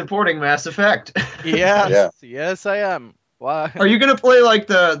really supporting Mass Effect. Yes, I am. Why? Are you gonna play like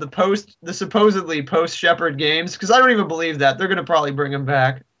the supposedly post Shepard games? Because I don't even believe that they're gonna probably bring them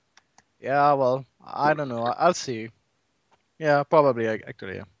back. Yeah, well, I don't know. I'll see. Yeah, probably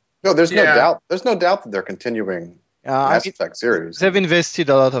actually. Yeah. No, there's no doubt. There's no doubt that they're continuing Mass Effect series. They've invested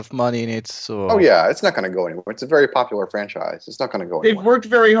a lot of money in it, so. Oh yeah, it's not going to go anywhere. It's a very popular franchise. It's not going to go anywhere. They've worked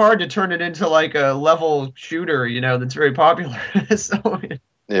very hard to turn it into like a level shooter, that's very popular. So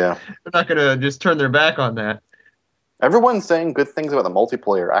yeah, they're not going to just turn their back on that. Everyone's saying good things about the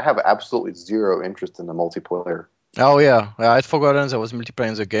multiplayer. I have absolutely zero interest in the multiplayer. Oh yeah, I'd forgotten there was multiplayer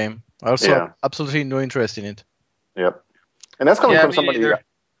in the game. I also have absolutely no interest in it. Yep, and that's coming from somebody.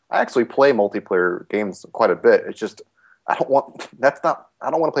 I actually play multiplayer games quite a bit. It's just I don't want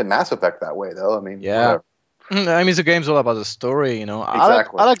to play Mass Effect that way though. I mean, whatever. I mean, the game's all about the story,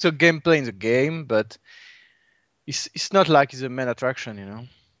 Exactly. I like the gameplay in the game, but it's not like it's the main attraction,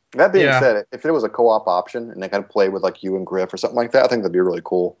 That being said, if there was a co-op option and they could play with like you and Griff or something like that, I think that'd be really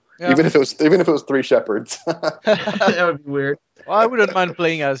cool. Yeah. Even if it was 3 Shepards. That would be weird. Well, I wouldn't mind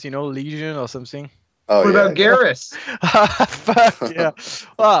playing as Legion or something. Oh, what about Garrus? Fuck yeah!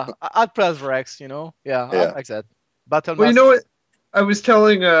 Well, I'd play as Rex. I like that. Battle. Well, you know what? I was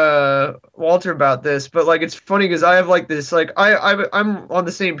telling Walter about this, but like it's funny because I have like this like I'm on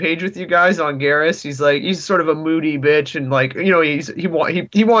the same page with you guys on Garrus. He's sort of a moody bitch, and like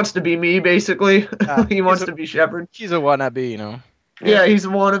he wants to be me basically. He wants to be Shepard. He's a wannabe, Yeah, he's a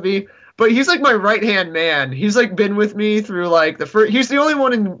wannabe. But he's like my right-hand man. He's like been with me through like the first. He's the only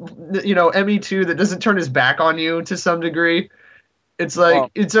one in ME2 that doesn't turn his back on you to some degree. It's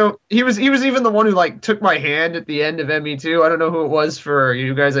like so he was even the one who like took my hand at the end of ME2. I don't know who it was for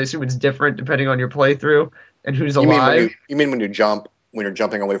you guys. I assume it's different depending on your playthrough and who's alive. You mean when you're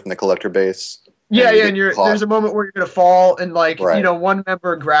jumping away from the collector base? Yeah, and there's a moment where you're gonna fall, and like one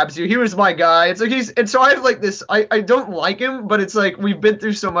member grabs you. He was my guy. It's like so I have like this. I don't like him, but it's like we've been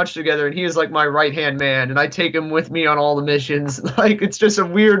through so much together, and he is like my right hand man, and I take him with me on all the missions. Like it's just a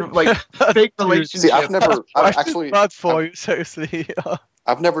weird like fake relationship. See, I've actually bad for you, seriously.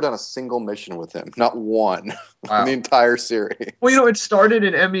 I've never done a single mission with him, not one, in the entire series. Well, it started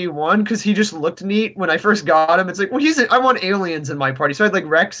in ME1 because he just looked neat when I first got him. It's like, well, I want aliens in my party, so I had like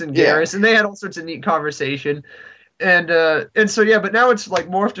Rex and Garrus, and they had all sorts of neat conversation, and so but now it's like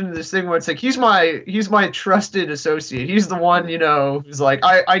morphed into this thing where it's like he's my trusted associate. He's the one who's like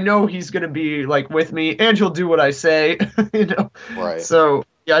I know he's gonna be like with me, and he'll do what I say, Right. So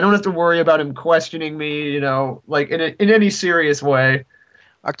I don't have to worry about him questioning me, like in any serious way.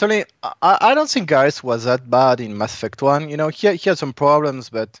 Actually, I don't think Garrus was that bad in Mass Effect 1. He had some problems,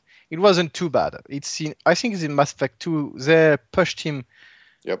 but it wasn't too bad. I think it's in Mass Effect 2, they pushed him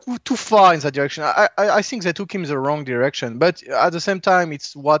too far in that direction. I think they took him the wrong direction, but at the same time,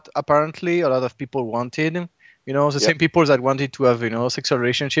 it's what apparently a lot of people wanted. Same people that wanted to have, a sexual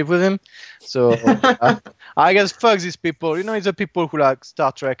relationship with him. So I guess fuck these people. It's the people who like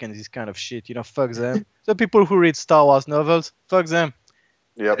Star Trek and this kind of shit. Fuck them. The people who read Star Wars novels, fuck them.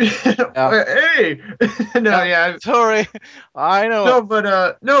 Yep. Hey. Sorry. I know. No, but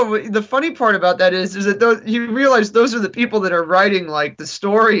the funny part about that is that you realize those are the people that are writing like the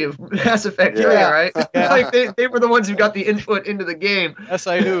story of Mass Effect 3, right? Yeah. Like they were the ones who got the input into the game. Yes,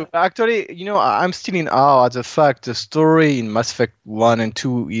 I do. Actually, I'm still in awe at the fact the story in Mass Effect 1 and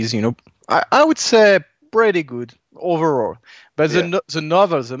 2 is, I would say pretty good overall. But the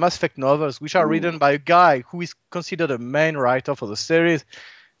novels, the Mass Effect novels, which are written by a guy who is considered a main writer for the series,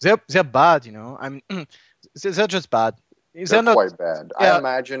 they're bad, I mean, they're just bad. They're not quite bad. Yeah. I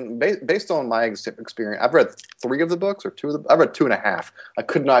imagine, based on my experience, I've read 3 of the books, or 2 of them. I've read 2.5. I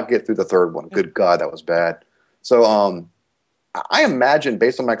could not get through the 3rd one. Good God, that was bad. So I imagine,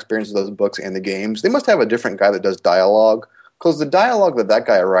 based on my experience with those books and the games, they must have a different guy that does dialogue. Because the dialogue that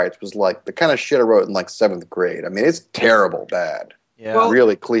guy writes was like the kind of shit I wrote in like 7th grade. I mean, it's terrible bad. Yeah. Well,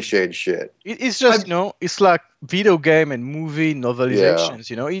 really cliched shit. It's just, it's like video game and movie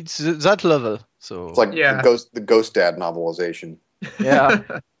novelizations, it's that level. So it's like the Ghost Dad novelization. Yeah.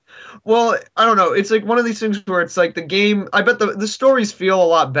 Well, I don't know. It's like one of these things where it's like the game, I bet the stories feel a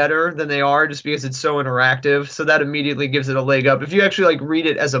lot better than they are just because it's so interactive. So that immediately gives it a leg up. If you actually like read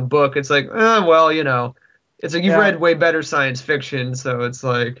it as a book, it's like, it's like you've read way better science fiction, so it's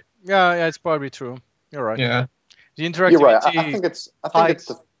like yeah, it's probably true. You're right. Yeah, the interactivity. You're right. I think it's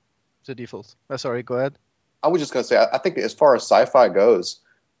the default. Sorry, go ahead. I was just going to say, I think as far as sci-fi goes,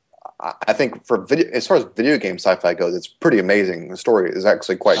 I think as far as video game sci-fi goes, it's pretty amazing. The story is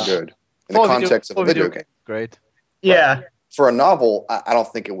actually quite good in the context of a video game. Great. Yeah. But for a novel, I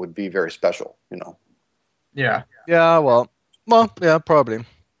don't think it would be very special. Yeah. Yeah. Well, Well, yeah, probably.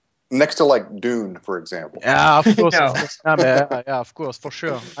 Next to like Dune, for example. Yeah, of course. Yeah, of course, for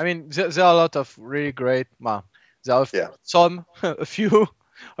sure. I mean, there are a lot of really great. Well, there are some, a few,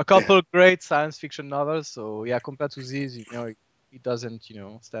 a couple great science fiction novels. So yeah, compared to these, it doesn't,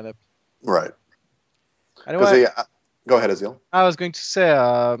 stand up. Right. Anyway, go ahead, Azil. I was going to say,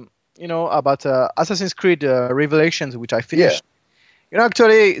 about Assassin's Creed Revelations, which I finished. Yeah.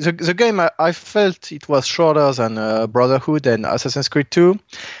 Actually, the game, I felt it was shorter than Brotherhood and Assassin's Creed 2.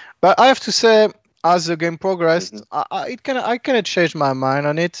 But I have to say, as the game progressed, I kind of changed my mind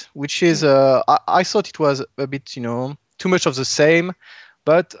on it, which is I thought it was a bit, too much of the same.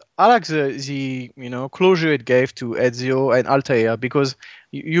 But I like the closure it gave to Ezio and Altair, because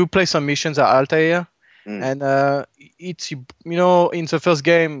you play some missions at Altair, and it's in the first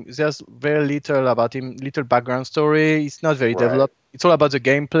game there's very little about him, little background story. It's not very developed. It's all about the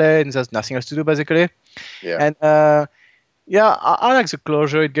gameplay, and there's nothing else to do basically. Yeah. And yeah, I like the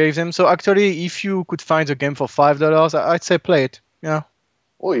closure it gave them. So actually, if you could find the game for $5, I'd say play it. Yeah.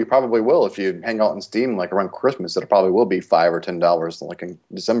 Well, you probably will if you hang out on Steam like around Christmas. It probably will be $5 or $10, like in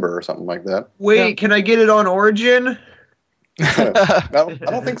December or something like that. Wait, can I get it on Origin? I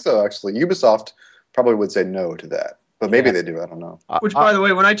don't think so. Actually, Ubisoft probably would say no to that. But maybe they do. I don't know. Which, by the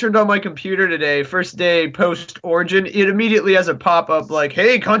way, when I turned on my computer today, first day post Origin, it immediately has a pop up like,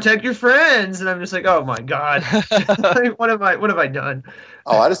 "Hey, contact your friends," and I'm just like, "Oh my god, what have I done?"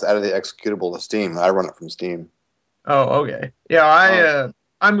 Oh, I just added the executable to Steam. I run it from Steam. Oh, okay. Yeah,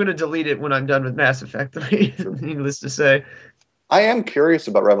 I'm gonna delete it when I'm done with Mass Effect 3. Needless to say, I am curious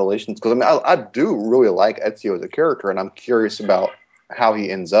about Revelations because I do really like Ezio as a character, and I'm curious about how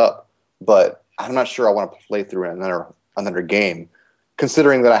he ends up, but I'm not sure I want to play through another game,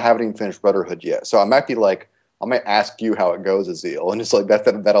 considering that I haven't even finished Brotherhood yet. So I might ask you how it goes, Azil, and it's like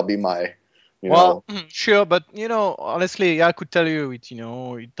that'll be my, Well, sure, but honestly, I could tell you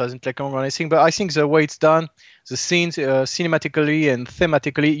it doesn't take long or anything, but I think the way it's done, the scenes, cinematically and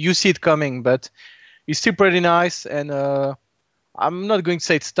thematically, you see it coming, but it's still pretty nice, and I'm not going to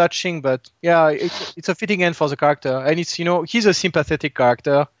say it's touching, but yeah, it's a fitting end for the character, and it's he's a sympathetic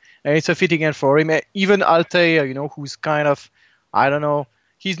character. And it's a fitting end for him. Even Altair, who's kind of, I don't know,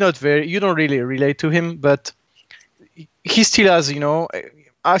 he's not you don't really relate to him, but he still has,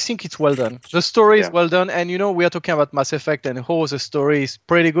 I think it's well done. The story is well done. And, we are talking about Mass Effect and how the story is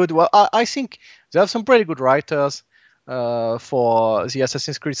pretty good. Well, I think they have some pretty good writers for the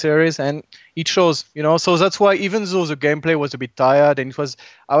Assassin's Creed series, and it shows, so that's why even though the gameplay was a bit tired and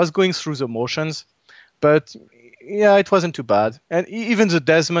I was going through the motions, but yeah, it wasn't too bad. And even the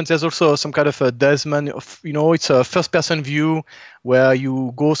Desmond, there's also some kind of a Desmond, it's a first-person view where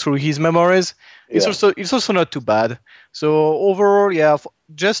you go through his memories. It's also not too bad. So overall, yeah,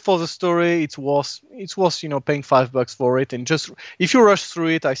 just for the story, it's worth paying $5 for it. And just if you rush through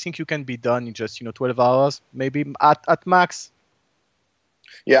it, I think you can be done in just 12 hours, maybe at max.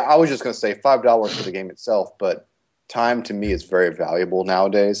 Yeah, I was just going to say $5 for the game itself, but time to me is very valuable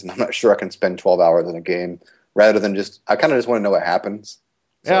nowadays, and I'm not sure I can spend 12 hours in a game. Rather than I kind of just want to know what happens.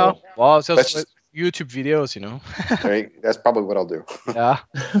 So, yeah, well, it's just YouTube videos, That's probably what I'll do. Yeah.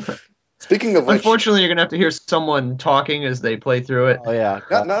 Speaking of which, unfortunately, you're gonna have to hear someone talking as they play through it. Oh yeah.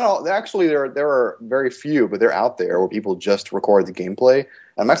 No. Actually, there are very few, but they're out there where people just record the gameplay.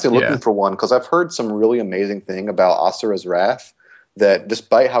 I'm actually looking for one because I've heard some really amazing thing about Asura's Wrath. That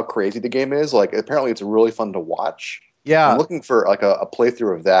despite how crazy the game is, like apparently it's really fun to watch. Yeah, I'm looking for like a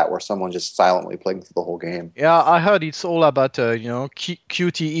playthrough of that where someone just silently playing through the whole game. Yeah, I heard it's all about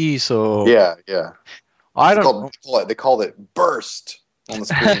QTE. So yeah, I don't know. They called it burst on the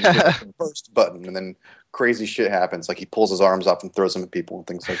screen. The burst button, and then crazy shit happens. Like he pulls his arms off and throws them at people and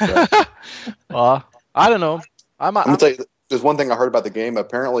things like that. I don't know. I'm gonna tell you. There's one thing I heard about the game.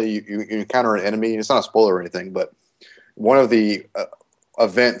 Apparently, you encounter an enemy. It's not a spoiler or anything, but one of the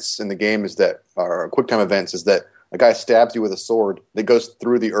events in the game is that, or QuickTime events, is that a guy stabs you with a sword that goes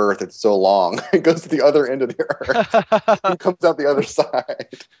through the earth. It's so long. It goes to the other end of the earth and comes out the other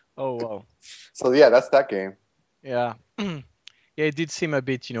side. Oh, wow. So, yeah, that's that game. Yeah. Yeah, it did seem a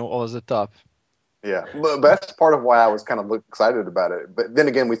bit, over the top. Yeah. But that's part of why I was kind of excited about it. But then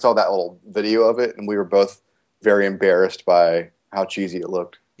again, we saw that little video of it, and we were both very embarrassed by how cheesy it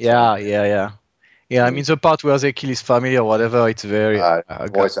looked. Yeah. Yeah, I mean, the part where they kill his family or whatever, it's very...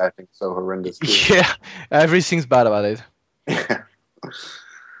 voice acting so horrendous, too. Yeah, everything's bad about it.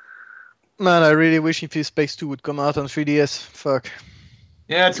 Man, I really wish Infinite Space 2 would come out on 3DS. Fuck.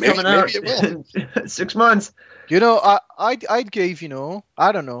 Yeah, it's coming out in 6 months. I'd give,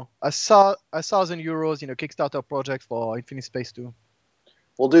 I don't know, €1,000 in a Kickstarter project for Infinite Space 2.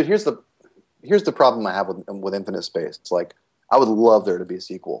 Well, dude, here's the problem I have with Infinite Space. It's like, I would love there to be a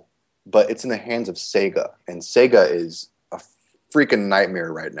sequel, but it's in the hands of Sega, and Sega is a freaking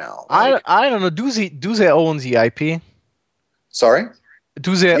nightmare right now. Like, I don't know. Do they own the IP? Sorry?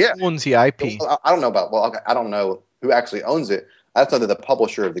 Do they own the IP? I don't know about. Well, I don't know who actually owns it. I just know they're the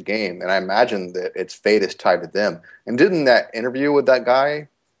publisher of the game, and I imagine that its fate is tied to them. And didn't that interview with that guy,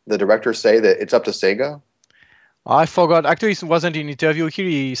 the director, say that it's up to Sega? I forgot. Actually, it wasn't an interview.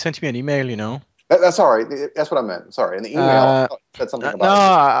 He sent me an email, you know. That's all right. That's what I meant. Sorry. In the email, said something about. No,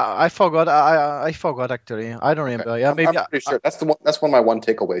 I forgot. I forgot actually. I don't remember. Okay. Yeah, maybe. I'm pretty sure that's one of my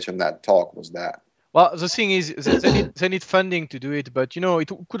takeaways from that talk was that. Well, the thing is, they need funding to do it, but you know,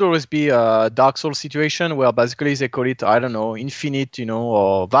 it could always be a Dark Souls situation where basically they call it, I don't know, infinite, you know,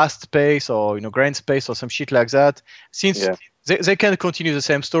 or vast space, or you know, grand space, or some shit like that. Since they can't continue the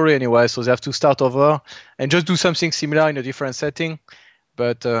same story anyway, so they have to start over and just do something similar in a different setting.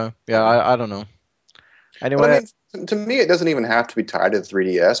 But I don't know. Anyway, but I mean, to me, it doesn't even have to be tied to the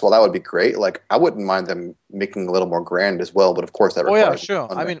 3DS. Well, that would be great. Like, I wouldn't mind them making a little more grand as well, but of course that requires... Oh, yeah,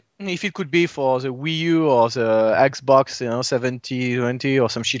 sure. I mean, if it could be for the Wii U or the Xbox, you know, 7020 or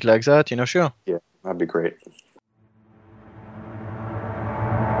some shit like that, you know, sure. Yeah, that'd be great.